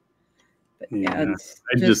 I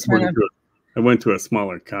just went to a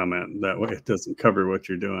smaller comment. That way, it doesn't cover what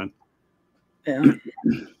you're doing. Yeah.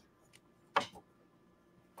 And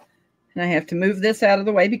I have to move this out of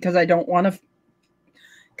the way because I don't want to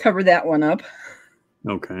cover that one up.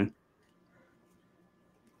 Okay.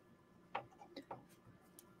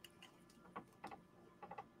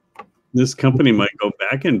 This company might go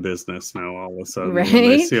back in business now all of a sudden when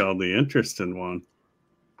they see all the interest in one.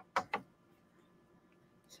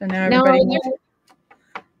 So now everybody knows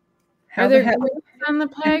Are there grooves on the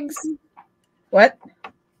pegs? What?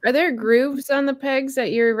 Are there grooves on the pegs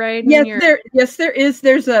that you're riding? Yes, there is.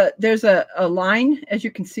 There's a line, as you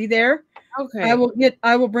can see there. Okay.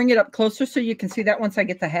 I will bring it up closer so you can see that once I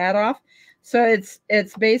get the hat off. So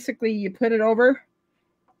it's basically you put it over,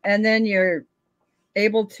 and then you're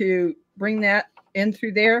able to bring that in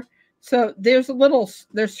through there. So there's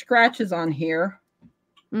scratches on here.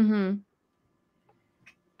 Mm-hmm.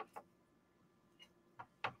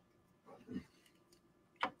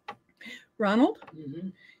 Ronald,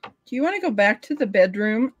 do you want to go back to the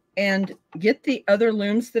bedroom and get the other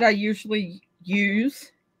looms that I usually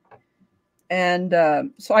use? And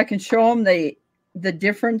so I can show them the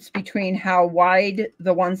difference between how wide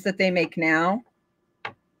the ones that they make now.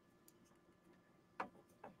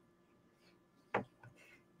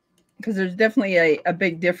 Because there's definitely a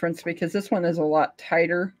big difference because this one is a lot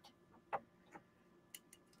tighter.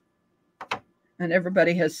 And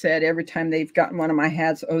everybody has said every time they've gotten one of my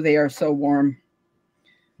hats, oh, they are so warm.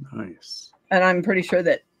 Nice. And I'm pretty sure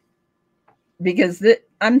that because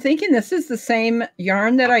I'm thinking this is the same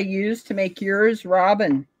yarn that I use to make yours, Rob,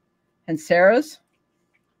 and Sarah's.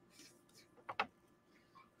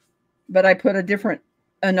 But I put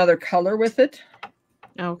another color with it.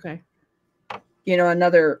 Okay.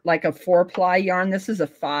 Another like a 4-ply yarn. This is a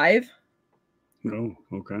 5. No,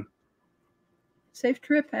 okay. Safe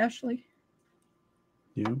trip, Ashley.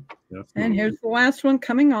 Yeah, definitely. And here's the last one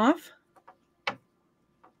coming off.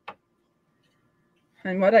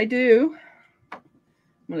 And what I do, I'm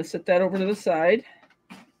going to set that over to the side,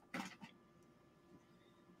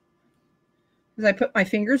 is I put my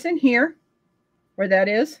fingers in here, where that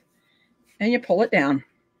is, and you pull it down.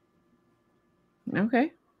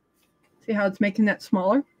 Okay. See how it's making that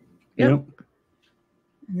smaller? Yep.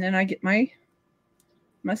 And then I get my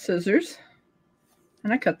scissors,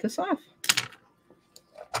 and I cut this off.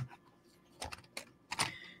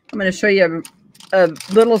 I'm going to show you a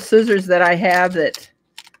little scissors that I have that.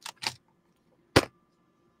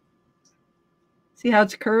 See how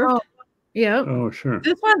it's curved? Oh, yeah. Oh, sure.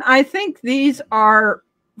 This one, I think these are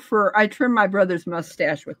for, I trim my brother's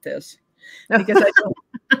mustache with this because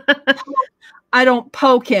I don't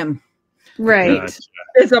poke him. Right. Gotcha.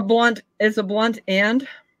 It's a blunt end.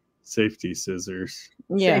 Safety scissors.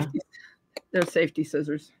 Yeah. They're safety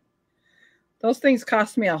scissors. Those things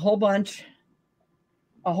cost me a whole bunch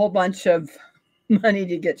of money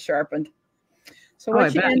to get sharpened. So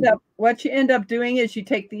what you end up doing is you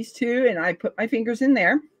take these two, and I put my fingers in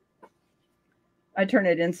there. I turn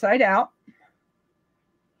it inside out.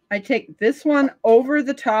 I take this one over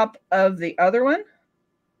the top of the other one,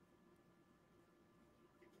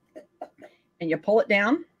 and you pull it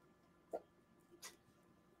down.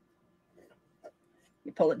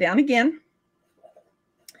 You pull it down again.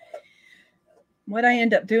 What I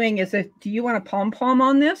end up doing is, do you want a pom-pom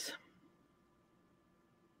on this?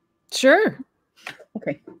 Sure.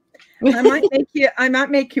 Okay. I might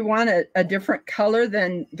make you want a different color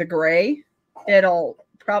than the gray. It'll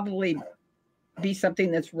probably be something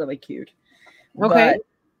that's really cute. Okay.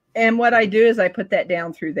 And what I do is I put that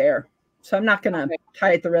down through there. So I'm not going to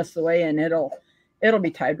tie it the rest of the way, and it'll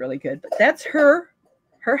be tied really good. But that's her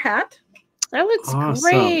hat. That looks Awesome.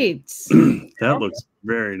 great. That looks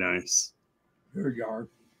very nice. Here you are.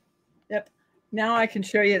 Yep. Now I can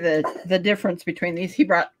show you the difference between these. He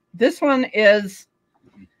brought, this one is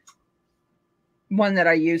one that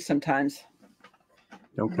I use sometimes.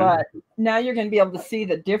 Okay. But now you're going to be able to see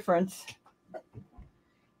the difference.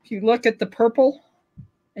 If you look at the purple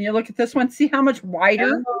and you look at this one, see how much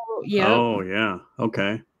wider? Yeah. Oh, yeah.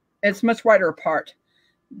 Okay. It's much wider apart.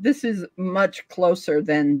 This is much closer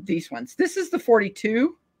than these ones. This is the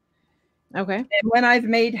 42. Okay. And when I've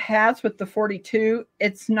made hats with the 42,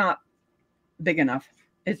 it's not big enough.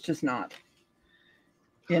 It's just not.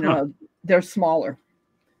 You know, they're smaller.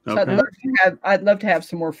 So Okay. I'd love to have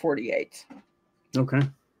some more 48s. Okay.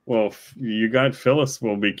 Well, you got Phyllis.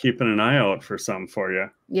 We'll be keeping an eye out for some for you.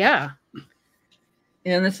 Yeah.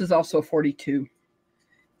 And this is also 42.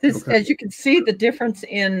 This, Okay. as you can see, the difference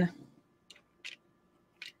in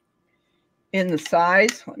the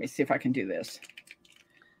size. Let me see if I can do this.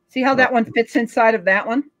 See how that one fits inside of that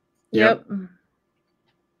one? Yep.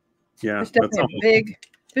 Yeah. There's definitely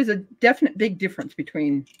there's a definite big difference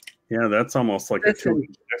between. Yeah, that's almost like a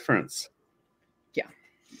 2-inch difference. Yeah.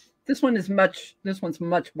 This one's much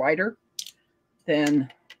wider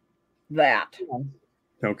than that.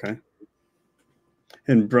 Okay.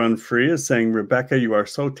 And Brun Free is saying, Rebekah, you are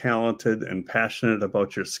so talented and passionate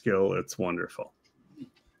about your skill. It's wonderful.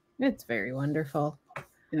 It's very wonderful.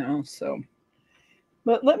 You know, so.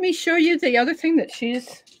 But let me show you the other thing that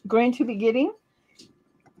she's going to be getting.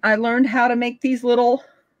 I learned how to make these little,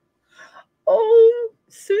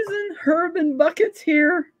 Susan, Herb, and Buckets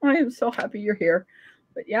here. I am so happy you're here.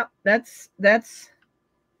 But yeah, that's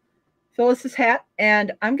Phyllis's hat.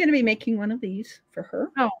 And I'm going to be making one of these for her.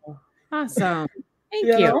 Oh, awesome. Thank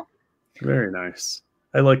You you. know? Very nice.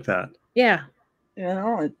 I like that. Yeah. You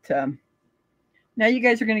know, now you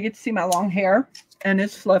guys are going to get to see my long hair, and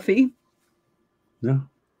it's fluffy. Yeah.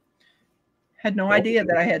 Had no idea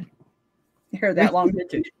that I had hair that long,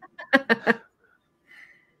 did you?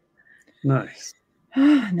 Nice.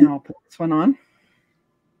 Now I'll put this one on.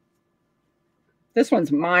 This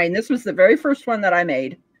one's mine. This was the very first one that I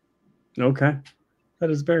made. Okay.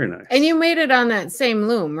 That is very nice. And you made it on that same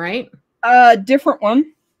loom, right? Different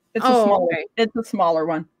one. It's a smaller. Okay. It's a smaller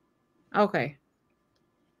one. Okay.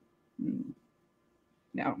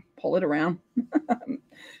 Now pull it around. I'm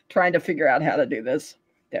trying to figure out how to do this.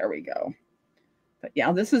 There we go. But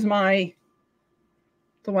yeah, this is the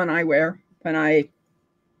one I wear when I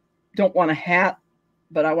don't want a hat,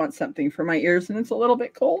 but I want something for my ears and it's a little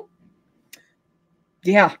bit cold.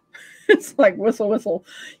 Yeah. It's like whistle, whistle.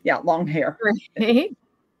 Yeah, long hair. Right.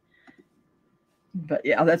 But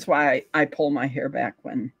yeah, that's why I pull my hair back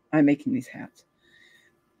when I'm making these hats.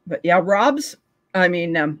 But yeah, Adam's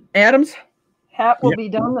hat will be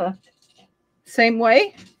done the same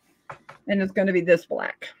way. And it's going to be this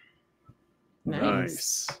black.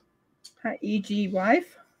 Nice. Hi, EG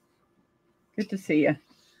wife. Good to see you.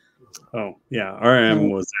 Oh, yeah. RM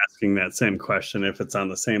was asking that same question if it's on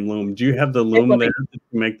the same loom. Do you have the loom there that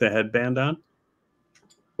you make the headband on?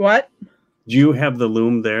 What? Do you have the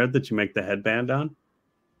loom there that you make the headband on?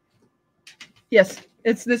 Yes,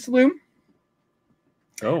 it's this loom.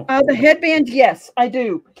 Oh. The headband, yes, I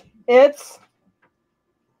do. It's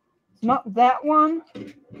not that one.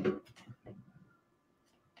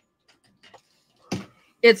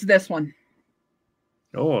 It's this one.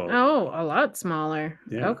 Oh, a lot smaller.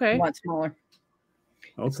 Yeah. Okay. A lot smaller.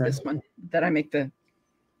 It's okay. this one that I make the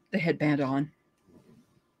headband on.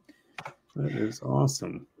 That is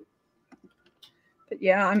awesome. But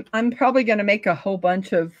yeah, I'm probably going to make a whole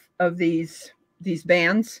bunch of these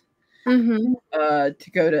bands to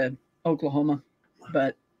go to Oklahoma,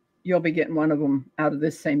 but you'll be getting one of them out of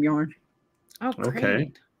this same yarn. Oh, great.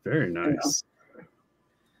 Okay. Very nice.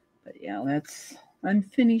 But yeah, I'm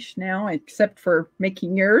finished now, except for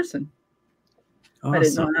making yours, and Awesome. I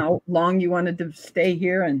didn't know how long you wanted to stay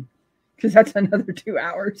here, and because that's another 2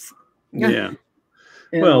 hours. Yeah.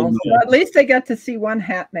 So at least I got to see one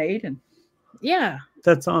hat made, and yeah,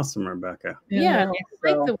 that's awesome, Rebekah. Yeah, I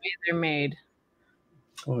like the way they're made.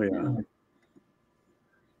 Oh yeah.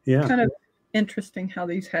 Yeah. Kind of interesting how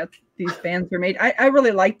these bands are made. I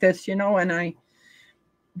really like this, and I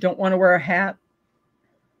don't want to wear a hat.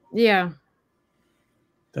 Yeah.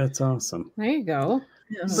 That's awesome. There you go.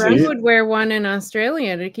 Yeah. Brooke would wear one in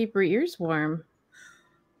Australia to keep her ears warm.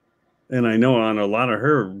 And I know on a lot of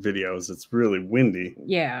her videos, it's really windy.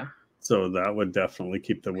 Yeah. So that would definitely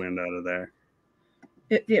keep the wind out of there.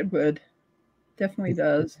 It would. Definitely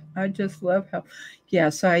does. I just love how,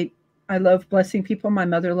 yes, I love blessing people. My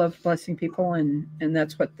mother loved blessing people. And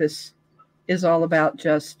that's what this is all about.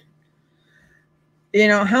 Just,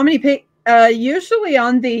 how many usually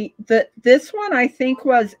on this one, I think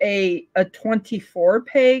was a 24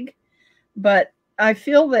 peg, but I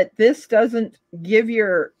feel that this doesn't give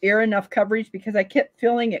your ear enough coverage because I kept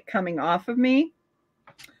feeling it coming off of me.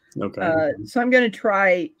 Okay. So I'm going to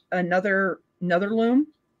try another loom,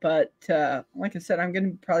 but like I said, I'm going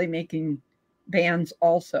to be probably making bands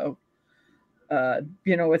also.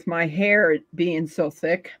 With my hair being so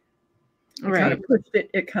thick,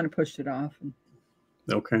 it kind of pushed it off.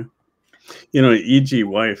 Okay. EG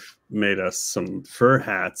wife made us some fur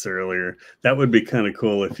hats earlier. That would be kind of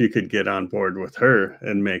cool if you could get on board with her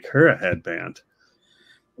and make her a headband.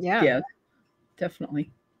 Yeah,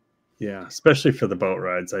 definitely. Yeah, especially for the boat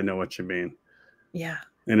rides. I know what you mean. Yeah.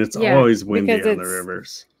 And it's always windy on the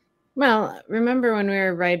rivers. Well, remember when we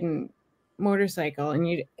were riding motorcycle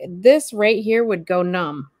and this right here would go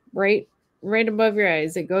numb, right above your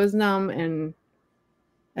eyes. It goes numb, and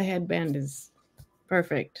a headband is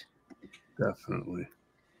perfect. Definitely.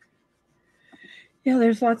 Yeah,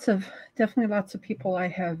 there's definitely lots of people I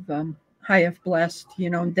have blessed,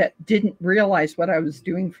 that didn't realize what I was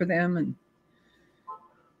doing for them. And,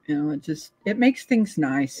 it makes things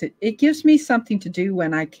nice. It gives me something to do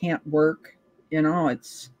when I can't work. It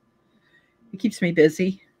keeps me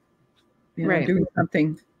busy, doing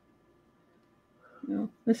something.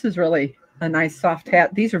 This is really a nice soft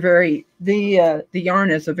hat. These are the yarn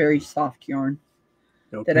is a very soft yarn.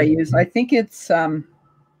 Okay. That I use. I think it's Karen.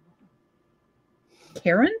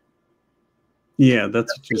 Yeah,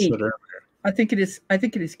 that's what you said earlier. I think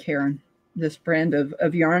it is Karen, this brand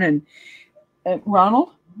of yarn. And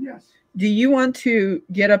Ronald? Yes. Do you want to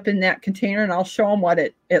get up in that container and I'll show them what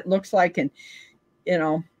it looks like, and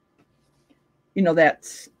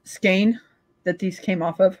that skein that these came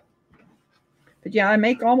off of? But yeah, I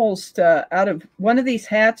make almost out of one of these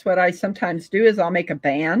hats. What I sometimes do is I'll make a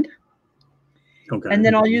band. Okay. And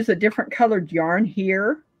then I'll use a different colored yarn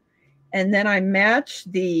here. And then I match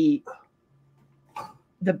the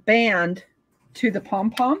band to the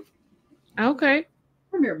pom-pom. Okay.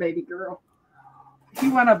 Come here, baby girl. If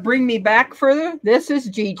you want to bring me back further, this is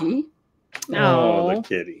Gigi. Oh, the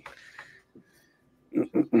kitty.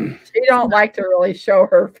 She don't like to really show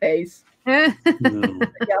her face. No.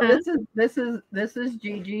 Yeah, this is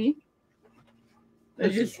Gigi.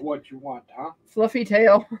 This is what you want, huh? Fluffy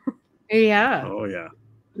tail. Yeah. Oh yeah.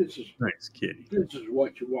 This is nice kitty. This is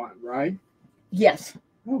what you want, right? Yes.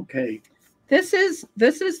 Okay. This is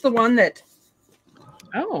the one that.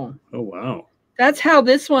 Oh. Oh wow. That's how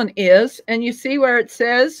this one is, and you see where it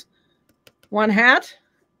says one hat.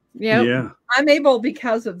 Yep. Yeah. I'm able,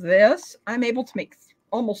 because of this, I'm able to make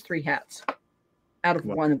almost 3 hats out of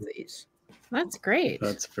one of these. That's great.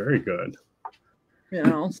 That's very good.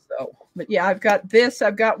 But yeah, I've got this.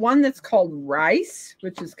 I've got one that's called Rice,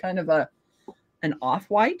 which is kind of an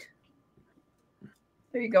off-white.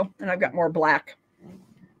 There you go. And I've got more black.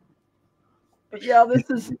 But yeah, this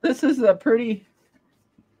is a pretty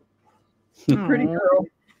girl.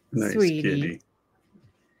 Nice Sweetie. kitty.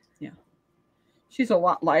 Yeah. She's a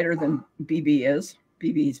lot lighter than BB is.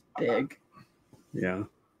 BB's big. Yeah.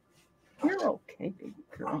 You're okay, baby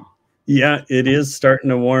girl. Yeah, it is starting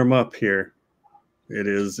to warm up here. It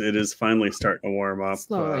is finally starting to warm up.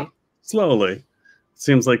 Slowly.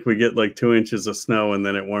 Seems like we get like 2 inches of snow and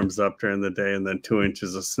then it warms up during the day, and then 2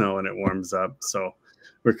 inches of snow and it warms up. So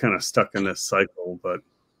we're kind of stuck in this cycle, but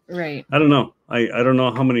Right. I don't know. I don't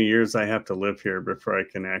know how many years I have to live here before I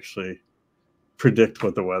can actually predict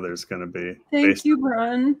what the weather's going to be. Thank you,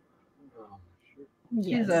 Brun.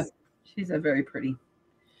 Yes. She's a very pretty.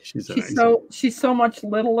 She's so much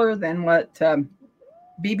littler than what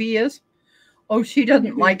BB is. Oh, she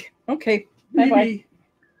doesn't like. Okay, bye-bye.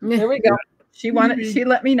 There we go. She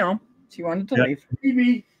let me know. She wanted to leave.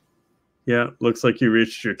 BB. Yeah, looks like you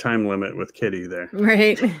reached your time limit with Kitty there.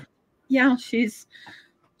 Right. Yeah, she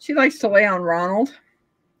likes to lay on Ronald.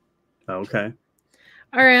 Okay.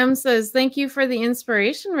 RM says, thank you for the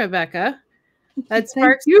inspiration, Rebekah. That Thank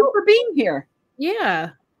sparks you for being here. Yeah.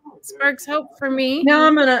 Sparks hope for me. Now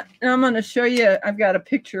I'm gonna show you. I've got a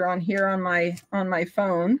picture on here on my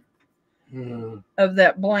phone of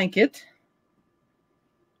that blanket.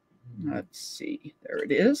 Let's see. There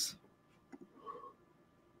it is.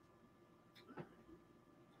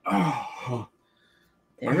 Oh.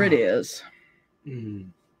 There it is.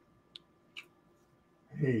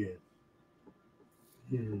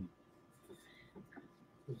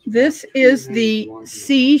 This is the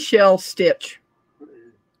seashell stitch.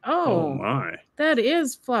 Oh, my. That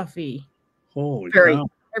is fluffy. Holy Very. cow.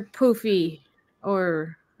 Or poofy.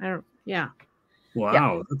 Or I don't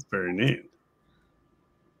Wow, that's very neat.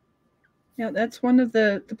 Yeah, that's one of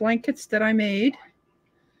the blankets that I made.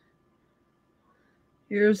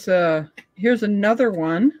 Here's another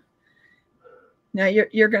one. Now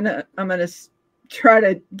I'm gonna try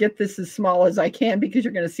to get this as small as I can because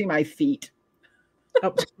you're gonna see my feet.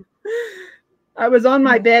 Oh. I was on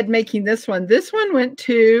my bed making this one. This one went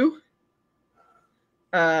to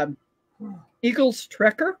Eagles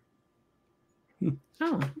Trekker.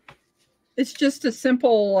 Oh. It's just a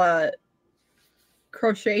simple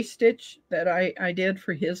crochet stitch that I did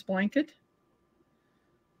for his blanket.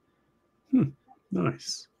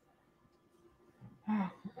 Nice.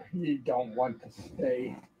 You don't want to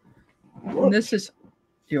stay. And this is,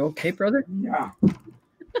 you okay, brother? Yeah.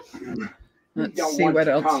 Let's see what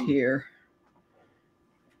else here.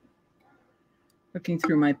 Looking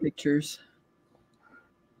through my pictures.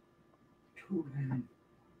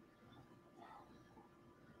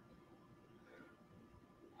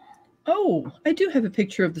 Oh, I do have a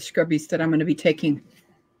picture of the scrubbies that I'm going to be taking.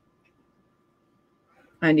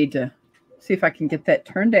 I need to see if I can get that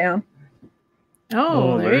turned down.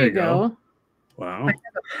 Oh, there you go. Wow. I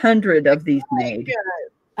have 100 of these made.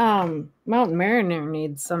 Mountain Mariner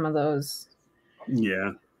needs some of those.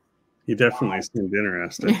 Yeah. He definitely seemed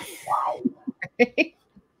interested. Wow.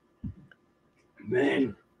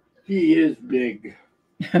 Man, he is big.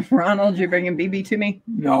 Ronald, you bringing BB to me?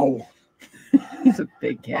 No. He's a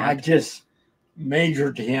big cat. I just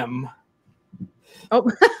measured him. Oh.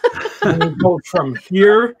 And he goes from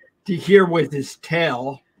here to here with his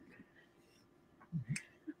tail.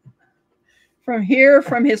 From here,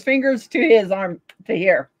 from his fingers to his arm to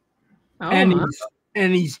here. Oh,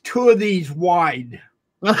 And he's 2 of these wide.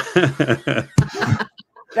 that's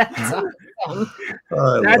awesome.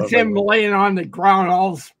 That's him laying on the ground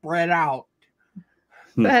all spread out.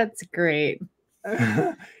 That's great.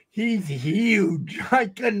 He's huge. I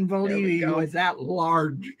couldn't believe he was that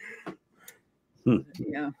large.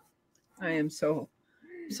 Yeah. I am so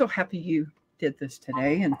happy you did this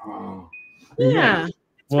today. And Yeah.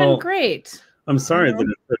 It's been great. I'm sorry that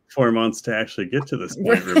it took 4 months to actually get to this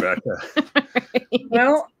point, Rebekah.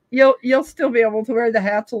 well, you'll still be able to wear the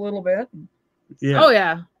hats a little bit. Yeah. Oh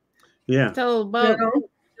yeah. Yeah. Till about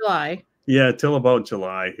July. Yeah, till about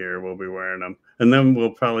July here we'll be wearing them. And then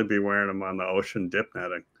we'll probably be wearing them on the ocean dip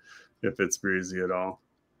netting if it's breezy at all.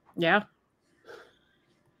 Yeah.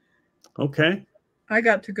 Okay. I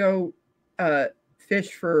got to go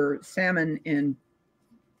fish for salmon in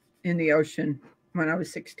the ocean when I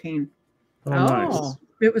was 16. Oh, nice.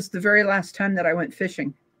 It was the very last time that I went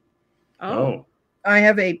fishing. Oh. I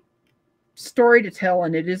have a story to tell,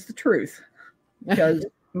 and it is the truth. Because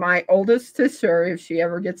my oldest sister, if she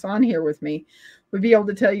ever gets on here with me, would be able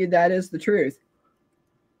to tell you that is the truth.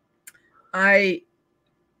 I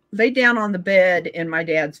laid down on the bed in my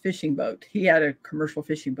dad's fishing boat. He had a commercial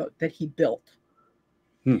fishing boat that he built.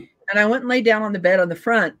 And I went and laid down on the bed on the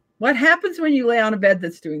front What happens when you lay on a bed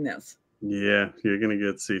that's doing this? Yeah, you're gonna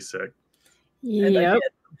get seasick. And I Yep.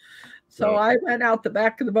 did. So I went out the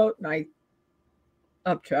back of the boat and I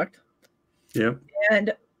upchucked. Yep.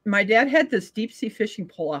 And my dad had this deep sea fishing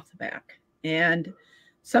pole off the back, and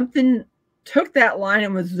something took that line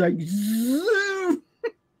and was like, zoom.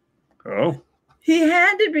 Oh.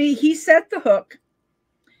 He set the hook,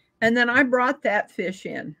 and then I brought that fish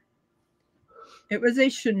in. It was a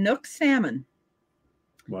Chinook salmon.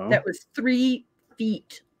 Wow. That was 3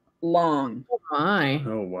 feet long. Oh my.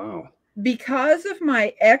 Oh wow. Because of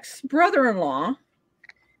my ex-brother-in-law,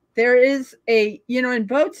 there is in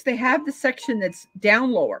boats, they have the section that's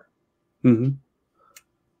down lower. Mm-hmm.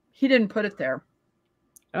 He didn't put it there.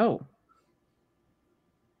 Oh.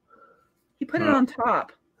 He put it on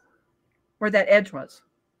top where that edge was.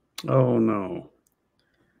 Oh no.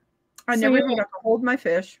 I never even got to hold my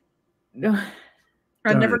fish.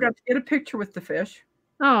 I never got to get a picture with the fish.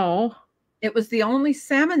 Oh. It was the only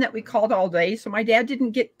salmon that we called all day, so my dad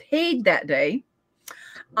didn't get paid that day.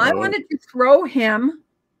 I wanted to throw him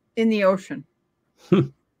in the ocean.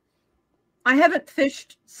 I haven't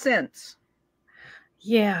fished since.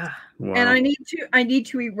 Yeah. Wow. And I need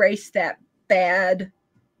to erase that bad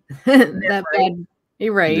That bad.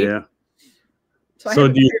 You're right. Yeah. So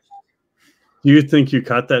do you think you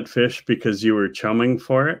caught that fish because you were chumming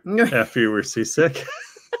for it after you were seasick?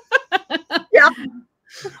 Yeah,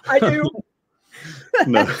 I do.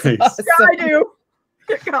 Nice. Awesome. Yeah, I do.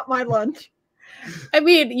 It got my lunch. I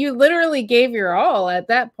mean, you literally gave your all at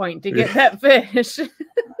that point to get that fish.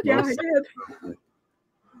 Yeah, I did.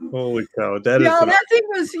 Holy cow. That thing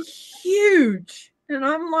was huge. And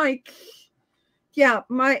I'm like, yeah,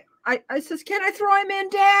 I says, can I throw him in,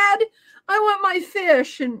 Dad? I want my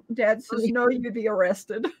fish. And Dad says, no, you'd be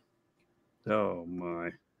arrested. Oh my.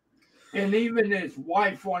 And even his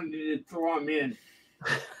wife wanted to throw him in.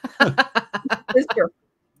 Sister.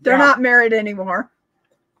 They're not married anymore.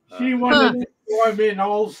 She wanted to throw him in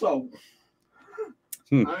also.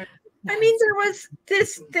 I mean, there was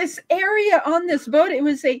this area on this boat. It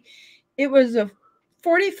was a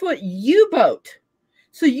 40-foot U-boat.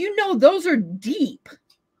 So those are deep.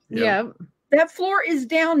 Yeah. That floor is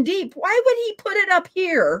down deep. Why would he put it up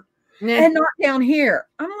here and not down here?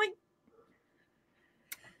 I'm like,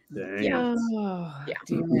 dang. Yeah.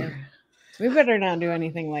 Dear. We better not do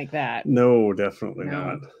anything like that. No, definitely No.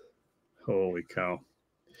 not. Holy cow.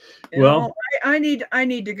 I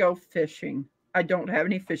need to go fishing. I don't have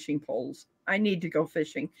any fishing poles. I need to go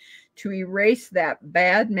fishing to erase that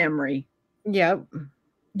bad memory. Yep.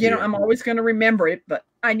 I'm always going to remember it, but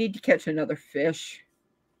I need to catch another fish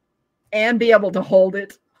and be able to hold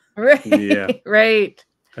it. Right. Yeah. Right.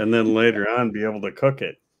 And then later on be able to cook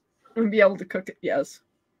it. And be able to cook it, yes.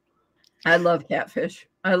 I love catfish.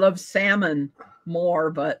 I love salmon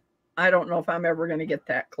more, but I don't know if I'm ever going to get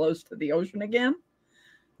that close to the ocean again.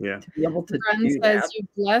 Yeah. To be able to Friend do says that. you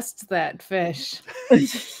blessed that fish.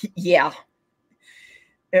 Yeah.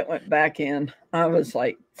 It went back in. I was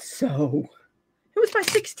like, so. It was my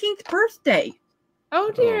 16th birthday.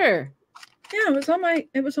 Oh dear. Yeah, it was on my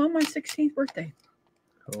 16th birthday.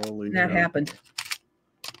 Holy And that cow. happened.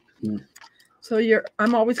 Hmm. So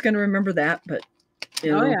I'm always going to remember that, but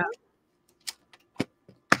Oh yeah.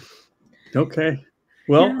 Okay.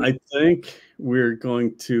 Well, I think we're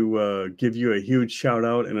going to give you a huge shout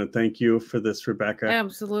out and a thank you for this, Rebekah.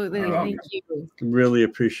 Absolutely. Thank you. Really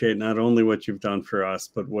appreciate not only what you've done for us,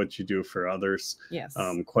 but what you do for others. Yes.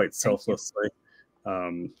 Quite selflessly.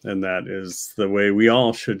 And that is the way we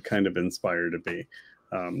all should kind of inspire to be.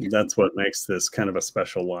 That's what makes this kind of a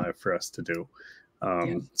special live for us to do.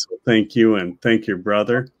 So thank you, and thank your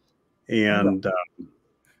brother and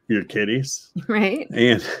your kitties. Right.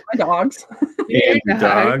 And my dogs. And your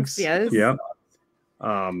dogs. Yes. Yep.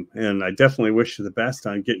 And I definitely wish you the best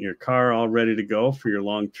on getting your car all ready to go for your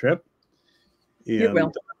long trip. And, It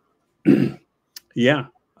will. Yeah,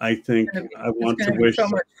 I think I want to wish so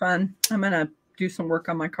much fun. I'm gonna do some work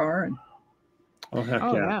on my car and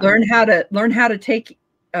yeah. learn how to take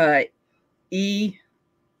e-brake.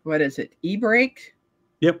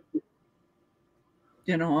 Yep.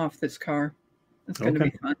 Off this car. It's gonna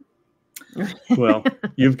be fun. Well,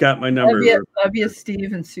 you've got my number. Love you,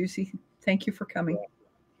 Steve and Susie. Thank you for coming.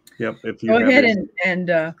 Yep. If you go ahead and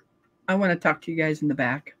I want to talk to you guys in the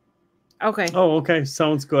back. Okay. Oh, okay.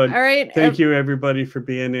 Sounds good. All right. Thank you, everybody, for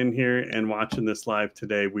being in here and watching this live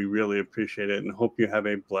today. We really appreciate it and hope you have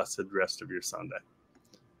a blessed rest of your Sunday.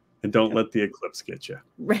 And don't let the eclipse get you.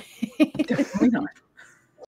 Right. Definitely not.